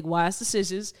make wise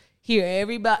decisions, hear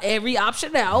every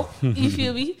option out. You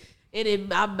feel me?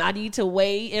 And then I need to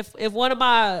weigh if one of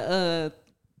my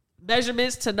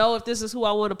measurements to know if this is who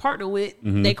I want to partner with,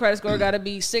 their credit score got to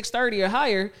be 630 or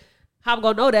higher. How I'm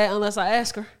gonna know that unless I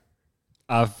ask her?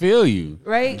 I feel you.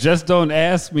 Right? Just don't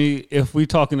ask me if we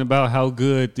talking about how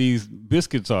good these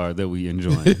biscuits are that we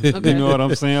enjoy. Okay. You know what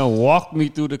I'm saying? Walk me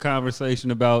through the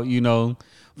conversation about,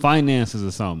 finances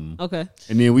or something. Okay.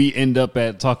 And then we end up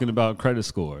at talking about credit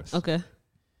scores. Okay.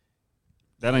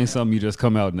 That ain't something you just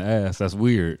come out and ask. That's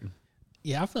weird.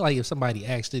 Yeah, I feel like if somebody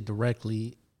asked it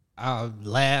directly, I'll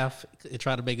laugh and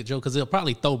try to make a joke because it'll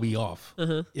probably throw me off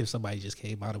if somebody just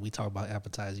came out and we talk about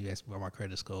appetizers, you ask me about my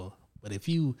credit score. But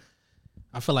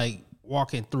I feel like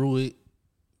walking through it,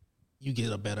 you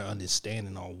get a better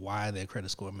understanding on why their credit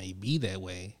score may be that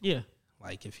way. Yeah.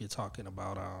 Like if you're talking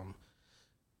about,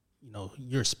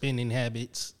 your spending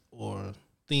habits or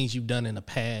things you've done in the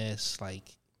past,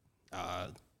 like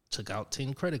took out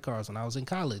 10 credit cards when I was in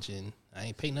college and I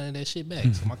ain't paid none of that shit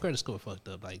back. So my credit score fucked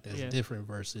up. Like that's different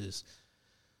versus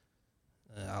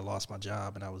I lost my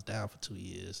job and I was down for 2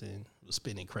 years and was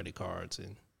spending credit cards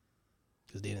and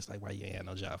because then it's like, why you ain't had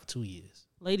no job for 2 years?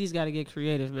 Ladies got to get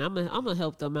creative, man. I'm gonna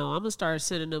help them out. I'm gonna start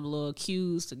sending them little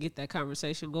cues to get that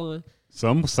conversation going.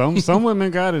 Some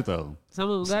women got it though. Some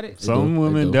of them got it. Some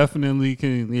women definitely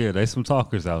can. Yeah, there's some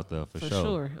talkers out there for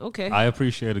sure. Okay. I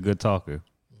appreciate a good talker.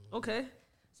 Okay.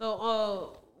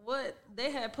 So, what they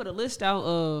had put a list out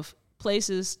of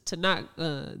places to not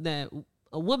that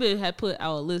a woman had put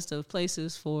out a list of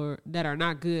places that are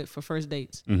not good for first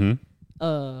dates. Mm-hmm.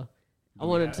 I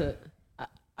wanted to.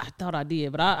 I thought I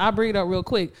did, but I'll bring it up real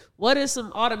quick. What is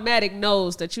some automatic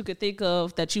no's that you could think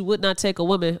of that you would not take a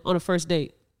woman on a first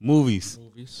date? Movies.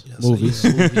 Yes, Movies.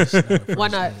 Why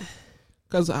not?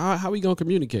 Because how we gonna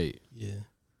communicate? Yeah.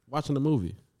 Watching the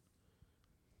movie.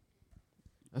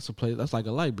 That's a place. That's like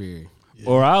a library. Yeah.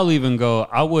 Or I'll even go,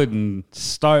 I wouldn't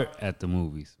start at the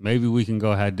movies. Maybe we can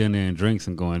go have dinner and drinks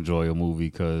and go enjoy a movie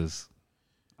because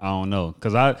I don't know.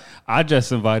 Because I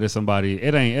just invited somebody.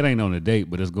 It ain't on a date,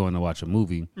 but it's going to watch a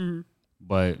movie. Mm-hmm.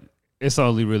 But it's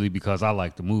only really because I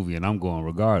like the movie and I'm going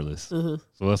regardless. Mm-hmm.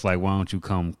 So it's like, why don't you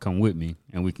come with me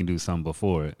and we can do something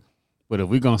before it. But if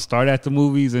we're going to start at the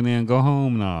movies and then go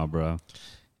home, nah, bro.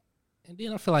 And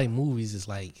then I feel like movies is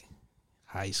like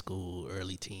high school,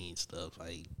 early teen stuff.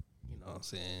 Like, you know what I'm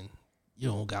saying? You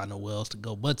don't got nowhere else to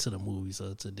go but to the movies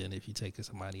or to dinner if you're taking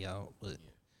somebody out. But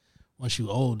once you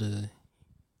older,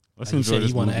 let's like enjoy this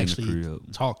you want to movie actually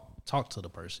talk to the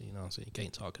person. You know what I'm saying? You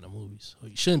can't talk in the movies. Or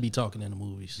you shouldn't be talking in the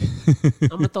movies. I'm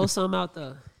going to throw something out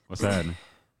there. What's happening?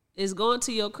 Is going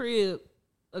to your crib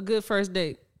a good first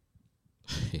date?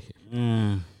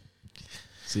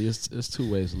 See, it's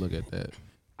two ways to look at that.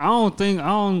 Go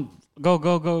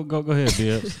ahead,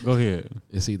 Bibbs. Go ahead.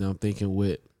 It's either I'm thinking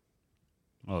with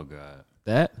oh God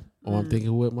that or I'm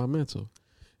thinking with my mental.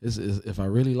 It's if I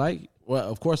really like, well,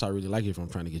 of course I really like it if I'm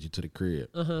trying to get you to the crib.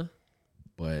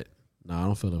 But no, I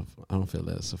don't feel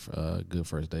that's a good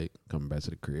first date coming back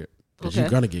to the crib because you're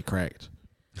gonna get cracked.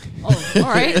 Oh, all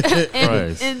right.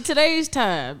 And in today's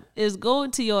time, is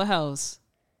going to your house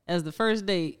as the first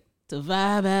date to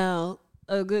vibe out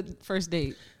a good first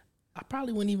date? I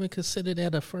probably wouldn't even consider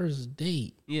that a first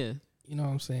date. Yeah. You know what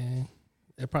I'm saying?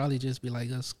 It'd probably just be like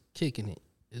us kicking it.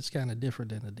 It's kind of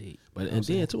different than a date. But and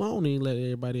then too, I don't even let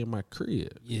everybody in my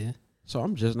crib. Yeah. So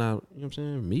I'm just not, you know what I'm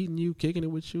saying, meeting you, kicking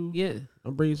it with you. Yeah.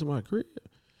 I'm bringing you to my crib.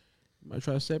 You might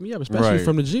try to set me up, especially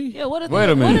from the G. Yeah, what if Wait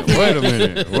a minute. And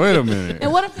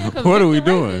what if they're what are we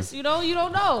doing? Rapist? You know, you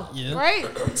don't know, right?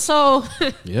 So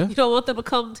yeah. You don't want them to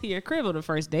come to your crib on the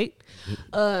first date.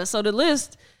 So the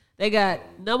list, they got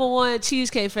number 1,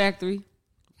 Cheesecake Factory.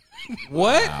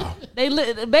 What? Wow.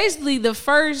 They basically the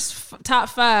first top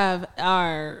 5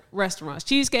 are restaurants: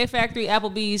 Cheesecake Factory,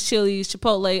 Applebee's, Chili's,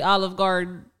 Chipotle, Olive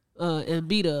Garden, and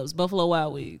B-Dubs, Buffalo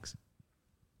Wild Wings.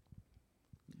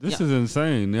 This is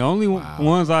insane. The only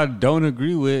ones I don't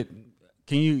agree with,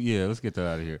 let's get that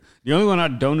out of here. The only one I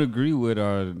don't agree with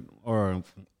or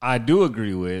I do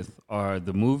agree with are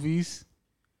the movies.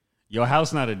 Your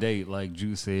house not a date, like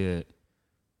Drew said.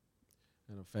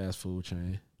 And a fast food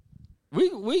chain.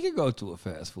 We could go to a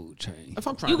fast food chain. If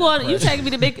I'm trying you take me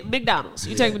to McDonald's.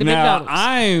 You take me to now, McDonald's.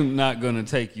 I'm not going to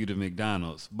take you to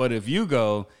McDonald's. But if you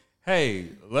go, hey,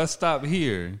 let's stop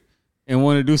here. and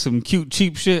want to do some cute,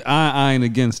 cheap shit, I ain't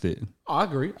against it. Oh, I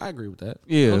agree with that.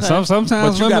 Yeah, Okay. sometimes.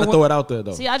 But you got to throw it out there,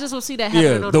 though. See, I just want to see that happening.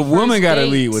 Yeah, on the first woman got to date.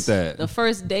 lead with that. The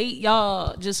first date,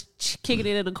 y'all just kicking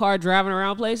it in the car, driving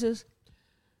around places.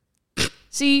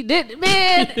 See, man. Y'all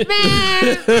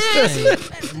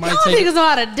niggas know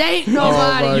how to date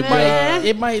nobody, man.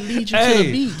 It might lead you to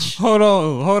the beach. Hold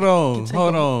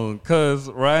on. Because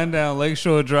riding down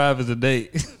Lakeshore Drive is a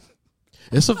date.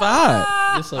 It's a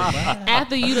vibe. It's a vibe.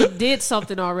 After you done did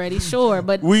something already, sure,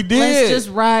 but We did. let's just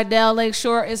ride down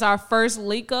Lakeshore. It's our first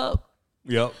link up.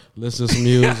 Yep. Listen to some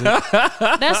music.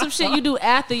 That's some shit you do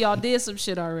after y'all did some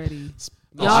shit already.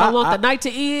 No, Y'all I- want I- the night to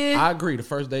end. I agree. The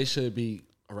first date should be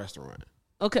a restaurant.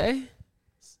 Okay.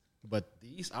 But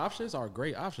these options are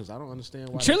great options. I don't understand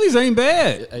why. Chili's ain't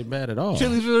bad. It ain't bad at all.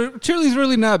 Chili's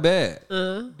really not bad.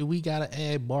 Do we gotta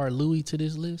add Bar Louie to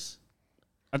this list?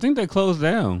 I think they closed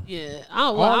down. Yeah.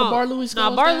 All the Bar Louie's Nah,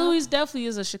 closed Bar down? Louie's definitely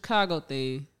is a Chicago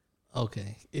thing.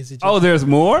 Okay. Is it? Just Oh, there's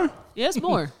more? Yeah, it's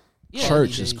more. Yeah.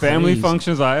 Church is Family crazy.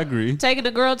 functions, I agree. Taking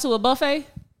a girl to a buffet,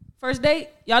 first date.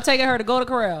 Y'all taking her to Golden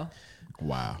Corral.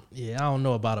 Wow. Yeah, I don't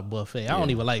know about a buffet. I don't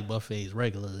even like buffets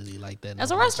regularly like that.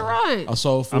 That's a restaurant. A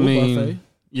soul food I mean, buffet.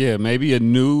 yeah, maybe a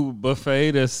new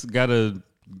buffet that's got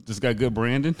good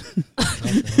branding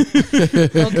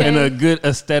Okay. and a good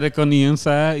aesthetic on the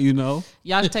inside, you know.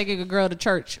 Y'all taking a girl to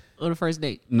church on the first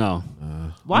date. No.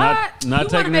 Why? Not you want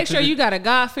to taking make it to sure the- you got a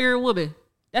God-fearing woman.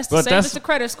 That's the But same as the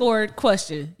credit score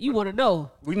question. You want to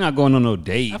know. We're not going on no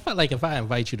date. I feel like if I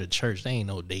invite you to church, there ain't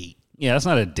no date. Yeah, that's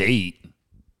not a date.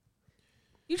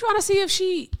 You trying to see if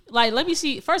she, like, let me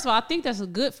see. First of all, I think that's a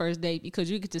good first date because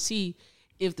you get to see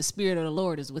if the spirit of the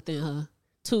Lord is within her.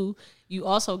 2, you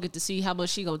also get to see how much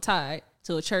she gonna tithe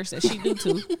to a church that she new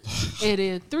to. And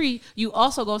then 3, you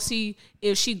also gonna see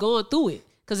if she going through it.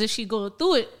 Because if she going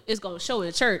through it, it's gonna show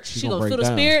in church. She gonna gonna feel break the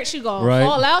down. spirit. She gonna Right.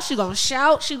 fall out. She gonna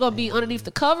shout. She gonna be underneath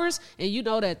the covers. And you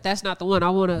know that that's not the one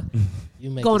I want to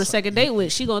go on a second date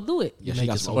with. She gonna do it. Yeah, she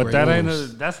got some But great that ain't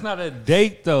moves. that's not a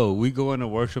date though. We going to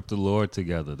worship the Lord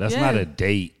together. That's Yeah. not a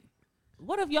date.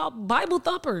 What if y'all Bible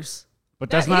thumpers? But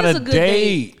that's That not is a a good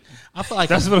date. I feel like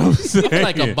That's what I'm saying. I feel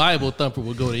like a Bible thumper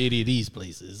would go to any of these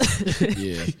places.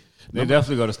 Yeah. They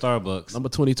definitely go to Starbucks. Number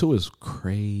 22 is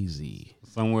crazy.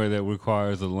 Somewhere that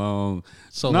requires a long.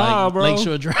 So Nah, like bro.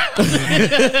 Lakeshore Drive.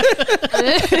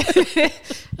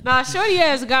 Nah, shorty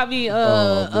ass got me.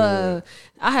 I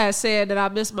had said that I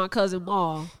missed my cousin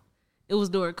Maul. It was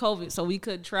during COVID, so we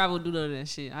couldn't travel and do none of that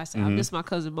shit. I said I missed my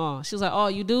cousin Maul. She was like, "Oh,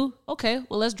 you do? Okay,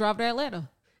 well let's drive to Atlanta."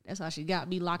 That's how she got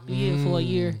me locked me in for a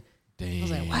year. Damn. I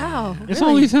was like, "Wow, It's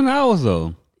really? only 10 hours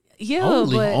though. Yeah,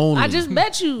 Only- but only. I just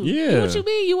met you. Yeah. What you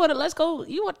mean? You want to let's go?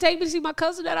 You want to take me to see my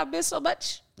cousin that I miss so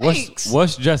much? Thanks.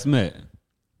 What's just met?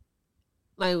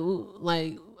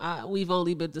 We've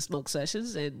only been to smoke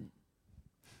sessions and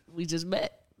we just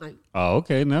met. Like Oh,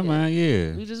 okay. Never mind.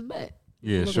 Yeah. we just met.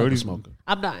 Yeah. Look like Shorty a smoker.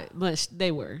 I'm not, but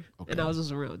they were, and I was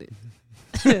just around it.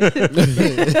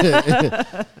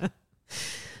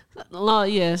 Law,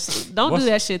 yes. Don't What's- do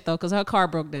that shit though, because her car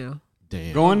broke down.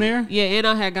 Damn. Going there? Yeah, and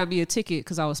I had got me a ticket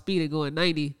because I was speeding going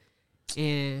 90.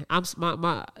 And I'm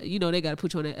my you know they got to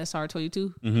put you on that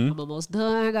SR22. I'm almost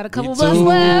done. Got a couple months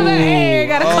left. Hey,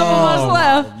 got a couple months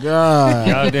left. God.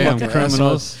 Y'all damn Fucking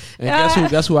criminals. And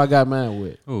guess who I got mad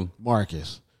with? Who?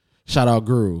 Marcus. Shout out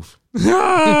Groove.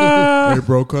 Hey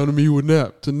bro, come to me with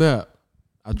nap to nap.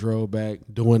 I drove back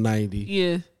doing 90.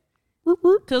 Yeah.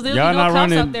 Because there's Y'all no not cops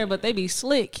running- out there, but they be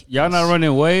slick. Y'all not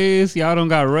running waves? Y'all don't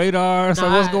got radar? So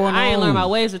Nah, what's going on? I ain't learned my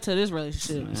ways until this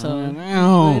relationship. So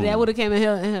Damn. that would have came in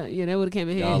here. Yeah, that would have came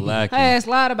in here. Y'all lacking. Her ass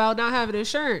lied about not having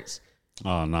insurance.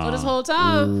 Oh, no. So this whole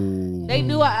time, they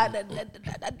knew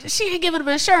she ain't giving them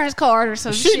an insurance card or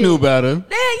some She shit. knew better.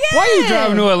 Yeah. Why you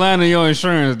driving to Atlanta? Your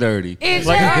insurance dirty. Exactly.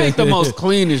 Like I ain't the most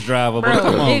cleanest driver, but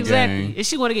come on, exactly. gang. And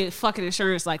she want to get fucking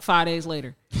insurance like 5 days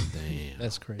later.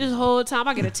 That's crazy. This whole time,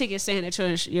 I get a ticket saying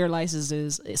that your license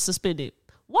is suspended.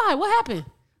 Why? What happened?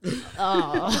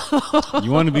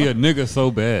 You want to be a nigga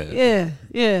so bad.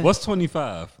 Yeah. What's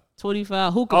 25?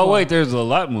 25 hookah Oh bar. wait, there's a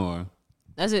lot more.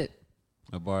 That's it.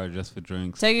 A bar just for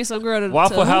drinks. Taking some girl to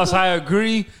Waffle to House, hookah. I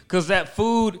agree, because that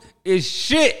food is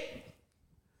shit.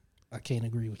 I can't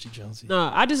agree with you, Jonesy.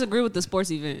 No, I disagree with the sports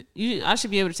event. I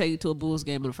should be able to take you to a Bulls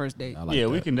game on the first date. I like Yeah, that.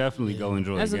 we can definitely go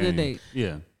enjoy That's the a good game. date.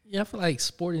 Yeah. Yeah, I feel like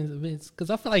sporting events, because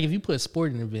I feel like if you put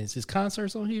sporting events, is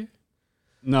concerts on here?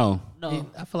 No. No,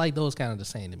 I feel like those kind of the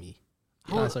same to me.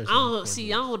 I don't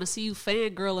see. I don't want to see you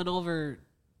fangirling over.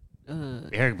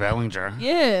 Eric Bellinger.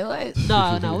 Yeah, like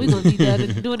no, we gonna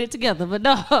be doing it together. But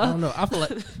no, I don't know. I feel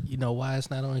like, you know why it's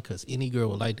not on? Because any girl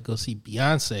would like to go see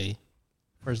Beyonce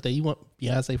first date. You want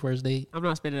Beyonce first date? I'm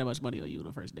not spending that much money on you on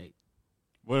the first date.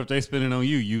 What if they spend it on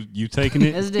you? You taking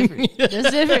it? That's different.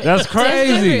 That's different. That's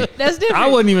crazy. That's different. I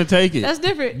wouldn't even take it. That's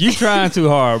different. You trying too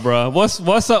hard, bro.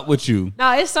 What's up with you?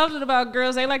 No, it's something about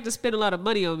girls. They like to spend a lot of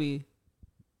money on me.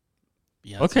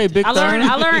 Beyonce Okay, big. I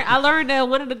learned that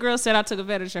one of the girls said I took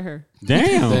advantage of her.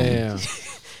 Damn.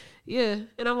 Yeah,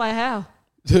 and I'm like, how?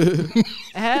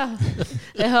 How?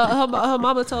 And her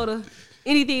mama told her,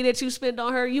 anything that you spend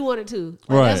on her, you wanted to.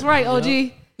 Like, Right. That's right,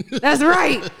 OG. That's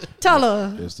right. Tell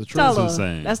her. It's the truth. Tell That's her.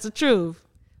 insane. That's the truth.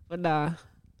 But nah.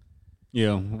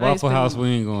 Yeah, Waffle House. We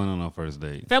ain't going on our first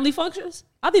date. Family functions?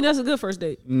 I think that's a good first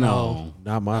date. No.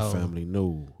 Not my family.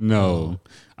 No.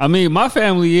 I mean, my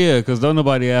family, yeah, because don't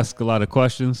nobody ask a lot of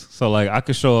questions. So, like, I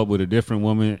could show up with a different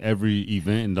woman every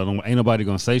event and ain't nobody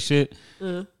going to say shit.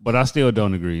 But I still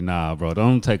don't agree. Nah, bro,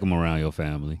 don't take them around your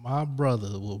family. My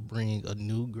brother will bring a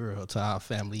new girl to our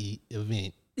family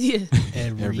event Yeah.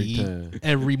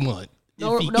 every month.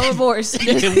 No remorse.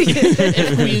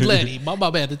 If we let him, my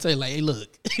mama had to tell you, like, hey, look,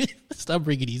 stop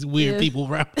bringing these weird people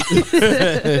around.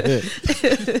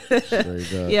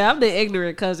 Yeah, I'm the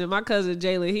ignorant cousin. My cousin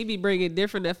Jalen, he be bringing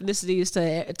different ethnicities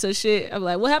to shit. I'm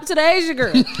like, what happened to the Asian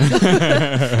girl?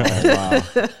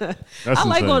 I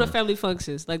like going to family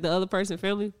functions, like the other person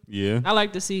family. Yeah, I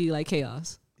like to see like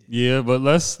chaos. Yeah, but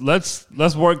let's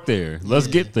work there. Let's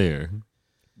get there.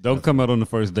 Don't come out on the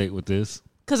first date with this.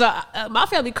 Cause my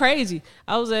family crazy.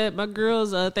 I was at my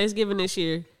girl's Thanksgiving this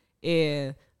year,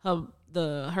 and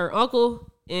her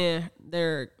uncle and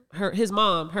his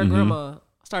mom, her grandma,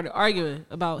 started arguing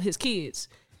about his kids.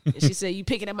 And she said, "You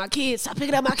picking at my kids? Stop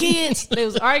picking at my kids!" They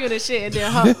was arguing and shit. And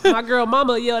then my girl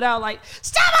mama yelled out like,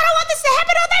 "Stop! I don't want this to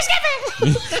happen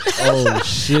on Thanksgiving!" Oh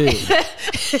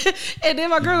shit! And then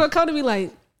my girl gonna come to me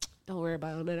like, "Don't worry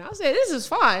about it." I said, "This is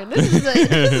fine. This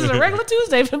is a regular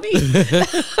Tuesday for me."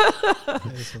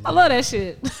 I love that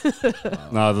shit.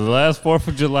 Now, the last 4th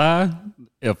of July,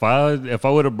 if I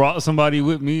would have brought somebody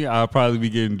with me, I'd probably be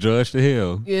getting judged to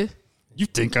hell. Yeah. You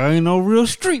think I ain't no real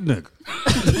street nigga?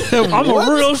 I'm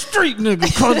a real street nigga,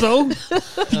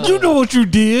 cuzzo. You know what you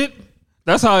did.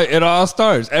 That's how it all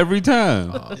starts every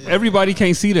time. Everybody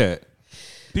can't see that.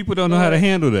 People don't know how to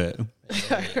handle that.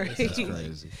 That's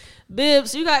crazy.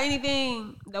 Bibbs, you got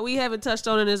anything that we haven't touched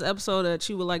on in this episode that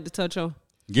you would like to touch on?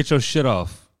 Get your shit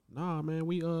off. Nah, man,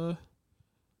 we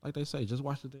like they say, just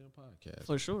watch the damn podcast.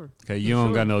 For sure. Okay, you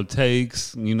don't got no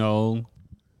takes, you know.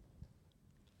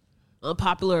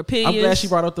 Unpopular opinions. I'm glad she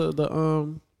brought up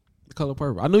the color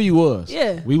purple. I knew you was.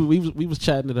 Yeah. We was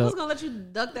chatting it I up. was gonna let you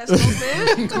duck that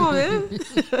smoke, man. Come on,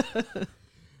 man.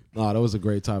 Nah, that was a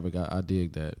great topic. I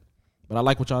dig that. But I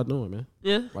like what y'all doing, man.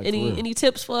 Yeah. Like, Any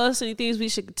tips for us? Any things we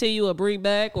should continue or bring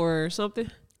back or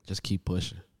something? Just keep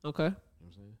pushing. Okay.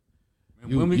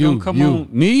 When we gonna come on?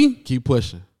 Me? Keep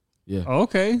pushing. Yeah. Oh,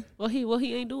 okay. What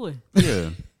he ain't doing. Yeah.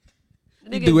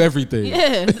 Nigga, do everything.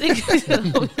 Yeah,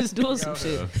 nigga just doing some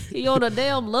shit. He on a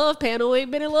damn love panel.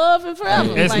 Ain't been in love in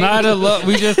forever. It's not a love.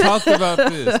 We just talked about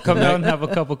this. Come down and have a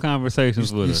couple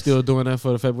conversations with You us. still doing that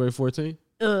for the February 14th?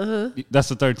 That's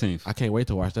the 13th. I can't wait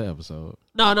to watch that episode.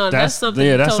 No, that's something.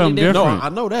 That's totally something different. No, different. I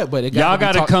know that, but Y'all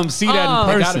got to come see that in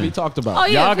It person. got to be talked about. Oh,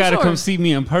 yeah, Y'all for got to sure. come see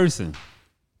me in person.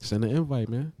 Send an invite,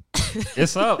 man.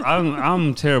 It's up.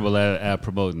 I'm terrible at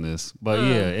promoting this, but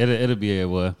yeah, it'll be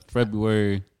a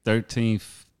February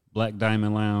 13th. Black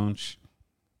Diamond Lounge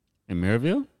in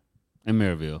Maryville? In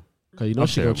Maryville. Cause you know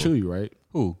she gonna chew you, right?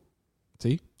 Who?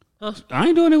 T? I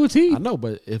ain't doing it with T. I know,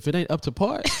 but if it ain't up to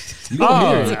par, you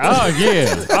gonna hear it. Oh,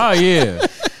 yeah. Oh, yeah.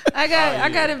 I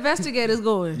got investigators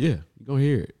going. Yeah, you gonna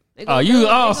hear it.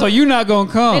 So you not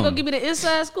gonna come? They gonna give me the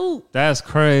inside scoop. That's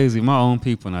crazy. My own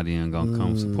people not even gonna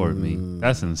come support me.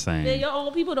 That's insane. Man, your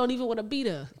own people don't even want to be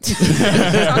there.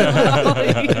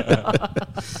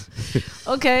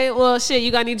 Okay, well, shit.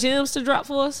 You got any gems to drop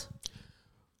for us?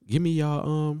 Give me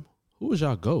y'all. Who was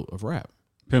y'all GOAT of rap?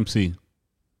 Pimp C.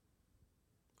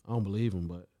 I don't believe him,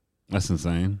 but That's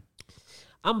insane.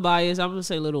 I'm biased. I'm gonna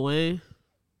say Lil Wayne.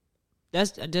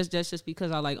 That's just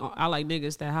because I like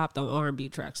niggas that hopped on R&B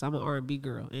tracks. I'm an R&B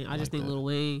girl, and I just think Lil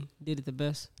Wayne did it the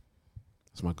best.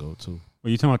 that's my GOAT too.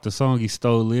 Well, you talking about the song he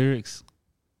stole lyrics?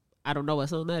 I don't know what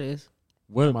song that is.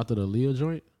 What? About the Aaliyah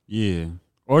joint? Yeah.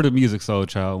 Or the Music Soul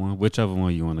Child one. Whichever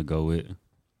one you want to go with.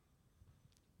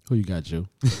 Who you got, Joe?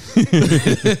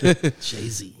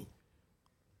 Jay-Z.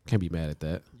 Can't be mad at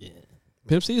that. Yeah.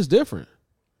 Pimp C is different.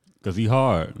 Because he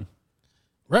hard.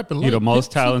 Rapping He like the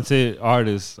most Pimp C. talented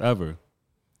artist ever.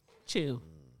 Chill.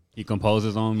 He composes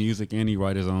his own music and he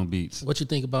writes his own beats. What you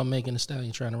think about Megan Thee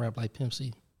Stallion trying to rap like Pimp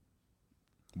C?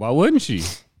 Why wouldn't she?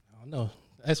 I don't know.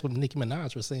 That's what Nicki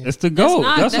Minaj was saying. It's the GOAT.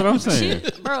 That's what I'm saying.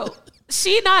 Shit, bro.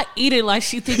 She not eating like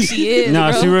she thinks she is.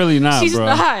 No, bro. she really not, She's bro.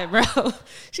 not, bro.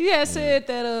 She had said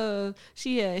that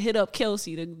she had hit up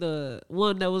Kelsey, the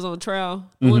one that was on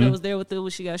trial, the one that was there with them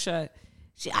when she got shot.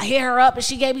 I hit her up and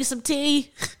she gave me some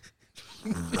tea.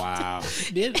 Wow.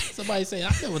 Then somebody say, I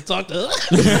never talked to her.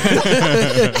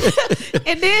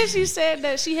 And then she said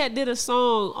that she had did a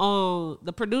song on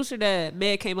the producer that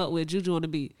Meg came up with, Juju on the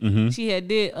beat. She had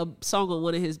did a song on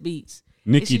one of his beats.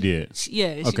 Nikki did. And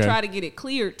she tried to get it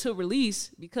cleared to release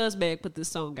because Meg put this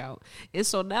song out. And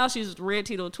so now she's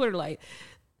ranting on Twitter like,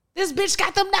 this bitch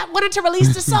got them not wanting to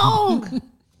release the song.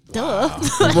 Duh.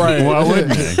 Right. Why wouldn't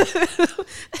they?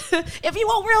 If you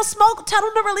want real smoke, tell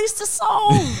them to release the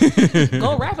song.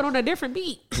 Go rap it on a different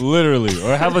beat. Literally.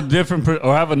 Or have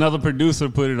another producer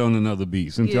put it on another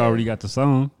beat since you already got the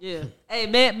song. Yeah. Hey,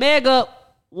 Meg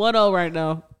up 1-0 right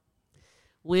now.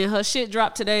 When her shit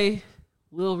dropped today,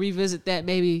 we'll revisit that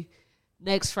maybe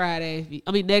next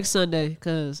Sunday,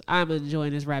 because I'm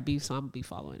enjoying this rap beef, so I'm going to be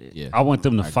following it. Yeah. I want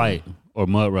them to fight or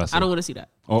mud wrestle. I don't want to see that.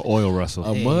 Or oil wrestle.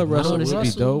 A mud wrestle would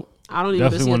be dope. I don't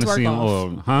even want to see a twerk off.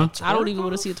 Oil, huh? I don't even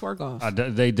want to see a twerk off.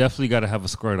 They definitely got to have a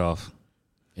squirt off.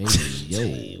 Hey,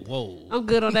 yo. Whoa. I'm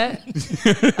good on that.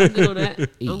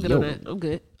 I'm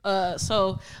good.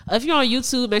 So if you're on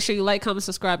YouTube, make sure you like, comment,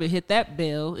 subscribe, and hit that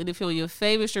bell. And if you're on your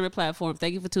favorite streaming platform,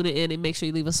 thank you for tuning in, and make sure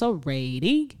you leave us a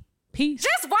rating. Peace.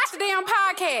 Just watch the damn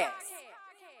podcast.